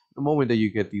this. The moment that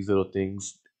you get these little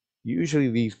things, usually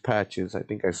these patches, I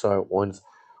think I saw it once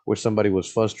where somebody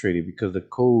was frustrated because the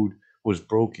code was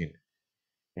broken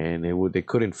and they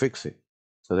couldn't fix it.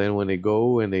 So then when they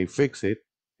go and they fix it,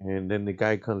 and then the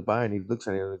guy comes by and he looks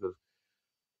at it and he goes,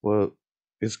 "Well,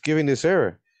 it's giving this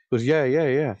error." He goes, "Yeah, yeah,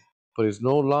 yeah, but it's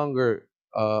no longer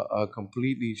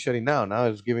completely shutting down. Now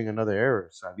it's giving another error.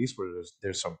 So at least where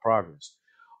there's some progress.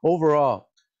 Overall,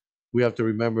 we have to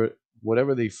remember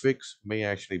whatever they fix may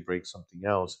actually break something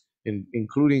else,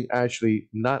 including actually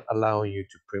not allowing you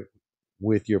to print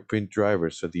with your print driver.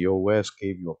 So the OS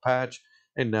gave you a patch,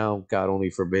 and now, God only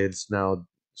forbids, now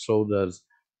so does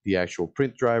the actual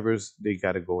print drivers. They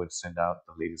got to go and send out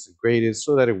the latest and greatest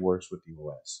so that it works with the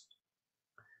OS.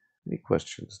 Any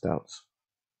questions, doubts?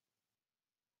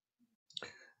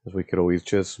 As we could always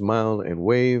just smile and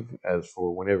wave. As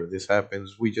for whenever this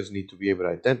happens, we just need to be able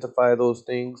to identify those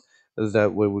things. Is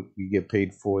that what we get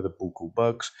paid for the buku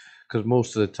bucks? Because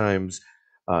most of the times,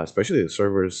 especially the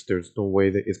servers, there's no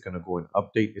way that it's going to go and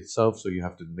update itself. So you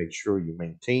have to make sure you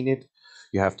maintain it.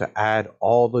 You have to add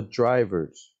all the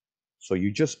drivers. So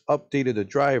you just updated the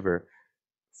driver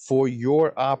for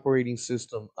your operating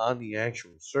system on the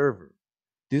actual server.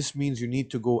 This means you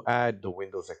need to go add the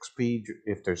Windows XP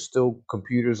if there's still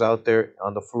computers out there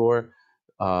on the floor.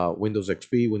 Windows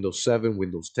XP, Windows 7,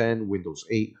 Windows 10, Windows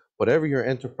 8, whatever your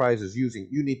enterprise is using,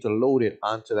 you need to load it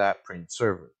onto that print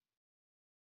server.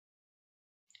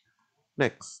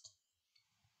 Next,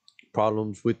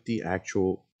 problems with the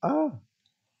actual,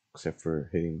 except for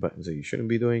hitting buttons that you shouldn't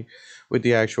be doing, with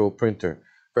the actual printer.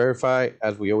 Verify,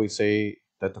 as we always say,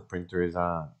 that the printer is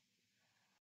on.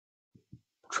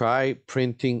 Try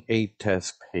printing a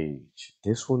test page.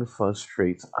 This one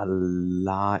frustrates a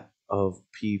lot of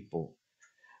people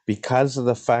because of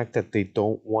the fact that they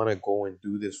don't want to go and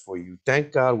do this for you.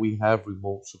 Thank God we have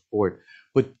remote support.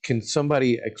 But can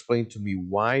somebody explain to me,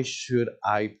 why should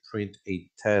I print a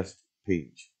test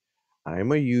page?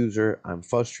 I'm a user. I'm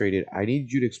frustrated. I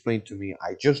need you to explain to me.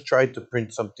 I just tried to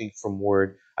print something from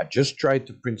Word. I just tried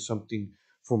to print something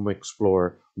from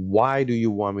Explorer. Why do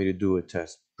you want me to do a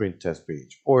print test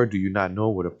page? Or do you not know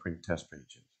what a print test page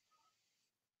is?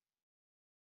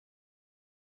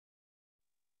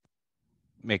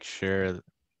 Make sure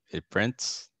it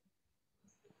prints.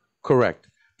 Correct.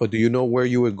 But do you know where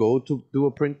you would go to do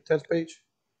a print test page?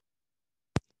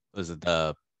 Was it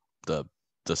the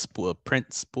spool,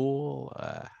 print spool?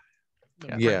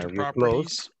 Yeah, you're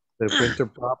close. The printer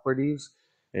properties,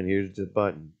 and here's the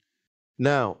button.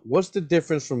 Now, what's the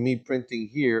difference from me printing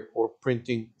here or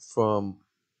printing from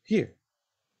here?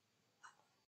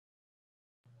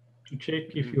 To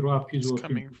check if your app is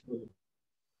working.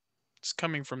 It's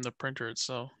coming from the printer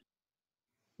itself.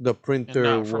 The printer,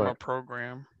 and not from a what?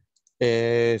 program.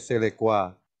 Se le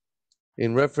qua.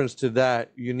 In reference to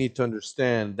that, you need to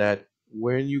understand that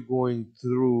when you're going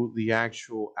through the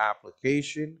actual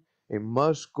application, it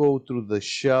must go through the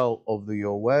shell of the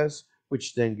OS,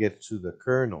 which then gets to the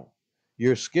kernel.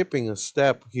 You're skipping a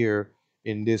step here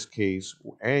in this case,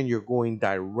 and you're going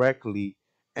directly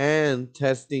and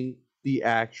testing the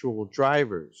actual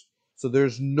drivers. So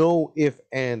there's no if,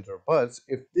 ands, or buts.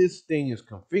 If this thing is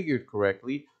configured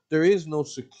correctly, there is no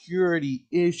security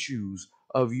issues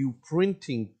of you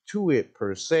printing to it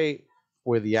per se,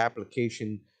 where the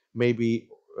application maybe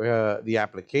the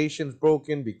application's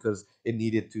broken because it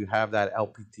needed to have that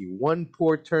LPT1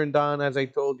 port turned on, as I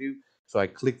told you. So I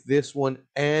click this one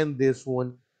and this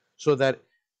one so that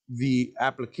the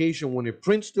application, when it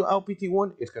prints to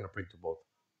LPT1, it's going to print to both.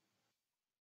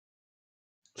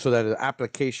 So that the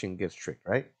application gets tricked,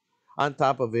 right? On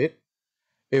top of it,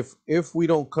 if we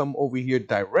don't come over here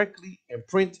directly and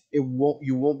print, you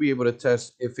won't be able to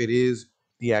test if it is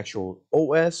the actual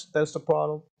OS that's the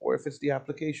problem or if it's the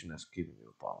application that's giving you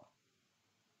the problem.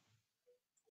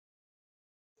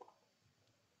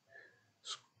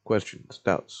 Questions,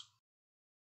 doubts?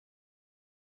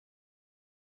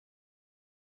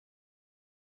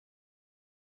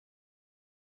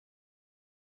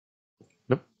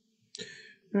 No.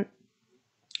 All right.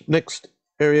 Next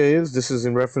area is, this is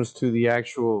in reference to the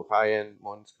actual high-end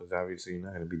ones, because obviously you're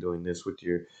not going to be doing this with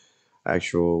your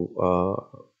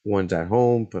actual ones at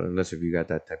home, but unless if you got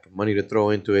that type of money to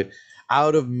throw into it.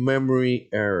 Out of memory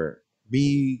error.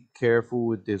 Be careful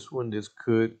with this one. This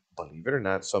could, believe it or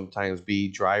not, sometimes be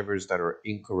drivers that are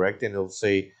incorrect, and it'll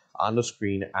say on the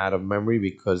screen out of memory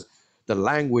because the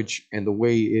language and the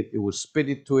way it was spit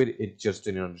into it, it just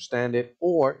didn't understand it,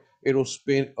 or it'll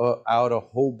spit out a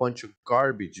whole bunch of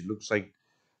garbage. It looks like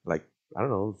I don't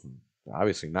know,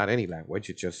 obviously not any language.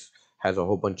 It just has a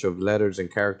whole bunch of letters and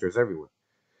characters everywhere.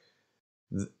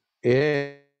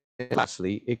 And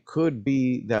lastly, it could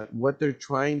be that what they're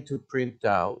trying to print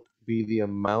out be the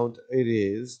amount it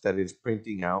is that is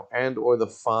printing out, and or the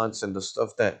fonts and the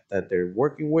stuff that they're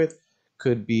working with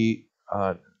could be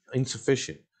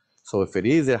insufficient. So if it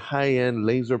is a high-end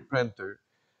laser printer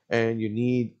and you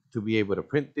need to be able to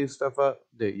print this stuff up,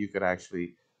 that you could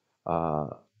actually uh,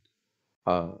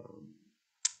 uh,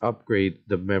 upgrade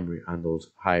the memory on those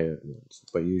higher ones.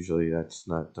 But usually that's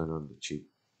not done on the cheap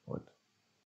one.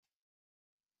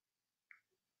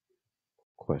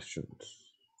 Questions,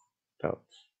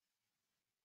 doubts?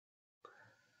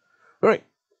 All right.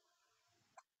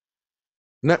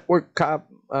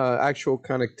 Actual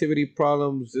connectivity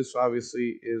problems. This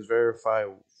obviously is verified.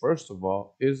 First of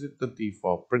all, is it the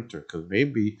default printer? Because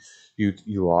maybe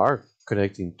you are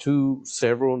connecting to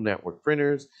several network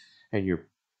printers, and you're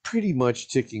pretty much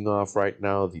ticking off right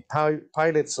now the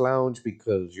pilot's lounge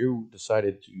because you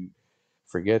decided to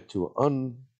forget to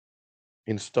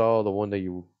uninstall the one that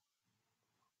you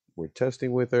were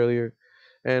testing with earlier,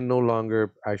 and no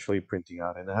longer actually printing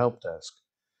out in the help desk.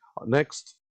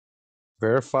 Next,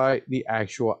 verify the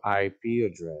actual IP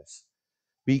address.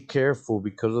 Be careful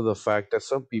because of the fact that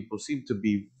some people seem to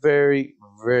be very,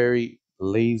 very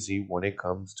lazy when it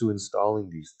comes to installing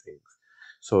these things.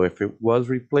 So if it was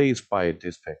replaced by a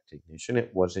dispatch technician,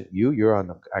 it wasn't you, you're on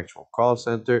the actual call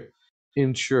center,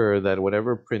 ensure that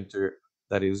whatever printer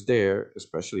that is there,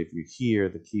 especially if you hear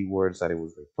the keywords that it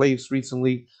was replaced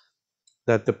recently,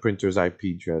 that the printer's IP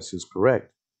address is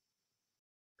correct.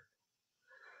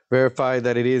 Verify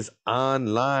that it is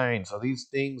online. So these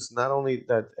things, not only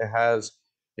that it has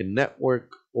a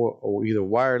network or either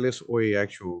wireless or a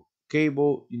actual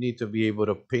cable, you need to be able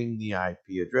to ping the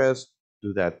IP address,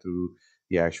 do that through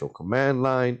the actual command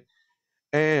line.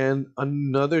 And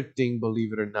another thing,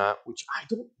 believe it or not, which I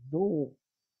don't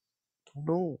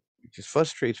know, it just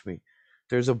frustrates me.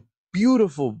 There's a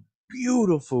beautiful,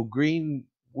 beautiful green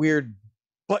weird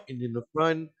button in the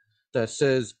front that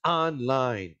says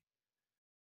online.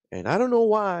 And I don't know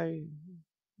why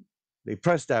they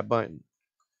press that button.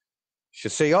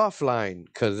 Should say offline,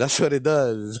 because that's what it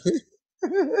does.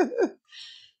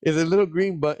 It's a little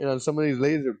green button on some of these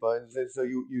laser buttons. And so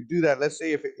you do that. Let's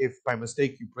say if by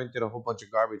mistake you printed a whole bunch of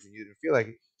garbage and you didn't feel like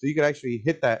it. So you could actually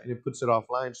hit that and it puts it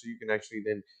offline so you can actually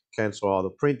then cancel all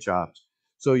the print jobs.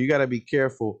 So you got to be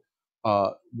careful.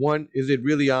 One, is it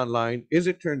really online? Is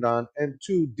it turned on? And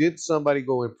two, did somebody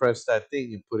go and press that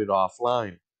thing and put it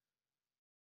offline?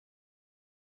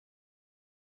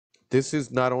 This is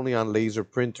not only on laser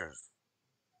printers.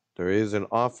 There is an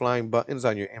offline buttons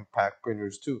on your impact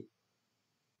printers too.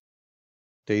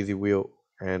 Daisy wheel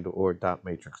and or dot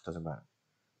matrix, doesn't matter.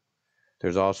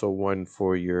 There's also one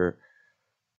for your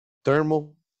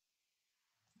thermal.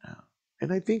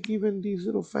 And I think even these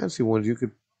little fancy ones you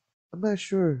could, I'm not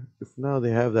sure if now they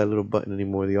have that little button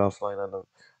anymore, the offline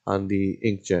on the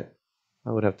inkjet.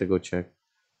 I would have to go check.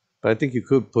 But I think you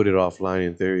could put it offline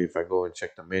in theory if I go and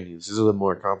check the menus. This is a little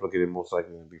more complicated most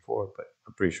likely than before, but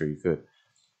I'm pretty sure you could.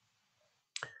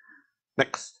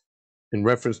 Next. In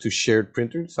reference to shared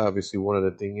printers, obviously one of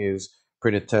the things is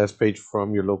print a test page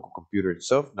from your local computer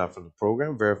itself, not from the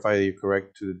program. Verify that you're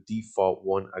correct to the default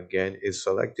one again is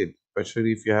selected,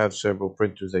 especially if you have several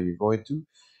printers that you're going to.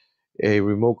 A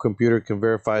remote computer can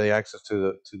verify the access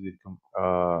to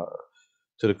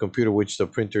to the computer which the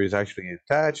printer is actually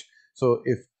attached. So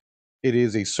if it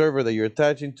is a server that you're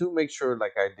attaching to, make sure,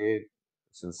 like I did,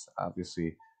 since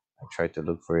obviously I tried to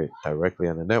look for it directly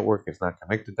on the network. It's not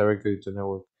connected directly to the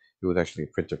network. It was actually a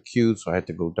printer queue, so I had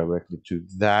to go directly to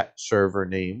that server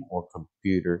name or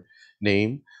computer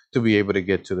name to be able to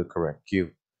get to the correct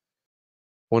queue.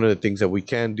 One of the things that we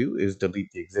can do is delete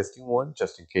the existing one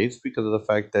just in case, because of the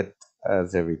fact that,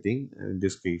 as everything, in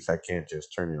this case, I can't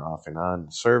just turn it off and on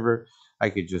the server.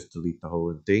 I could just delete the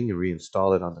whole thing and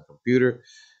reinstall it on the computer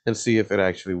and see if it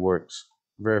actually works.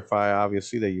 Verify,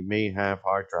 obviously, that you may have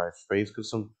hard drive space,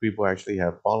 because some people actually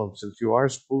have problems since you are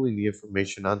spooling the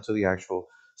information onto the actual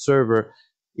server.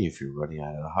 If you're running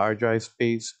out of hard drive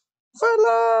space,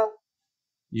 fella,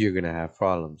 you're going to have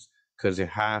problems, because it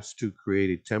has to create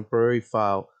a temporary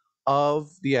file of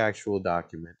the actual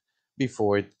document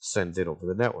before it sends it over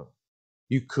the network.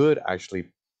 You could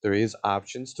actually, there is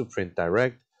options to print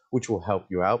direct, which will help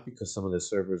you out, because some of the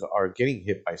servers are getting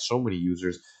hit by so many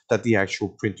users that the actual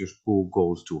printer spool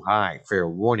goes too high. Fair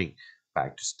warning.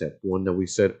 Back to step one that we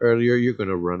said earlier, you're going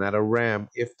to run out of RAM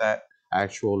if that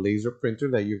actual laser printer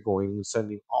that you're going and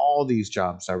sending all these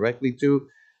jobs directly to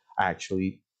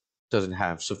actually doesn't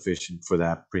have sufficient for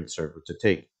that print server to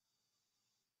take.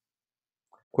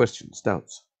 Questions,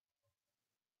 doubts?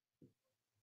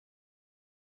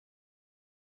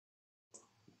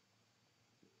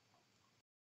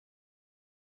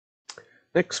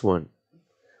 Next one.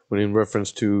 When in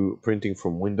reference to printing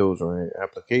from Windows or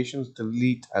applications,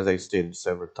 delete, as I stated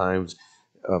several times,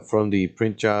 from the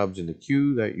print jobs in the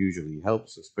queue. That usually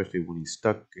helps, especially when he's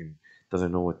stuck and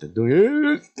doesn't know what to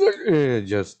do.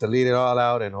 Just delete it all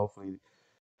out and hopefully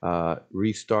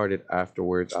restart it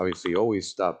afterwards. Obviously, always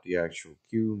stop the actual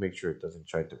queue. Make sure it doesn't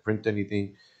try to print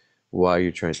anything while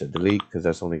you're trying to delete, because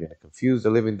that's only going to confuse the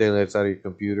living daylights out of your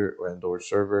computer or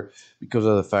server, because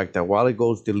of the fact that while it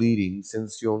goes deleting,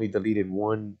 since you only deleted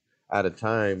one at a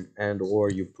time and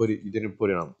or you didn't put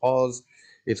it on pause,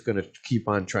 it's going to keep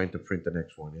on trying to print the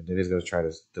next one, and then it's going to try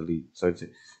to delete. So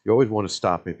you always want to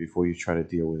stop it before you try to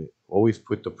deal with it. Always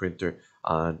put the printer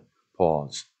on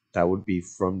pause. That would be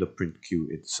from the print queue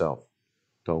itself.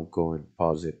 Don't go and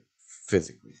pause it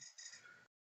physically.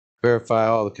 Verify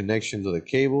all the connections of the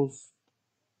cables.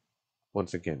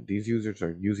 Once again, these users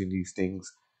are using these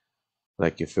things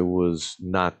like if it was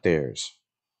not theirs,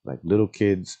 like little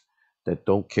kids that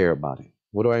don't care about it.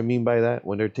 What do I mean by that?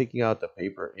 When they're taking out the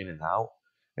paper in and out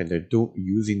and they're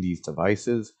using these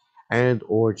devices and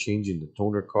or changing the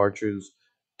toner cartridge,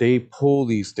 they pull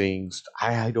these things.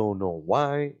 I don't know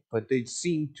why, but they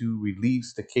seem to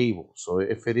release the cable. So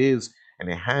if it is, and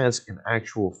it has an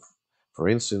actual, for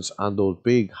instance, on those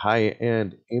big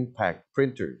high-end impact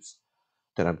printers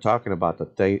that I'm talking about,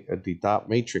 the dot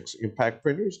matrix impact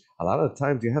printers, a lot of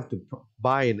times you have to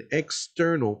buy an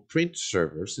external print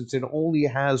server, since it only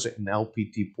has an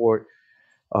LPT port,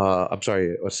 I'm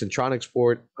sorry, a Centronics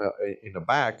port in the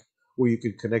back where you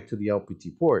can connect to the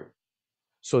LPT port.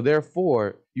 So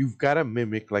therefore, you've got to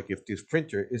mimic, like if this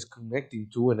printer is connecting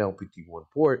to an LPT1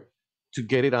 port, to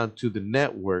get it onto the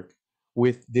network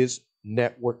with this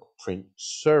network print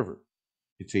server.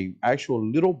 It's a actual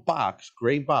little box,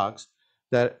 gray box,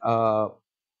 that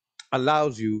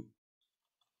allows you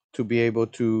to be able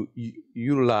to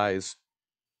utilize.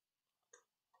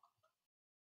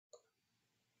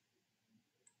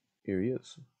 Here he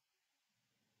is.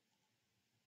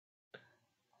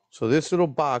 So this little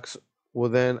box will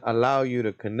then allow you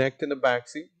to connect in the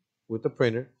backseat with the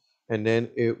printer, and then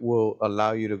it will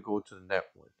allow you to go to the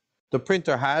network. The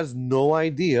printer has no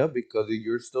idea, because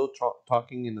you're still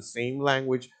talking in the same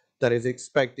language that is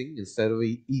expecting. Instead of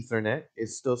Ethernet,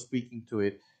 it's still speaking to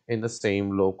it in the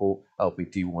same local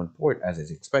LPT1 port as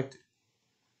is expected.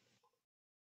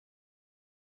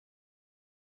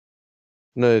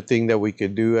 Another thing that we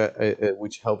could do,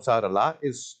 which helps out a lot,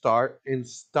 is start and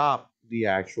stop the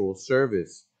actual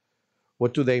service.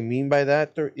 What do they mean by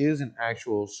that? There is an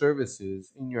actual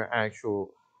services in your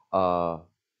actual, where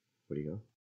do you go?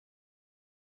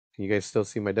 Can you guys still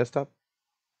see my desktop?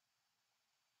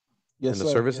 Yes, And the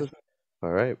sir. services? All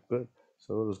right, good.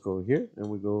 So let's go here and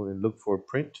we go and look for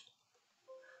print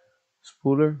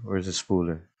spooler. Or is it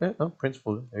spooler? Yeah, no, print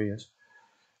spooler. There he is.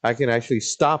 I can actually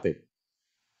stop it.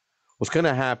 What's going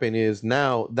to happen is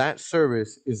now that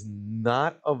service is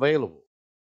not available.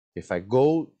 If I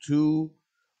go to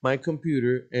my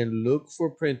computer and look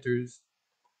for printers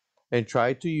and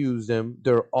try to use them,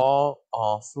 they're all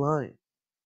offline.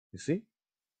 You see?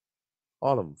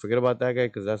 All of them. Forget about that guy,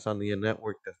 because that's on the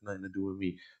network. That's nothing to do with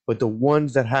me. But the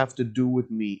ones that have to do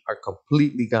with me are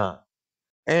completely gone.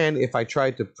 And if I try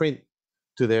to print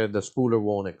to there, the spooler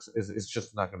won't, it's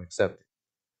just not going to accept it.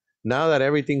 Now that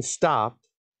everything stopped,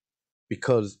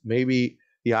 because maybe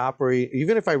the operator,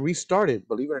 even if I restart it,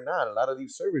 believe it or not, a lot of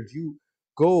these servers, you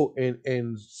go and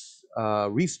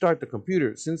restart the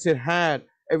computer. Since it had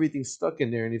everything stuck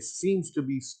in there and it seems to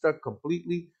be stuck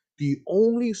completely, the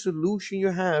only solution you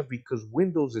have, because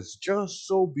Windows is just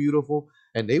so beautiful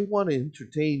and they want to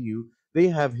entertain you, they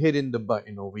have hidden the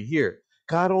button over here.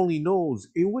 God only knows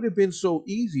it would have been so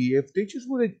easy if they just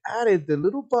would have added the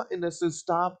little button that says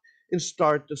stop and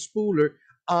start the spooler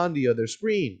on the other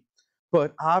screen.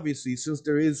 But obviously, since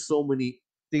there is so many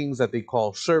things that they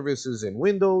call services in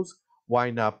Windows, why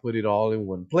not put it all in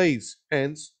one place?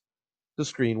 Hence the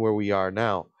screen where we are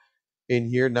now. In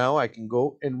here now, I can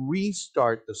go and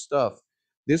restart the stuff.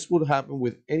 This would happen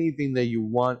with anything that you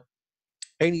want,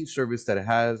 any service that it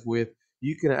has with.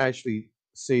 You can actually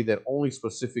say that only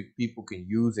specific people can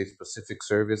use a specific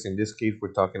service. In this case,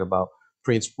 we're talking about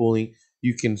print spooling.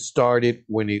 You can start it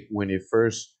when it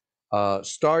first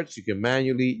starts. You can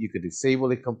manually, you can disable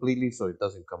it completely so it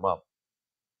doesn't come up.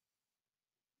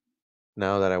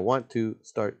 Now that I want to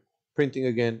start printing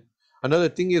again, another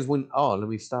thing is when, oh, let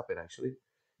me stop it actually.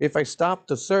 If I stop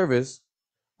the service,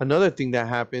 another thing that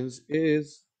happens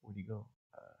is, where do you go?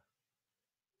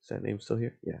 Is that name still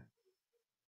here? Yeah.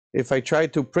 If I try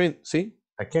to print, see,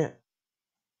 I can't.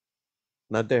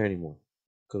 Not there anymore.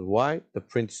 Because why? The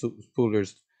print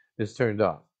spooler is turned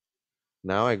off.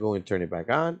 Now I go and turn it back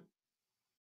on.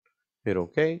 Hit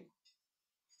OK.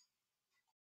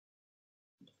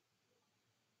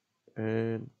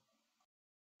 And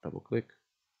double click.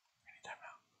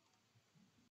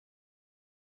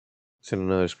 It's in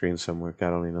another screen somewhere.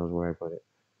 God only knows where I put it.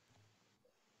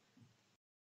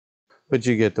 But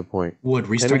you get the point. Would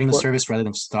restarting the service rather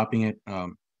than stopping it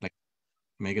like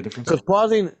make a difference? Because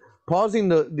pausing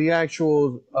the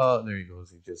actual there you go.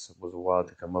 It just was a while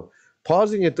to come up.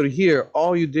 Pausing it through here,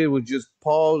 all you did was just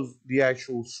pause the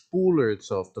actual spooler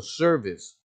itself, the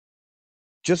service.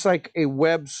 Just like a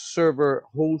web server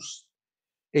hosts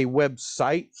a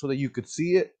website so that you could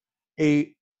see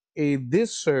it,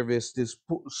 this service, this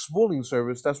spooling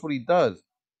service, that's what he does.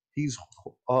 He's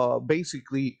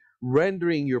basically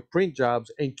rendering your print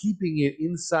jobs and keeping it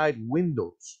inside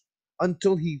Windows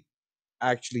until he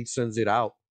actually sends it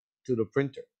out to the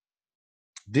printer.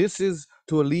 This is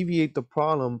to alleviate the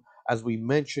problem, as we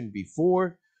mentioned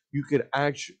before. You could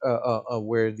actually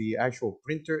where the actual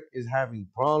printer is having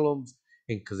problems,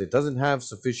 and because it doesn't have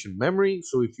sufficient memory.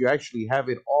 So if you actually have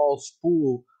it all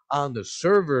spooled on the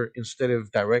server instead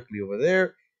of directly over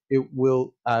there, it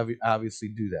will obviously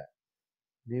do that.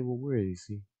 Enable, where is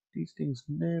he? See, these things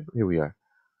never. Here we are.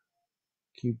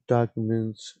 Keep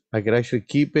documents. I can actually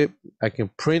keep it. I can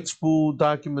print spool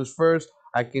documents first.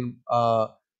 I can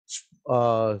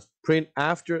print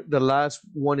after the last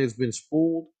one has been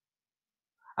spooled.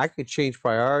 I could change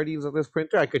priorities of this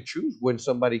printer. I could choose when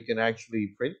somebody can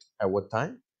actually print at what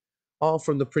time. All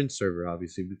from the print server,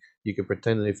 obviously. You can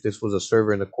pretend if this was a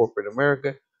server in a corporate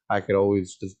America, I could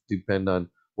always just depend on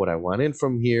what I want in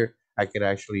from here. I could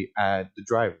actually add the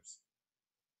drivers.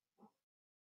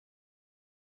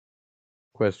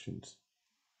 Questions?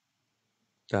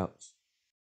 Doubts?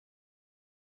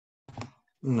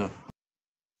 No.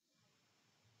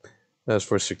 As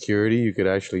for security, you could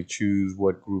actually choose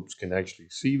what groups can actually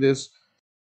see this.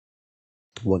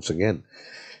 Once again,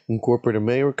 in corporate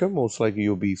America, most likely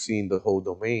you'll be seeing the whole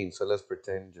domain. So let's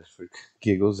pretend, just for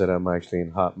giggles, that I'm actually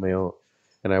in Hotmail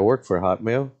and I work for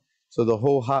Hotmail. So the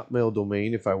whole Hotmail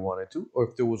domain, if I wanted to, or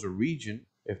if there was a region,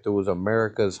 if there was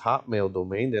America's Hotmail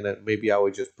domain, then maybe I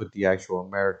would just put the actual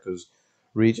America's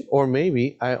region. Or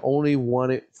maybe I only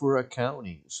want it for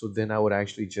accounting. So then I would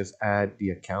actually just add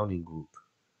the accounting group.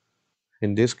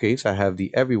 In this case, I have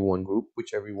the everyone group,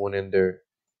 which everyone and their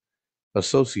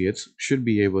associates should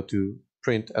be able to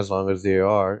print as long as they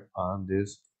are on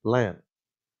this LAN.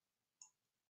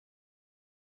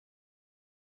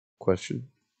 Question?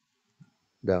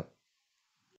 Doubt?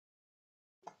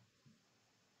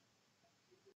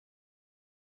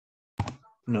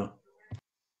 No.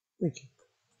 Thank you.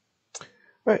 All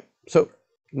right. So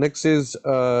next is,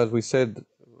 as we said,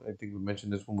 I think we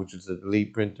mentioned this one, which is the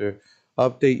delete printer.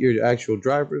 Update your actual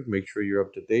drivers. Make sure you're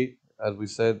up to date. As we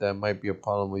said, that might be a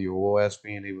problem with your OS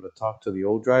being able to talk to the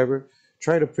old driver.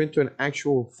 Try to print to an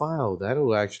actual file.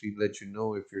 That'll actually let you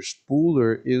know if your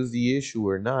spooler is the issue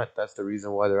or not. That's the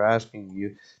reason why they're asking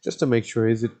you, just to make sure,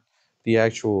 is it the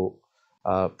actual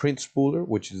print spooler,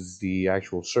 which is the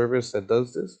actual service that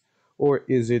does this, or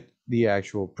is it the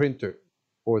actual printer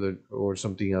or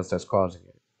something else that's causing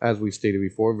it? As we stated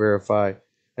before, verify.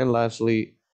 And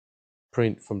lastly,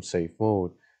 print from safe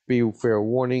mode. Be fair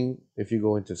warning, if you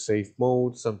go into safe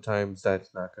mode, sometimes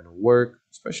that's not going to work,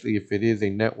 especially if it is a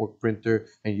network printer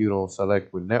and you don't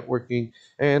select with networking.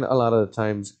 And a lot of the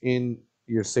times in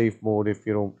your safe mode, if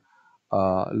you don't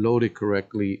load it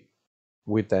correctly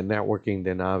with that networking,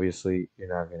 then obviously you're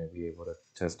not going to be able to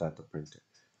test out the printer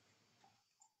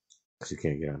because you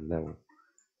can't get on the network.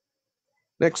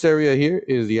 Next area here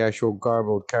is the actual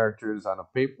garbled characters on a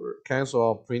paper. Cancel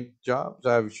all print jobs.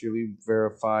 Actually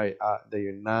verify that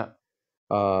you're not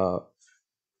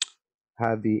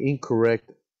have the incorrect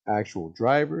actual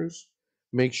drivers.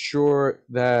 Make sure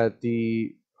that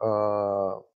the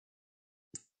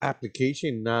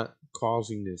application not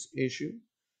causing this issue.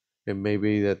 It may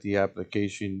be that the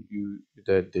application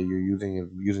that you're using is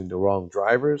using the wrong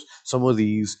drivers. Some of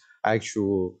these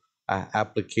actual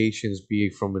applications, be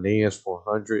it from an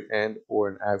AS400 and or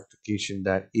an application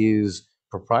that is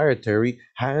proprietary,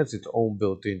 has its own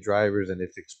built-in drivers, and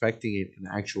it's expecting an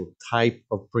actual type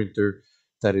of printer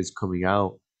that is coming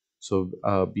out. So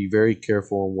be very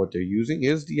careful on what they're using.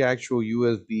 Is the actual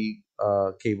USB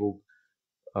cable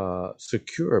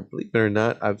secure? Believe it or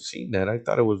not, I've seen that. I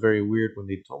thought it was very weird when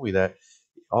they told me that.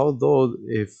 Although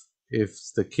if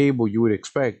the cable, you would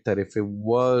expect that if it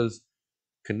was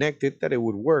connected that it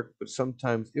would work, but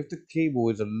sometimes if the cable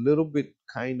is a little bit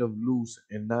kind of loose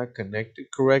and not connected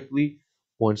correctly,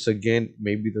 once again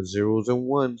maybe the zeros and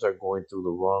ones are going through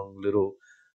the wrong little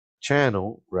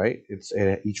channel, right? It's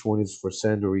each one is for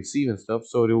send or receive and stuff,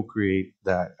 so it will create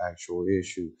that actual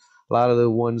issue. A lot of the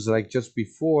ones like just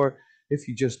before, if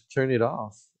you just turn it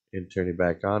off and turn it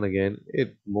back on again,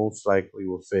 it most likely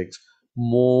will fix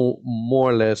more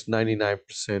or less 99%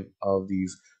 of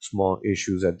these small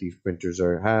issues that these printers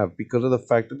have because of the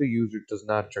fact that the user does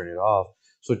not turn it off.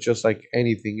 So just like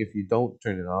anything, if you don't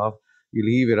turn it off, you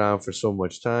leave it on for so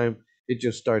much time, it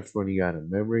just starts running out of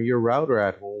memory. Your router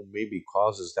at home maybe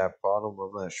causes that problem.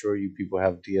 I'm not sure you people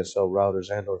have DSL routers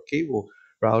and or cable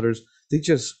routers. They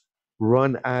just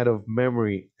run out of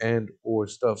memory and or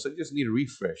stuff. So you just need a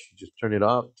refresh. You just turn it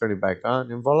off, turn it back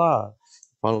on, and voila.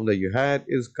 The problem that you had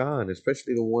is gone,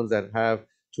 especially the ones that have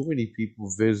too many people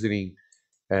visiting.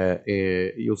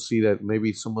 You'll see that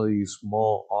maybe some of these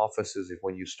small offices, if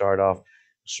when you start off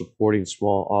supporting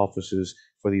small offices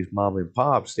for these mom and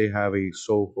pops, they have a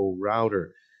Soho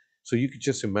router. So you could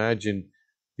just imagine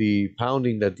the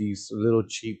pounding that these little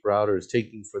cheap routers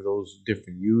taking for those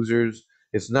different users.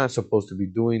 It's not supposed to be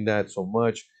doing that so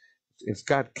much. It's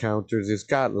got counters, it's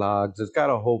got logs, it's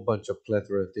got a whole bunch of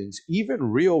plethora of things. Even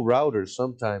real routers,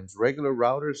 sometimes regular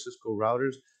routers, Cisco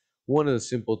routers, one of the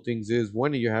simple things is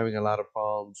when you're having a lot of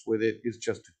problems with it is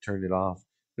just to turn it off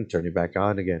and turn it back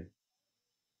on again.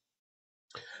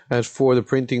 As for the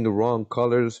printing the wrong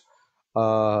colors,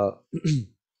 uh,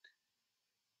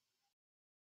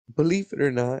 believe it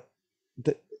or not,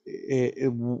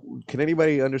 can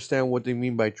anybody understand what they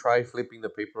mean by try flipping the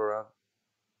paper around?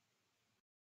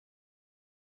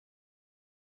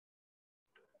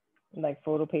 Like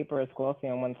photo paper is glossy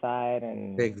on one side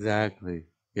and Exactly.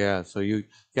 Yeah, so you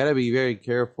gotta be very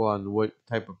careful on what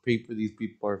type of paper these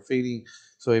people are feeding.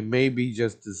 So it may be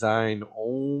just designed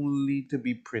only to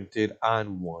be printed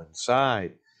on one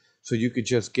side. So you could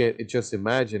just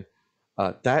imagine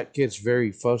that gets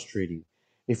very frustrating.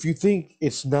 If you think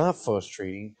it's not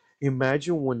frustrating,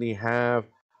 imagine when they have,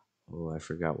 oh, I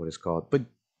forgot what it's called, but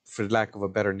for lack of a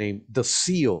better name, the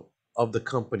seal of the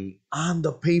company on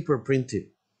the paper printed.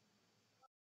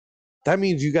 That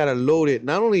means you got to load it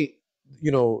not only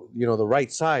the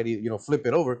right side, flip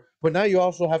it over, but now you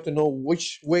also have to know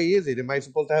which way is it. Am I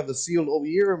supposed to have the seal over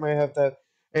here, or am I have that?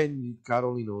 And God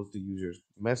only knows the users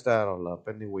mess that all up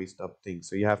and they waste up things.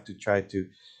 So you have to try to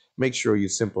make sure you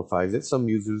simplify it. Some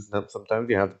users, sometimes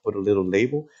you have to put a little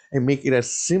label and make it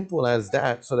as simple as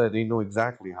that so that they know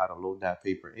exactly how to load that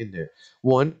paper in there.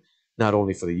 One, not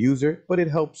only for the user, but it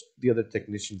helps the other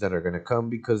technicians that are going to come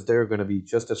because they're going to be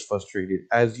just as frustrated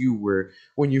as you were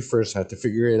when you first had to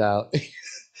figure it out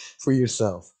for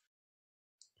yourself.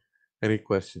 Any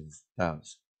questions,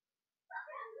 doubts?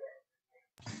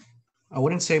 I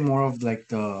wouldn't say more of like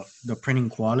the printing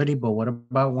quality, but what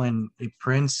about when it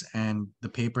prints and the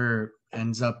paper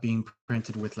ends up being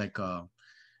printed with like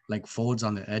folds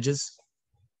on the edges?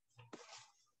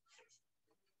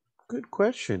 Good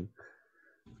question.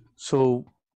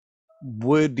 So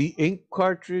would the ink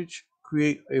cartridge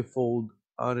create a fold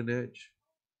on an edge?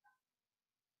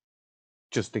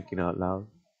 Just thinking out loud.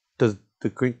 Does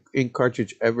the ink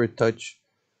cartridge ever touch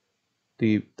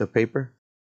the paper?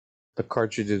 The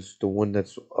cartridge is the one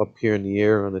that's up here in the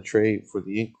air on the tray for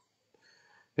the ink.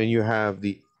 Then you have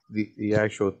the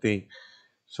actual thing.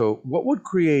 So what would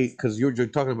create, because you're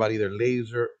talking about either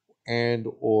laser and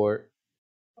or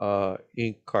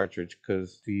ink cartridge,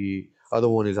 because the other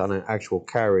one is on an actual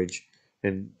carriage,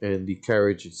 and the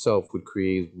carriage itself would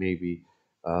create maybe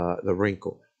the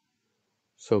wrinkle.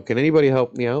 So can anybody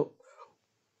help me out?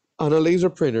 On a laser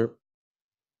printer,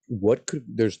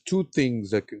 there's two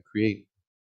things that can create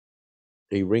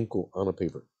a wrinkle on a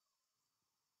paper.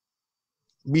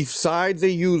 Besides a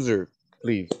user,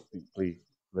 please,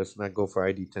 let's not go for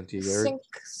ID 10 I think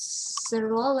the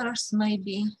rollers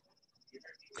maybe.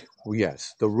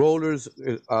 Yes, the rollers,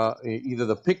 either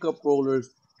the pickup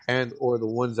rollers and or the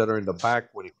ones that are in the back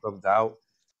when it comes out,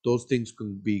 those things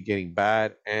can be getting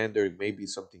bad, and there may be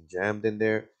something jammed in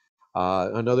there.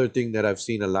 Another thing that I've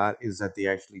seen a lot is that they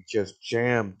actually just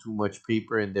jam too much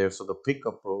paper in there, so the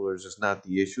pickup rollers is not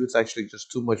the issue. It's actually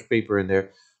just too much paper in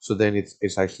there, so then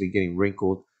it's actually getting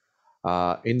wrinkled.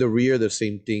 In the rear, the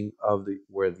same thing of the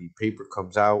where the paper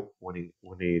comes out when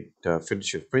it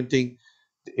finishes printing.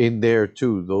 In there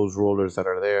too, those rollers that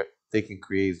are there, they can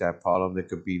create that problem. There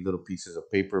could be little pieces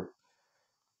of paper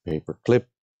clip,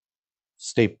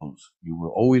 staples. You will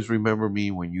always remember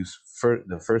me when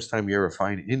the first time you ever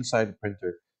find inside the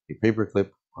printer a paper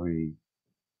clip or a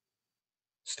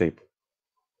staple,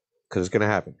 because it's gonna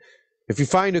happen. If you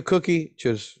find a cookie,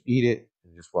 just eat it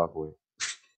and just walk away.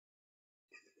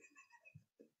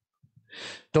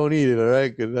 Don't eat it, all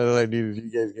right? Because all I need is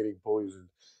you guys getting poisoned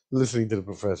listening to the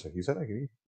professor. He said I can eat.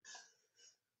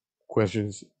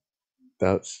 Questions,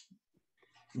 doubts?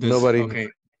 Nobody. Okay.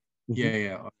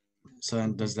 Yeah. So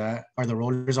then are the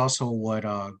rollers also what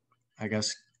I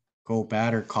guess go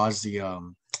bad or cause the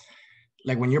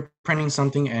like when you're printing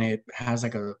something and it has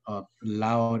like a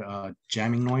loud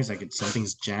jamming noise, like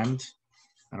something's jammed?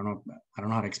 I don't know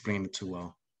how to explain it too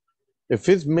well. If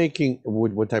it's making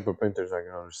what type of printers, I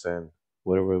can understand.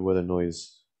 Whatever the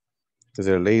noise. Is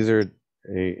it a laser,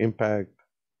 a impact,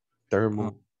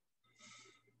 thermal?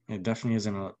 It definitely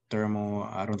isn't a thermal.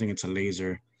 I don't think it's a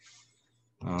laser.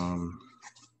 I'm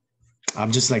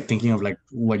just like thinking of like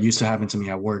what used to happen to me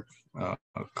at work like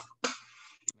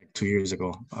 2 years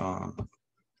ago.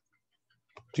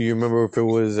 Do you remember if it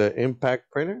was an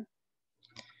impact printer?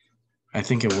 I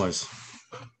think it was.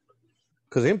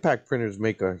 Because impact printers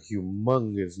make a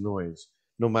humongous noise,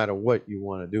 no matter what you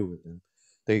want to do with them.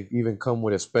 They even come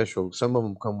with some of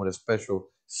them come with a special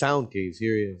sound case.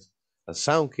 Here is a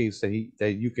sound case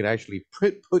that you can actually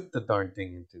put the darn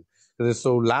thing into, because it's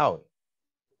so loud.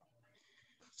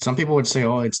 Some people would say,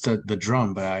 "Oh, it's the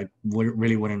drum," but I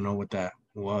really wouldn't know what that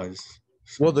was.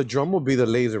 Well, the drum will be the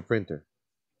laser printer.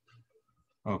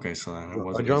 Okay, so then it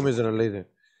was A drum isn't a laser.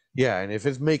 Yeah, and if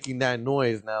it's making that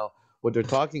noise now, what they're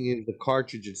talking is the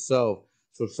cartridge itself.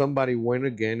 So somebody went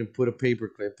again and put a paper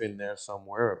clip in there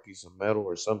somewhere, a piece of metal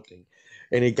or something,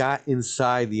 and it got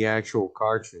inside the actual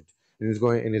cartridge,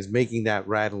 and it's making that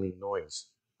rattling noise.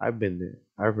 I've been there.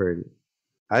 I've heard it.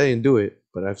 I didn't do it,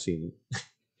 but I've seen it.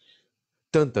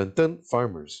 Dun dun dun.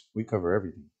 Farmers, we cover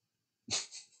everything.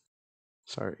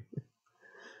 Sorry.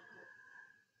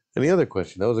 Any other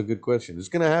question? That was a good question. It's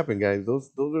gonna happen, guys.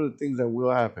 Those are the things that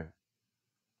will happen.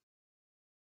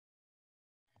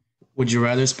 Would you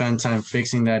rather spend time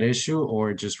fixing that issue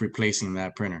or just replacing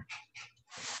that printer?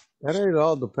 That it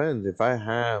all depends. If I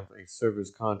have a service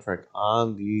contract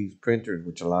on these printers,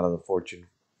 which a lot of the Fortune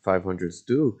 500s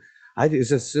do,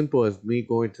 it's as simple as me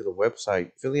going to the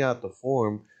website, filling out the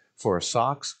form for a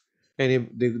socks, and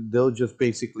they'll just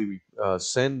basically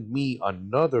send me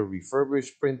another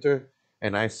refurbished printer,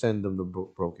 and I send them the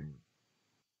broken one.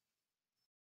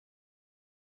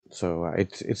 So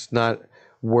it's not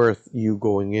worth you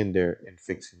going in there and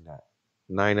fixing that.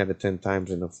 9 out of 10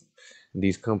 times in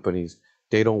these companies,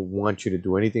 they don't want you to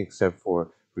do anything except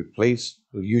for replace.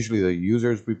 Usually, the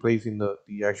user is replacing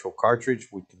the actual cartridge,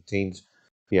 which contains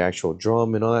the actual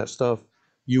drum and all that stuff.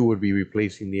 You would be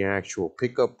replacing the actual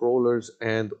pickup rollers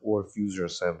and or fuser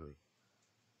assembly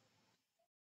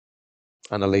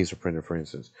on a laser printer, for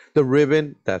instance. The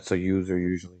ribbon, that's a user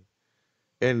usually.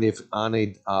 And if on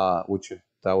a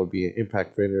that would be an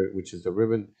impact printer, which is the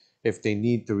ribbon. If they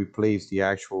need to replace the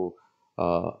actual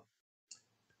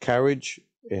carriage,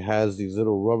 it has these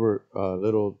little rubber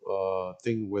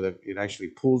thing where it actually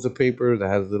pulls the paper that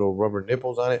has little rubber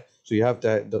nipples on it. So you have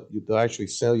to they'll actually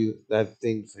sell you that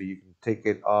thing so you can take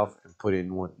it off and put in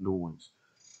new ones.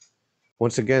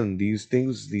 Once again, these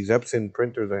things, these Epson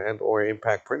printers and or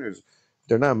impact printers,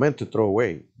 they're not meant to throw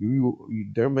away.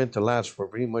 They're meant to last for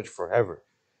pretty much forever,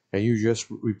 and you just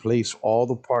replace all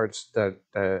the parts that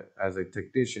as a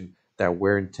technician that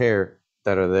wear and tear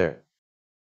that are there,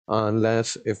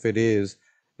 unless if it is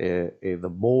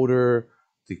the motor,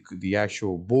 the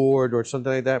actual board or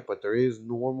something like that, but there is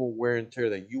normal wear and tear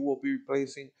that you will be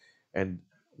replacing. And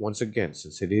once again,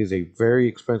 since it is a very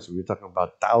expensive, we're talking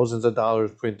about thousands of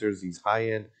dollars printers, these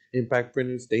high-end impact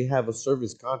printers, they have a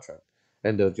service contract,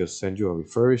 and they'll just send you a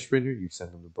refurbished printer. You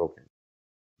send them the broken.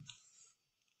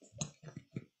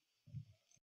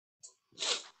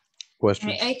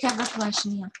 Questions? I have a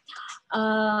question here.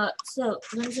 So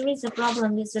when there is a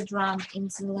problem with the drum in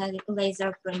the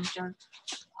laser printer,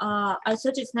 I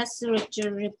thought it's necessary to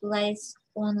replace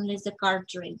only the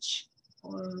cartridge.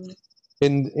 Or...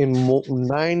 In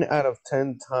 9 out of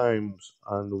 10 times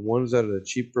on the ones that are the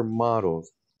cheaper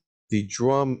models, the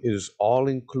drum is all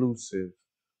inclusive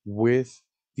with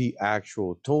the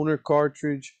actual toner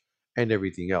cartridge and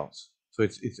everything else. So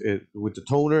it's with the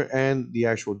toner and the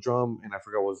actual drum, and I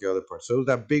forgot what was the other part. So it was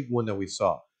that big one that we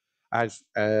saw.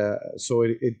 So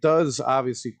it does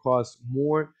obviously cost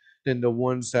more than the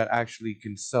ones that actually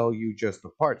can sell you just the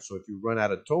parts. So if you run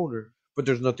out of toner, but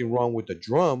there's nothing wrong with the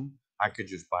drum, I could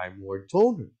just buy more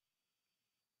toner.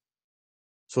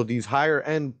 So these higher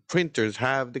end printers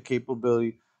have the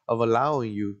capability of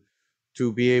allowing you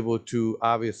to be able to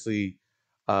obviously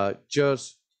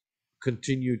just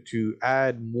continue to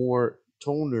add more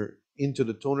toner into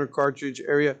the toner cartridge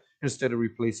area instead of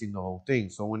replacing the whole thing.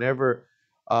 So whenever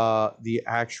the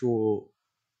actual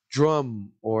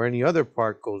drum or any other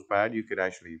part goes bad, you could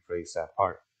actually replace that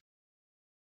part.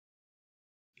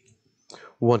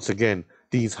 Once again,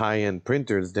 these high-end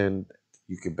printers, then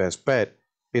you can best bet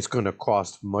it's going to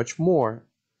cost much more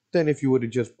than if you would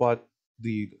have just bought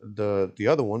the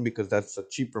other one, because that's a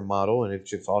cheaper model and it's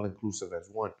just all inclusive as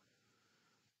one.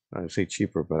 I say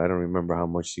cheaper, but I don't remember how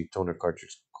much the toner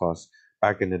cartridge cost.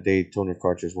 Back in the day, toner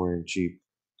cartridges weren't cheap.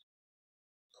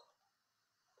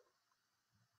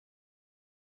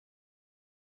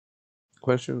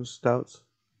 Questions, doubts?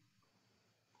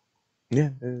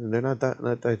 Yeah, they're not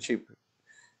that cheap.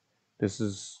 This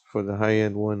is for the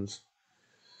high-end ones.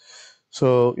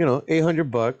 So,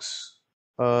 $800.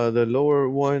 The lower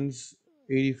ones,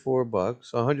 $84.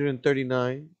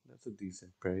 $139. That's a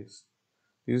decent price.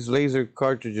 These laser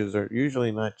cartridges are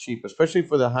usually not cheap, especially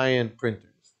for the high-end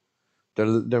printers.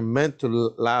 They're meant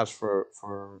to last for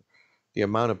the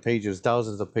amount of pages,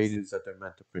 thousands of pages that they're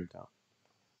meant to print out.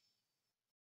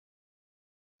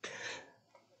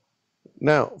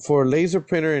 Now, for laser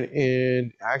printer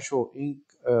and actual ink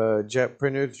jet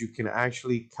printers, you can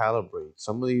actually calibrate.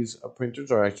 Some of these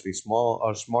printers are actually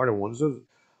smarter ones. Those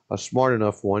are smart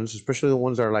enough ones, especially the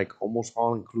ones that are like almost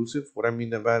all inclusive. What I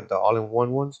mean about the all-in-one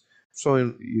ones. So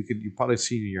you probably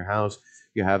see in your house,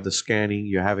 you have the scanning,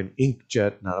 you have an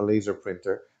inkjet, not a laser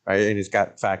printer, right? And it's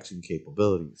got faxing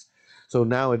capabilities. So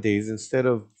nowadays, instead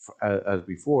of as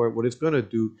before, what it's gonna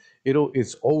do,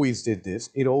 it's always did this.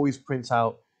 It always prints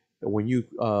out when you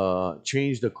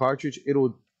change the cartridge.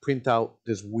 It'll print out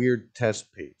this weird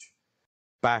test page.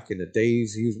 Back in the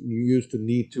days, you used to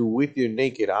need to, with your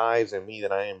naked eyes, and me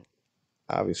that I am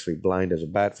obviously blind as a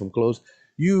bat from close,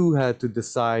 you had to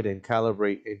decide and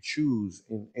calibrate and choose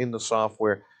in the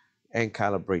software and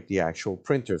calibrate the actual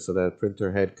printer so that the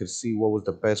printer head could see what was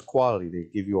the best quality. They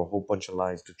give you a whole bunch of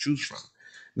lines to choose from.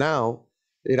 Now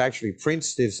it actually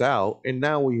prints this out, and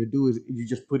now what you do is you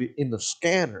just put it in the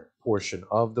scanner portion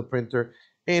of the printer,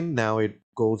 and now it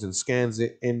goes and scans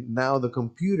it, and now the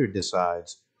computer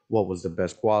decides what was the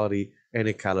best quality, and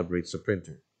it calibrates the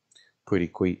printer. Pretty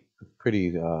quick,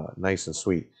 pretty nice and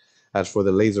sweet. As for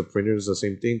the laser printers, the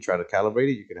same thing. Try to calibrate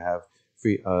it. You can have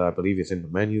free. I believe it's in the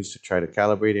menus to try to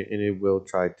calibrate it, and it will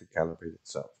try to calibrate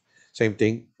itself. Same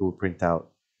thing. It will print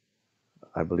out.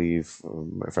 I believe,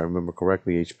 if I remember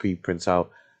correctly, HP prints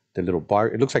out the little bar.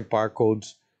 It looks like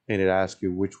barcodes, and it asks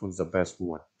you which one's the best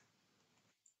one.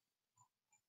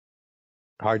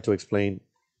 Hard to explain,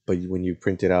 but when you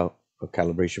print it out, a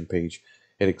calibration page,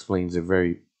 it explains it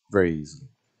very, very easily.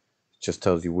 It just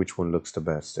tells you which one looks the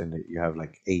best, and you have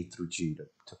like A through G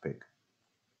to pick.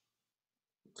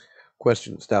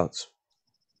 Questions, doubts?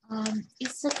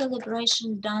 Is the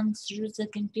calibration done through the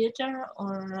computer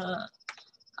or?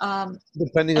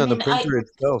 Depending on the printer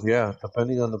itself, yeah.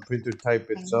 Depending on the printer type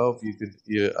itself,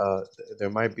 there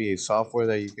might be a software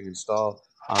that you can install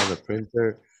on the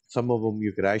printer. Some of them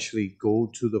you could actually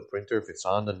go to the printer if it's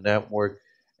on the network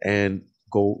and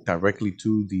go directly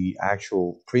to the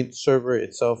actual print server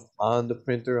itself on the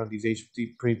printer on these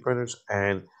HP print printers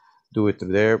and do it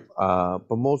through there.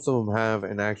 But most of them have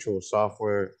an actual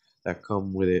software that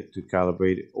come with it to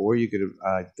calibrate it. Or you could,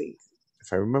 I think,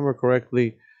 if I remember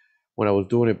correctly, when I was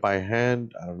doing it by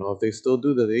hand, I don't know if they still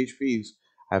do that, the HPs.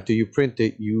 After you print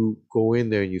it, you go in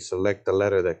there and you select the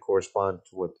letter that corresponds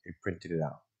to what they printed it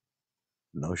out.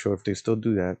 Not sure if they still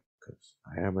do that. because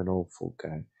I am an old folk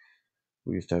guy.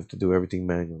 We used to have to do everything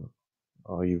manual.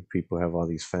 All you people have all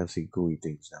these fancy GUI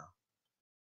things now.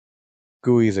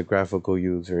 GUI is a graphical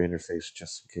user interface,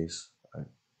 just in case I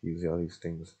use all these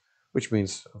things, which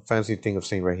means a fancy thing of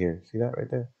saying right here. See that right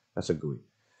there? That's a GUI.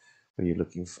 What you're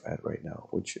looking at right now,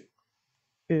 which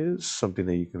is something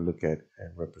that you can look at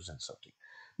and represent something.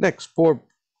 Next, poor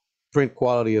print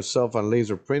quality itself on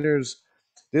laser printers.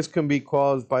 This can be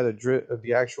caused by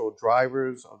the actual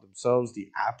drivers of themselves, the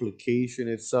application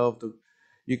itself.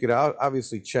 You could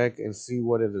obviously check and see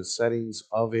what are the settings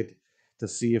of it to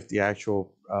see if the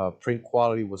actual print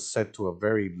quality was set to a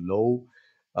very low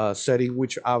setting,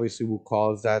 which obviously will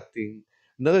cause that thing.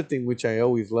 Another thing which I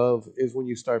always love is when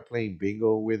you start playing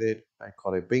bingo with it. I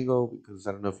call it bingo because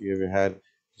I don't know if you ever had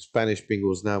Spanish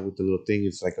bingos now with the little thing.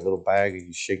 It's like a little bag, and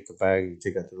you shake the bag and you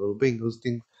take out the little bingos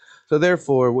thing. So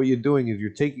therefore, what you're doing is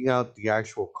you're taking out the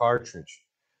actual cartridge.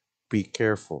 Be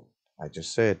careful. I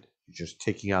just said you're just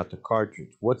taking out the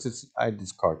cartridge. What's inside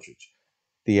this cartridge?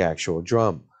 The actual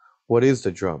drum. What is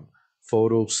the drum?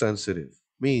 Photosensitive.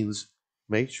 Means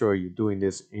make sure you're doing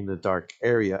this in a dark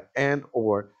area, and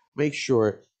or make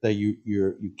sure that you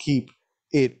keep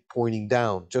it pointing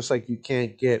down. Just like you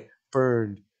can't get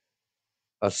burned,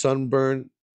 a sunburn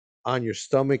on your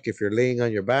stomach if you're laying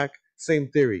on your back. Same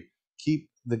theory. Keep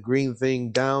the green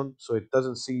thing down so it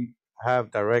doesn't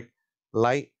have direct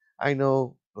light. I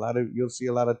know you'll see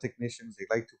a lot of technicians, they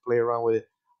like to play around with it.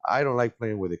 I don't like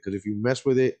playing with it because if you mess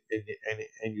with it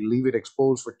and you leave it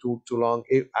exposed for too long,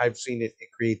 I've seen it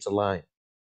creates a line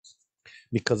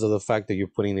because of the fact that you're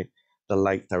putting the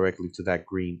light directly to that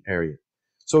green area.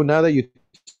 So now that you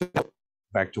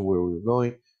back to where we were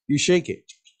going, you shake it.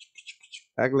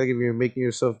 Act like if you're making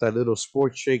yourself that little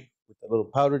sports shake with a little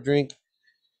powder drink,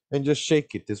 and just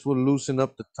shake it. This will loosen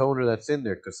up the toner that's in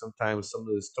there because sometimes some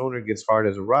of this toner gets hard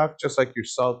as a rock, just like your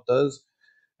salt does,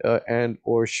 and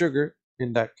or sugar.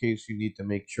 In that case, you need to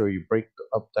make sure you break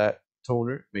up that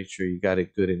toner. Make sure you got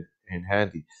it good and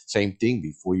handy. Same thing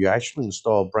before you actually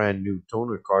install a brand new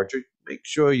toner cartridge. Make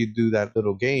sure you do that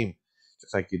little game,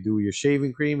 just like you do your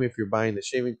shaving cream. If you're buying the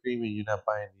shaving cream and you're not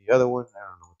buying the other one, I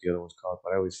don't know what the other one's called,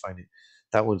 but I always find it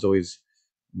that one's always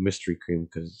mystery cream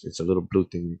because it's a little blue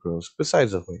thing that grows.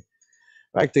 Besides the way,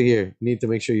 back to here, you need to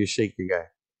make sure you shake your guy.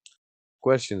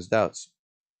 Questions, doubts?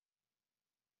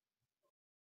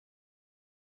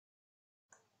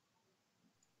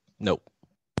 Nope.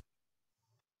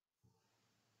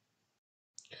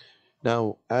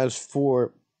 Now, as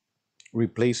for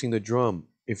replacing the drum,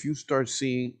 if you start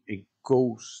seeing a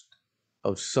ghost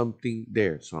of something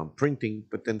there, so I'm printing,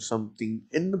 but then something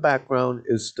in the background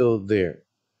is still there,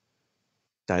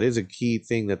 that is a key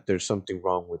thing that there's something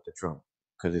wrong with the drum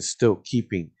because it's still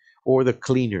keeping, or the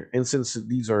cleaner. And since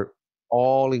these are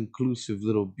all inclusive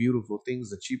little beautiful things,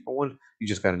 the cheaper one, you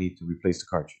just gotta need to replace the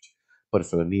cartridge. But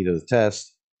for the need of the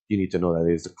test, you need to know that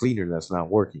it's the cleaner that's not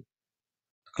working.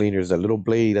 The cleaner is that little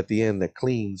blade at the end that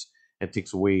cleans and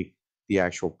takes away the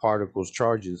actual particles,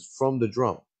 charges from the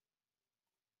drum.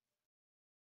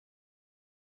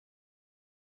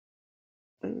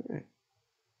 All right.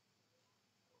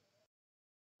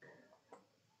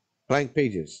 Blank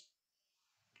pages.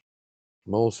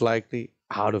 Most likely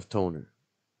out of toner.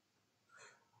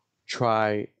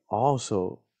 Try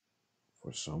also,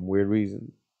 for some weird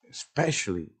reason,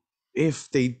 especially if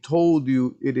they told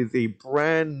you it is a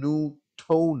brand new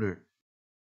toner.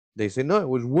 They say, no, it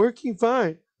was working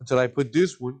fine until I put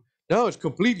this one. Now it's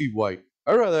completely white.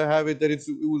 I'd rather have it that it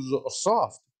was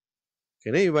soft.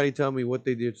 Can anybody tell me what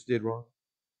they did wrong?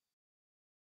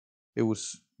 It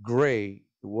was gray.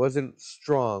 It wasn't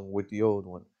strong with the old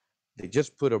one. They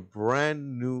just put a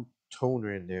brand new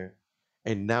toner in there,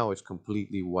 and now it's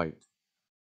completely white.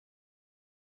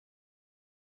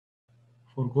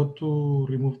 Forgot to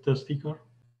remove the sticker.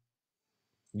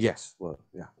 Yes. Well,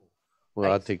 yeah.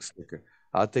 Well, I'll take sticker.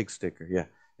 I'll take sticker. Yeah.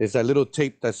 It's that little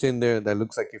tape that's in there that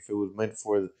looks like if it was meant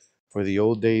for the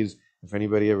old days. If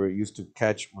anybody ever used to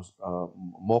catch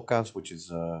mocas, which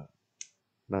is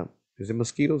not, is it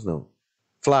mosquitoes? No,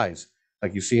 flies.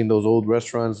 Like you see in those old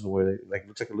restaurants where they, like,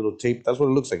 looks like a little tape. That's what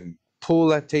it looks like. You pull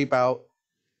that tape out,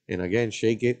 and again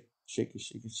shake it, shake it,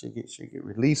 shake it, shake it, shake it,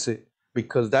 release it,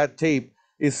 because that tape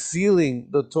is sealing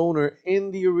the toner in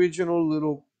the original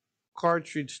little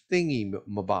cartridge thingy,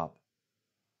 mabob.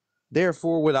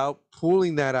 Therefore, without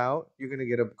pulling that out, you're gonna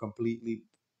get a completely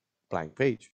blank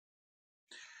page.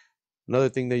 Another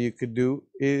thing that you could do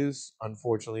is,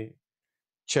 unfortunately,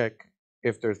 check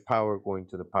if there's power going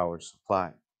to the power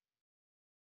supply.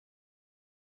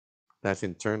 That's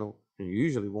internal, and you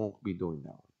usually won't be doing that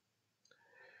one.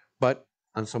 But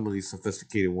on some of these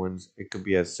sophisticated ones, it could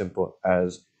be as simple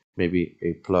as Maybe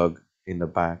a plug in the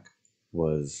back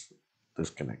was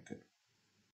disconnected.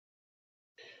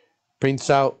 Prints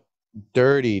out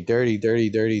dirty, dirty, dirty,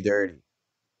 dirty, dirty.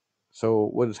 So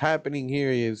what's happening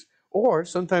here is, or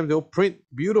sometimes they'll print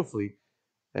beautifully,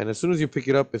 and as soon as you pick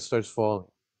it up, it starts falling.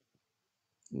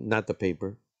 Not the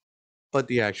paper, but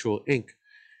the actual ink.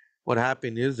 What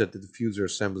happened is that the diffuser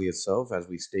assembly itself, as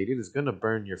we stated, is going to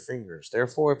burn your fingers.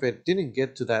 Therefore, if it didn't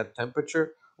get to that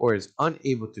temperature or is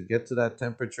unable to get to that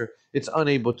temperature, it's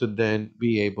unable to then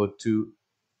be able to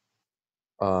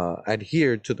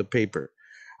adhere to the paper.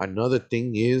 Another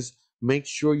thing is make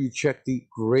sure you check the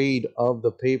grade of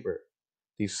the paper.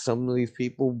 Some of these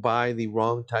people buy the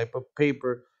wrong type of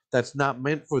paper that's not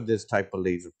meant for this type of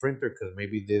laser printer because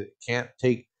maybe they can't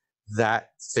take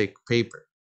that thick paper.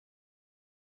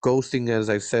 Ghosting, as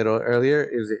I said earlier,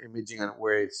 is the imaging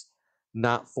where it's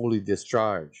not fully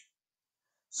discharged.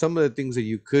 Some of the things that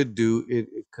you could do,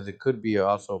 because it could be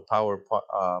also a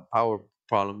power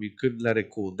problem, you could let it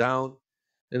cool down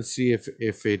and see if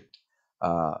it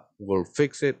will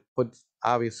fix it. But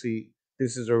obviously,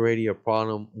 this is already a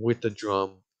problem with the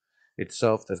drum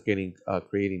itself that's getting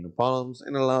creating the problems.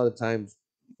 And a lot of the times,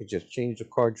 you just change the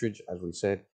cartridge. As we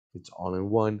said, it's all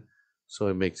in one, so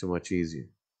it makes it much easier.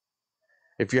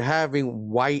 If you're having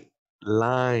white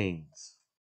lines,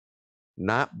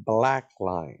 not black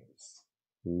lines,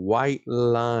 white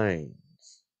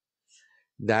lines,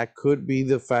 that could be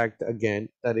the fact, again,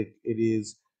 that it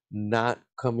is not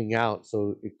coming out.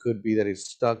 So it could be that it's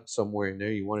stuck somewhere in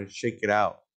there. You want to shake it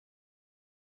out.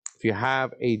 If you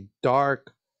have a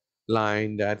dark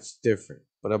line, that's different.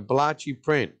 But a blotchy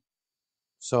print,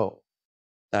 so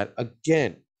that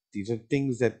again, these are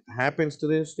things that happens to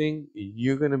this thing.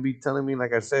 You're gonna be telling me,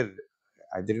 like I said,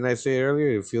 I say it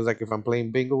earlier, it feels like if I'm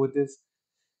playing bingo with this,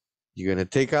 you're gonna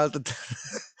take out the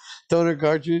toner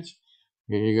cartridge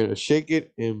and you're gonna shake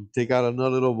it and take out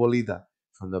another little bolita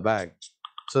from the bag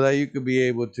so that you could be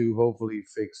able to hopefully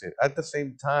fix it. At the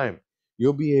same time,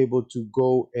 you'll be able to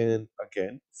go and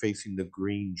again facing the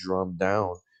green drum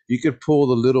down. You could pull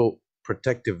the little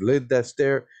protective lid that's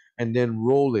there and then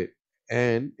roll it.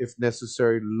 And if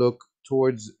necessary, look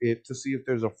towards it to see if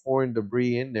there's a foreign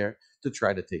debris in there to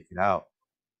try to take it out.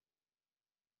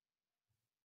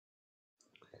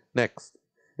 Next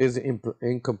is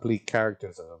incomplete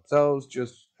characters of themselves.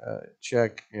 Just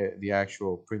check the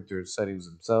actual printer settings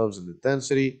themselves and the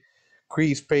density.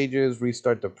 Crease pages,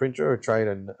 restart the printer or try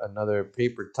another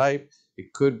paper type.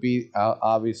 It could be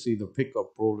obviously the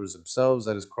pickup rollers themselves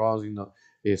that is causing the,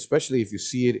 especially if you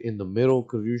see it in the middle,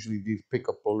 because usually these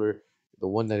pickup roller, the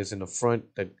one that is in the front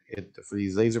for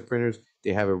these laser printers,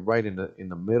 they have it right in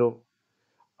the middle.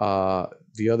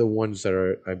 The other ones that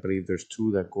are, I believe there's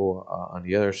two that go on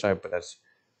the other side, but that's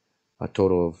a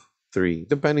total of three.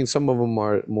 Depending, some of them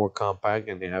are more compact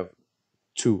and they have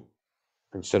two.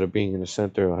 Instead of being in the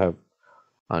center, they'll have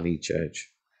on each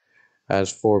edge.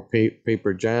 As for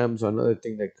paper jams, another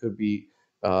thing that could be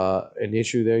an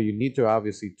issue there, you need to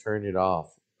obviously turn it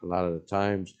off. A lot of the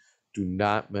times, do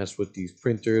not mess with these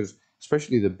printers,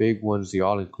 especially the big ones, the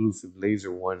all-inclusive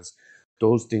laser ones.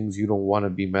 Those things you don't want to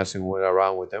be messing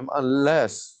around with them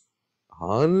unless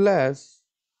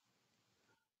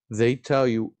they tell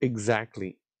you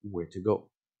exactly where to go.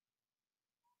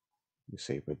 You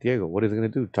say, but Diego, what is it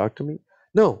going to do? Talk to me?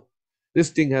 No. This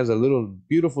thing has a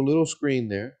beautiful little screen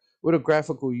there with a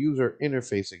graphical user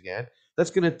interface again.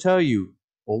 That's going to tell you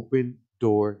open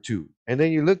door 2. And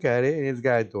then you look at it and it's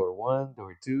got door 1,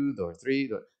 door 2, door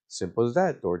 3. Simple as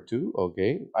that. Door 2.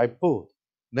 Okay. I pulled.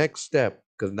 Next step.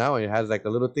 Because now it has like a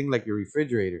little thing like your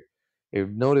refrigerator. If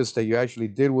you notice that you actually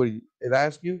did what it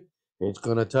asked you, it's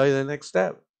going to tell you the next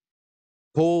step.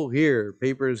 Pull here.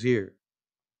 Papers here.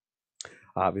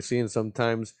 Obviously, and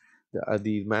sometimes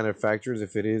these manufacturers,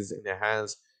 if it is and it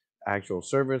has actual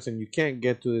service and you can't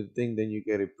get to the thing, then you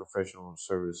get a professional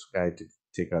service guy to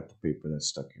take out the paper that's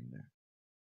stuck in there.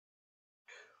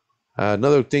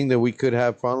 Another thing that we could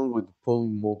have problems with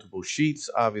pulling multiple sheets,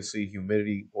 obviously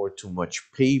humidity or too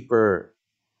much paper.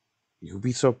 You'll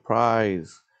be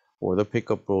surprised, or the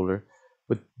pickup roller.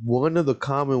 But one of the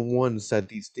common ones that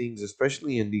these things,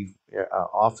 especially in these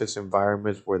office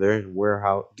environments where they're in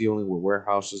warehouse, dealing with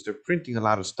warehouses, they're printing a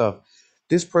lot of stuff.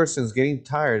 This person's getting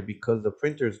tired because the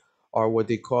printers are what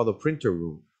they call the printer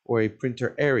room or a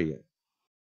printer area.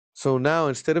 So now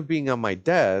instead of being on my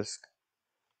desk,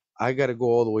 I got to go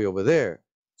all the way over there.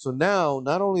 So now,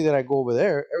 not only did I go over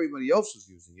there, everybody else was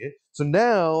using it. So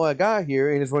now I got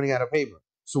here and it's running out of paper.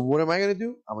 So what am I going to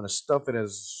do? I'm going to stuff it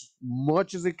as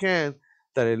much as it can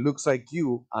that it looks like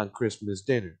you on Christmas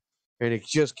dinner. And it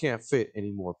just can't fit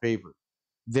any more paper.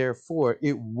 Therefore,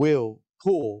 it will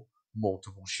pull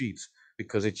multiple sheets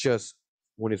because it's just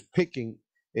when it's picking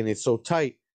and it's so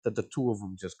tight that the two of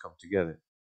them just come together.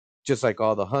 Just like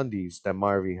all the hundies that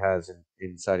Marvy has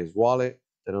inside his wallet,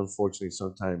 that unfortunately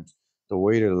sometimes the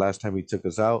waiter, the last time he took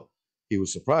us out, he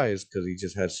was surprised because he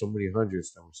just had so many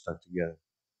hundreds that were stuck together.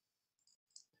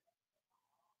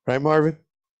 Right, Marvin?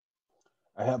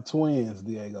 I have twins,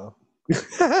 Diego.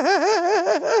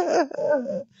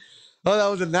 Oh, that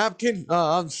was a napkin?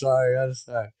 Oh, I'm sorry. I'm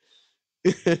sorry.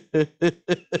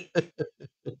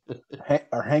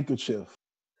 Or handkerchief.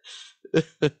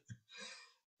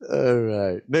 All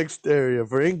right. Next area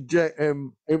for inkjet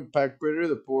and impact printer,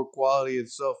 the poor quality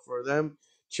itself for them.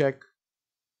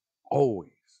 Always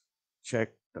check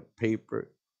the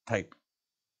paper type.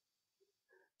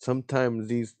 Sometimes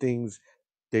these things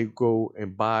they go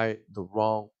and buy the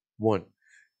wrong one.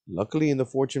 Luckily, in the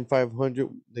Fortune 500,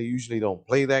 they usually don't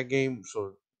play that game.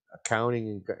 So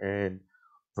accounting and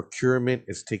procurement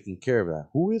is taking care of that.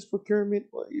 Who is procurement?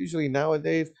 Well, usually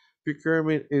nowadays,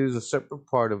 procurement is a separate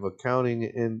part of accounting,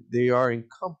 and they are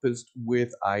encompassed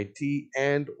with IT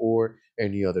and or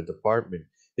any other department.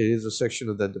 It is a section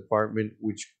of that department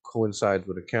which coincides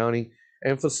with accounting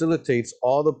and facilitates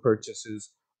all the purchases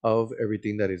of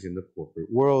everything that is in the corporate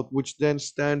world, which then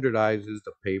standardizes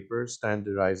the paper,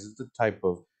 standardizes the type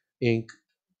of ink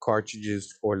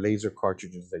cartridges or laser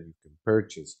cartridges that you can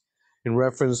purchase. In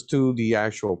reference to the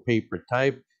actual paper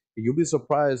type, you'll be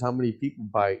surprised how many people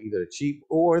buy either cheap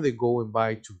or they go and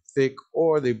buy too thick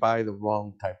or they buy the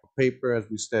wrong type of paper. As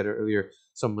we said earlier,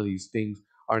 some of these things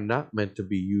are not meant to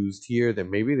be used here. That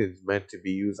maybe it's meant to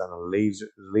be used on a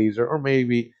laser, or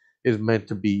maybe is meant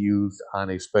to be used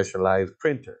on a specialized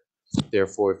printer.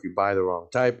 Therefore, if you buy the wrong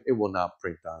type, it will not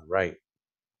print on right.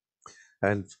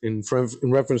 And in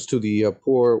reference to the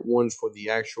poor ones for the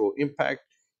actual impact,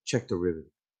 check the ribbon.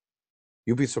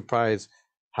 You'll be surprised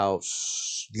how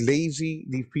lazy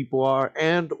these people are,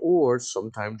 and or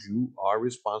sometimes you are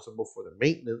responsible for the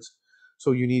maintenance.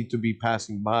 So you need to be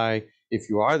passing by if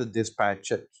you are the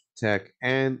dispatch tech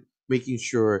and making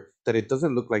sure that it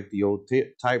doesn't look like the old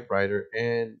typewriter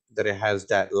and that it has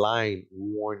that line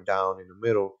worn down in the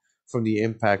middle from the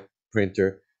impact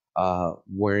printer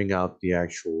wearing out the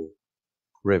actual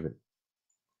ribbon.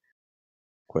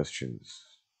 Questions,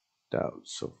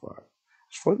 doubts so far?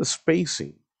 As for the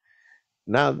spacing,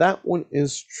 now that one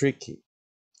is tricky.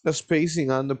 The spacing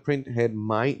on the print head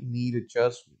might need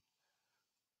adjustment.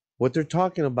 What they're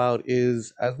talking about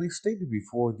is, as we stated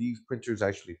before, these printers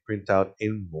actually print out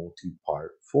in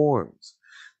multi-part forms.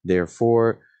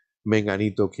 Therefore,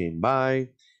 Menganito came by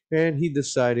and he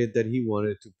decided that he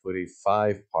wanted to put a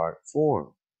 5-part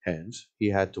form. Hence, he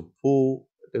had to pull,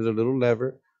 there's a little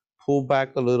lever, pull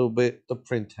back a little bit the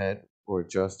print head or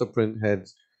adjust the print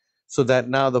heads so that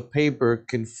now the paper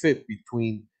can fit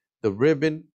between the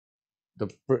ribbon,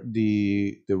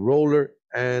 the roller,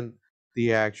 and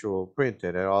the actual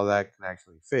printed, and all that can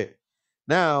actually fit.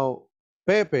 Now,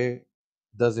 Pepe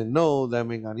doesn't know that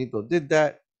Menganito did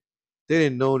that,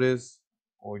 didn't notice,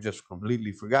 or just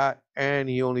completely forgot, and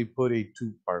he only put a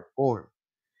 2-part form.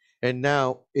 And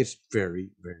now it's very,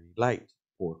 very light,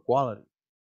 poor quality.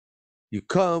 You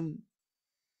come,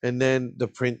 and then the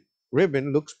print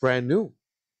ribbon looks brand new.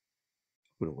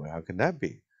 Well, how can that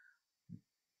be?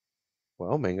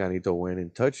 Well, Menganito went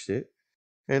and touched it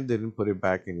and didn't put it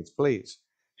back in its place.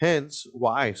 Hence,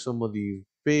 why some of these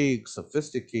big,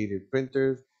 sophisticated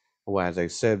printers, well, as I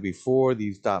said before,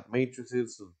 these dot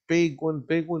matrices, big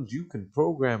ones, you can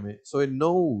program it so it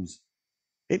knows.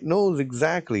 It knows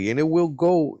exactly, and it will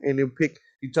go and it'll pick.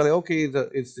 You tell it, okay,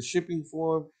 it's the shipping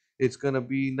form. It's gonna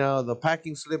be now the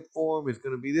packing slip form. It's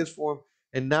gonna be this form,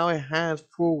 and now it has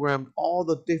programmed all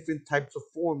the different types of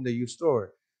form that you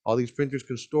store. All these printers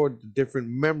can store the different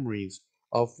memories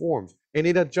of forms, and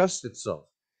it adjusts itself.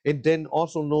 It then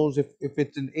also knows if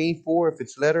it's an A4, if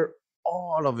it's letter,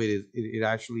 all of it is it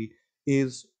actually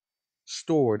is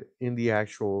stored in the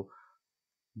actual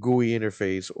GUI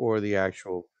interface or the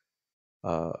actual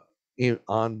uh,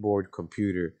 onboard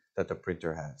computer that the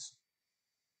printer has.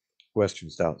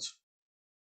 Questions, doubts?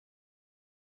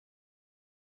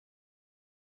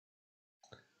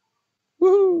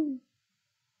 Woo!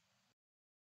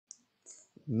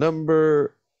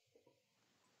 Number,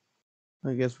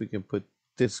 I guess we can put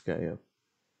this guy up.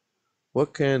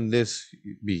 What can this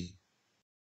be?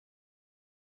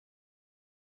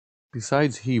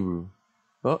 Besides Hebrew.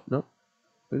 Oh, no.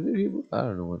 Is it Hebrew? I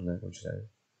don't know what language that is.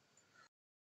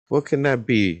 What can that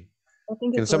be? I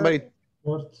think Can it's somebody...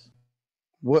 What?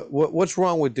 What's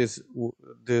wrong with this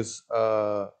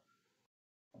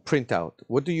printout?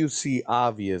 What do you see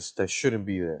obvious that shouldn't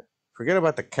be there? Forget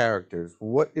about the characters.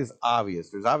 What is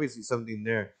obvious? There's obviously something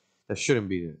there That shouldn't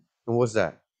be there. And what's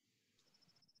that?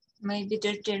 Maybe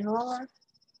dirty roller.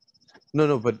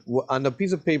 No, but on the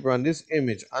piece of paper, on this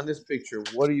image, on this picture,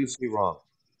 what do you see wrong?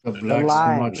 The The black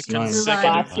line. The line.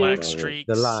 consecutive black The streaks.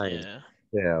 line. Yeah.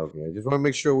 Yeah, okay. I just want to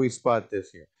make sure we spot this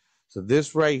here. So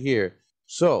this right here.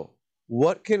 So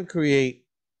what can create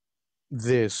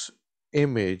this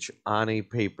image on a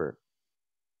paper?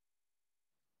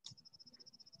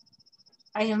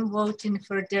 I am voting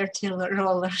for dirty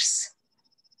rollers.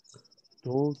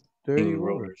 Oh, dirty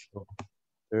rollers. Oh,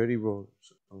 dirty rollers.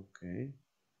 Okay.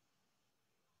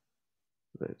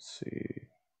 Let's see.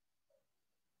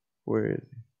 Where is it?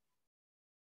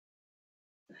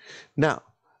 Now,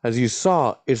 as you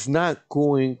saw, it's not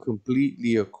going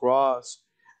completely across,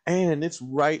 and it's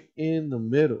right in the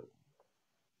middle.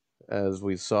 As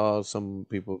we saw, some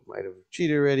people might have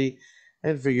cheated already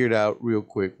and figured out real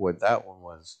quick what that one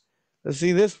was. Let's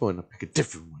see this one. I'll pick a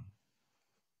different one.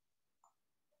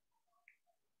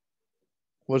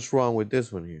 What's wrong with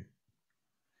this one here?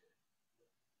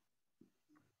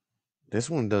 This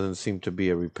one doesn't seem to be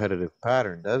a repetitive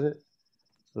pattern, does it?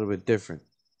 It's a little bit different.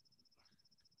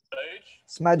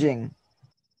 Smudging.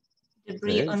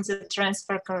 Debris on the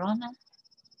transfer corona.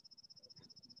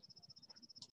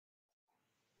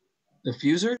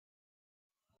 Diffuser?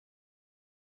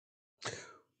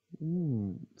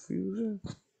 Fuser?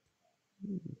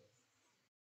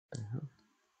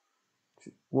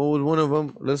 What was one of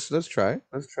them? Let's try it.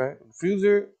 Let's try it.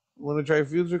 Fuser. Want to try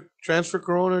fuser? Transfer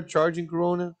corona, charging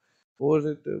corona. What was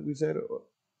it that we said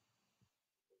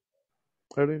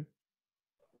earlier?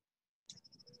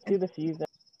 Do the fuser.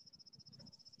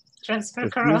 Transfer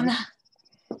The corona.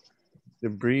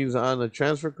 Debris on the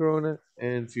transfer corona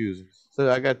and fuser. So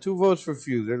I got 2 votes for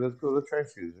fuser. Let's go. Let's try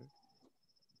fuser.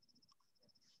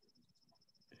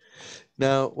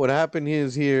 Now, what happened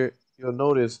is here, you'll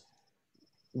notice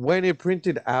when it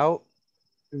printed out,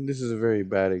 and this is a very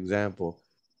bad example,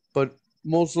 but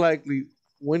most likely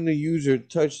when the user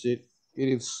touched it, it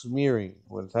is smearing.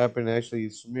 What's happened actually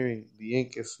is smearing, the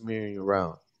ink is smearing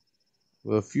around.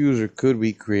 Well, a fuser could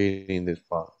be creating this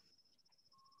problem.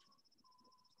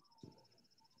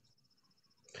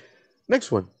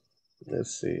 Next one.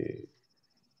 Let's see.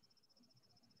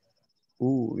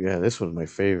 Ooh, yeah, this one's my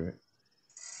favorite.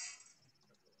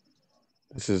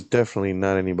 This is definitely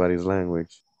not anybody's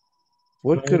language.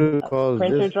 What could have caused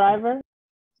Printer this? driver.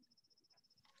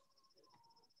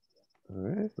 All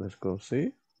right, let's go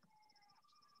see.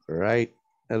 Right.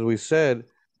 As we said,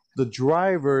 the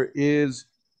driver is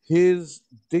his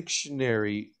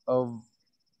dictionary of,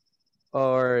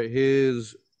 or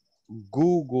his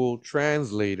Google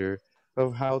translator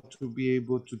of how to be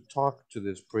able to talk to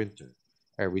this printer.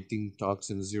 Everything talks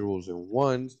in zeros and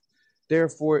ones.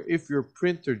 Therefore, if your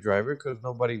printer driver, because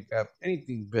nobody got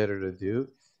anything better to do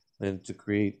than to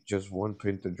create just one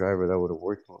printer driver that would have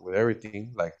worked with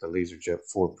everything, like the LaserJet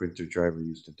 4 printer driver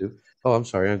used to do. Oh, I'm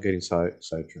sorry, I'm getting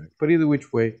sidetracked. But either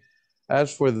which way,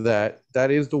 as for that,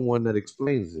 that is the one that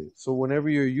explains it. So whenever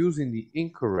you're using the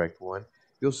incorrect one,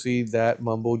 you'll see that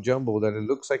mumbo jumbo that it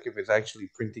looks like if it's actually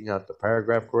printing out the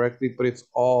paragraph correctly, but it's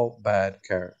all bad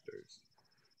characters.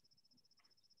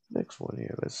 Next one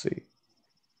here, let's see.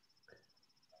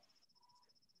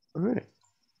 All right.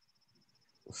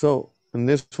 So in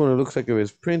this one, it looks like it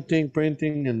was printing,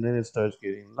 and then it starts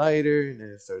getting lighter, and then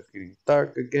it starts getting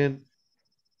dark again.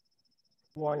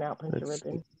 Worn out printer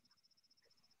ribbon.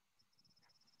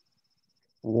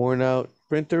 Worn out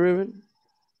printer ribbon.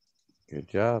 Good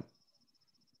job.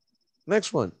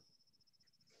 Next one.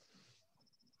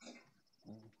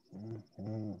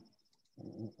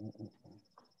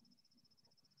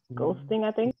 Ghosting,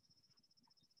 I think.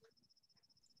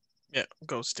 Yeah,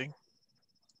 ghosting.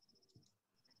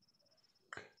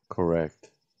 Correct.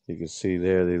 You can see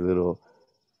there the little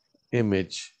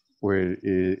image where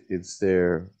it's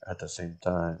there at the same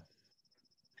time.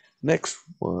 Next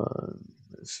one.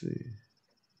 Let's see.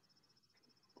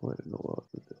 What in the world?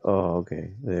 Oh,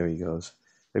 okay. There he goes.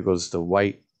 There goes the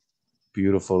white,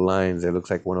 beautiful lines. It looks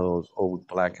like one of those old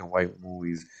black and white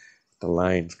movies. The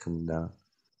lines coming down.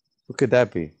 What could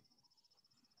that be?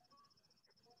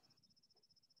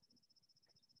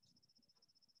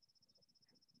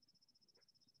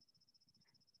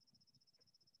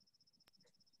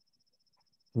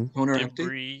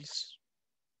 Debris.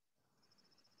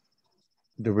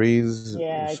 Debris.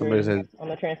 Yeah, I Somebody agree. said. On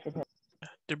the transfer.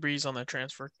 Debris on the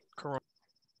transfer corona.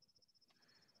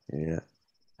 Yeah,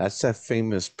 that's that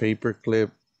famous paper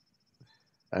clip,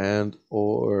 and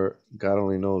or God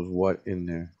only knows what in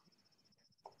there.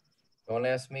 Don't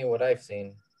ask me what I've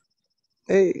seen.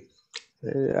 Hey,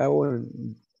 I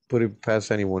wouldn't put it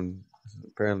past anyone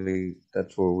apparently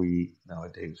that's where we eat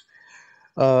nowadays.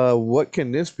 What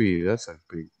can this be? That's a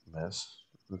big mess.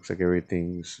 Looks like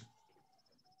everything's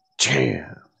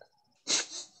jam.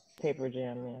 Paper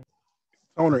jam, yeah.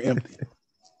 Toner empty.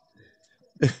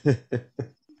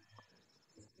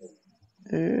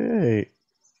 Hey,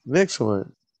 next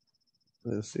one.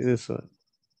 Let's see this one.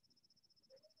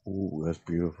 Ooh, that's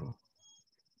beautiful.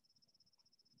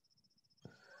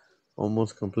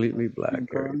 Almost completely black.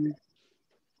 Everything.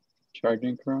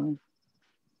 Charging Corona?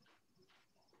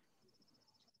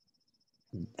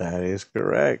 That is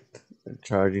correct.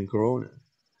 Charging Corona.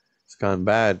 It's gone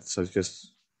bad, so it's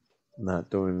just not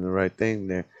doing the right thing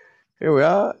there. Here we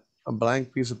are, a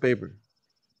blank piece of paper.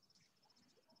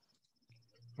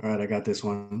 All right, I got this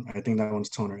one. I think that one's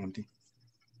toner empty.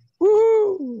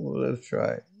 Woo! Let's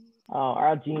try it. Oh,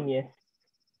 our genius.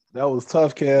 That was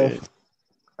tough, Kev.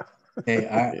 Yeah.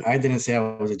 Hey, I didn't say I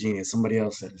was a genius. Somebody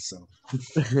else said it, so.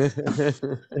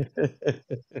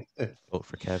 Vote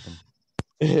for Kevin.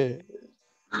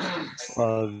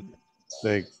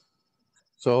 Thanks.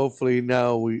 So hopefully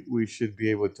now we should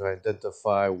be able to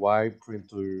identify why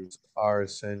printers are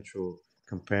essential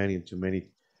companion to many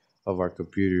of our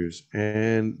computers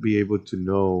and be able to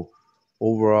know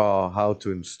overall how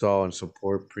to install and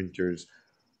support printers.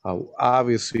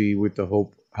 Obviously, with the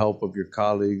help of your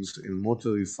colleagues in most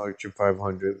of these Fortune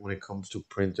 500, when it comes to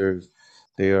printers,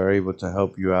 they are able to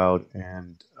help you out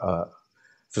and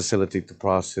facilitate the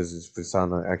process if it's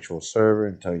on an actual server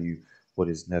and tell you what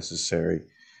is necessary.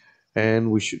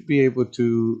 And we should be able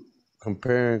to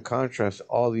compare and contrast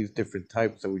all these different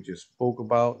types that we just spoke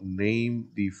about, name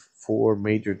the four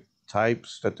major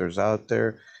types that there's out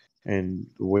there, and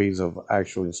ways of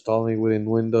actually installing within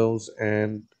Windows,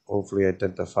 and hopefully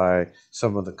identify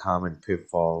some of the common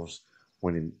pitfalls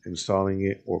when installing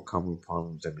it or common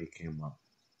problems that may come up.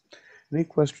 Any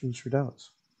questions or doubts?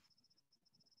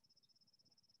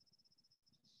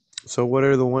 So, what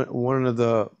are the one of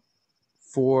the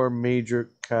four major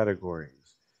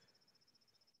categories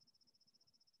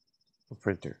of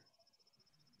printer?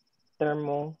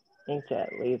 Thermal,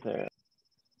 inkjet, laser,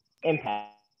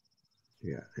 impact.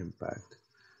 Yeah, impact.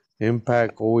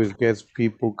 Impact always gets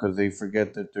people because they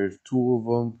forget that there's two of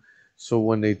them. So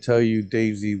when they tell you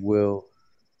Daisy will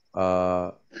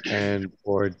and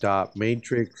or dot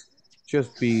matrix,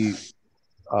 just be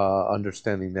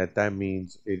understanding that that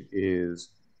means it is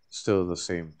still the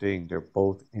same thing. They're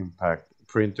both impact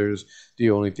printers. The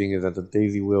only thing is that the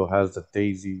Daisy wheel has the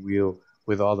Daisy wheel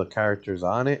with all the characters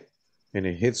on it, and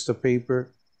it hits the paper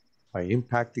by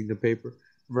impacting the paper,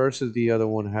 versus the other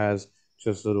one has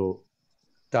just little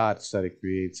dots that it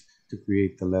creates to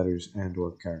create the letters and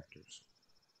or characters.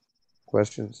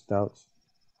 Questions, doubts?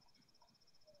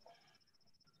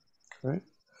 All right.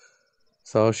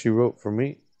 So she wrote for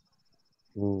me.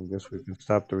 Well, I guess we can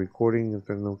stop the recording if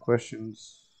there are no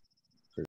questions.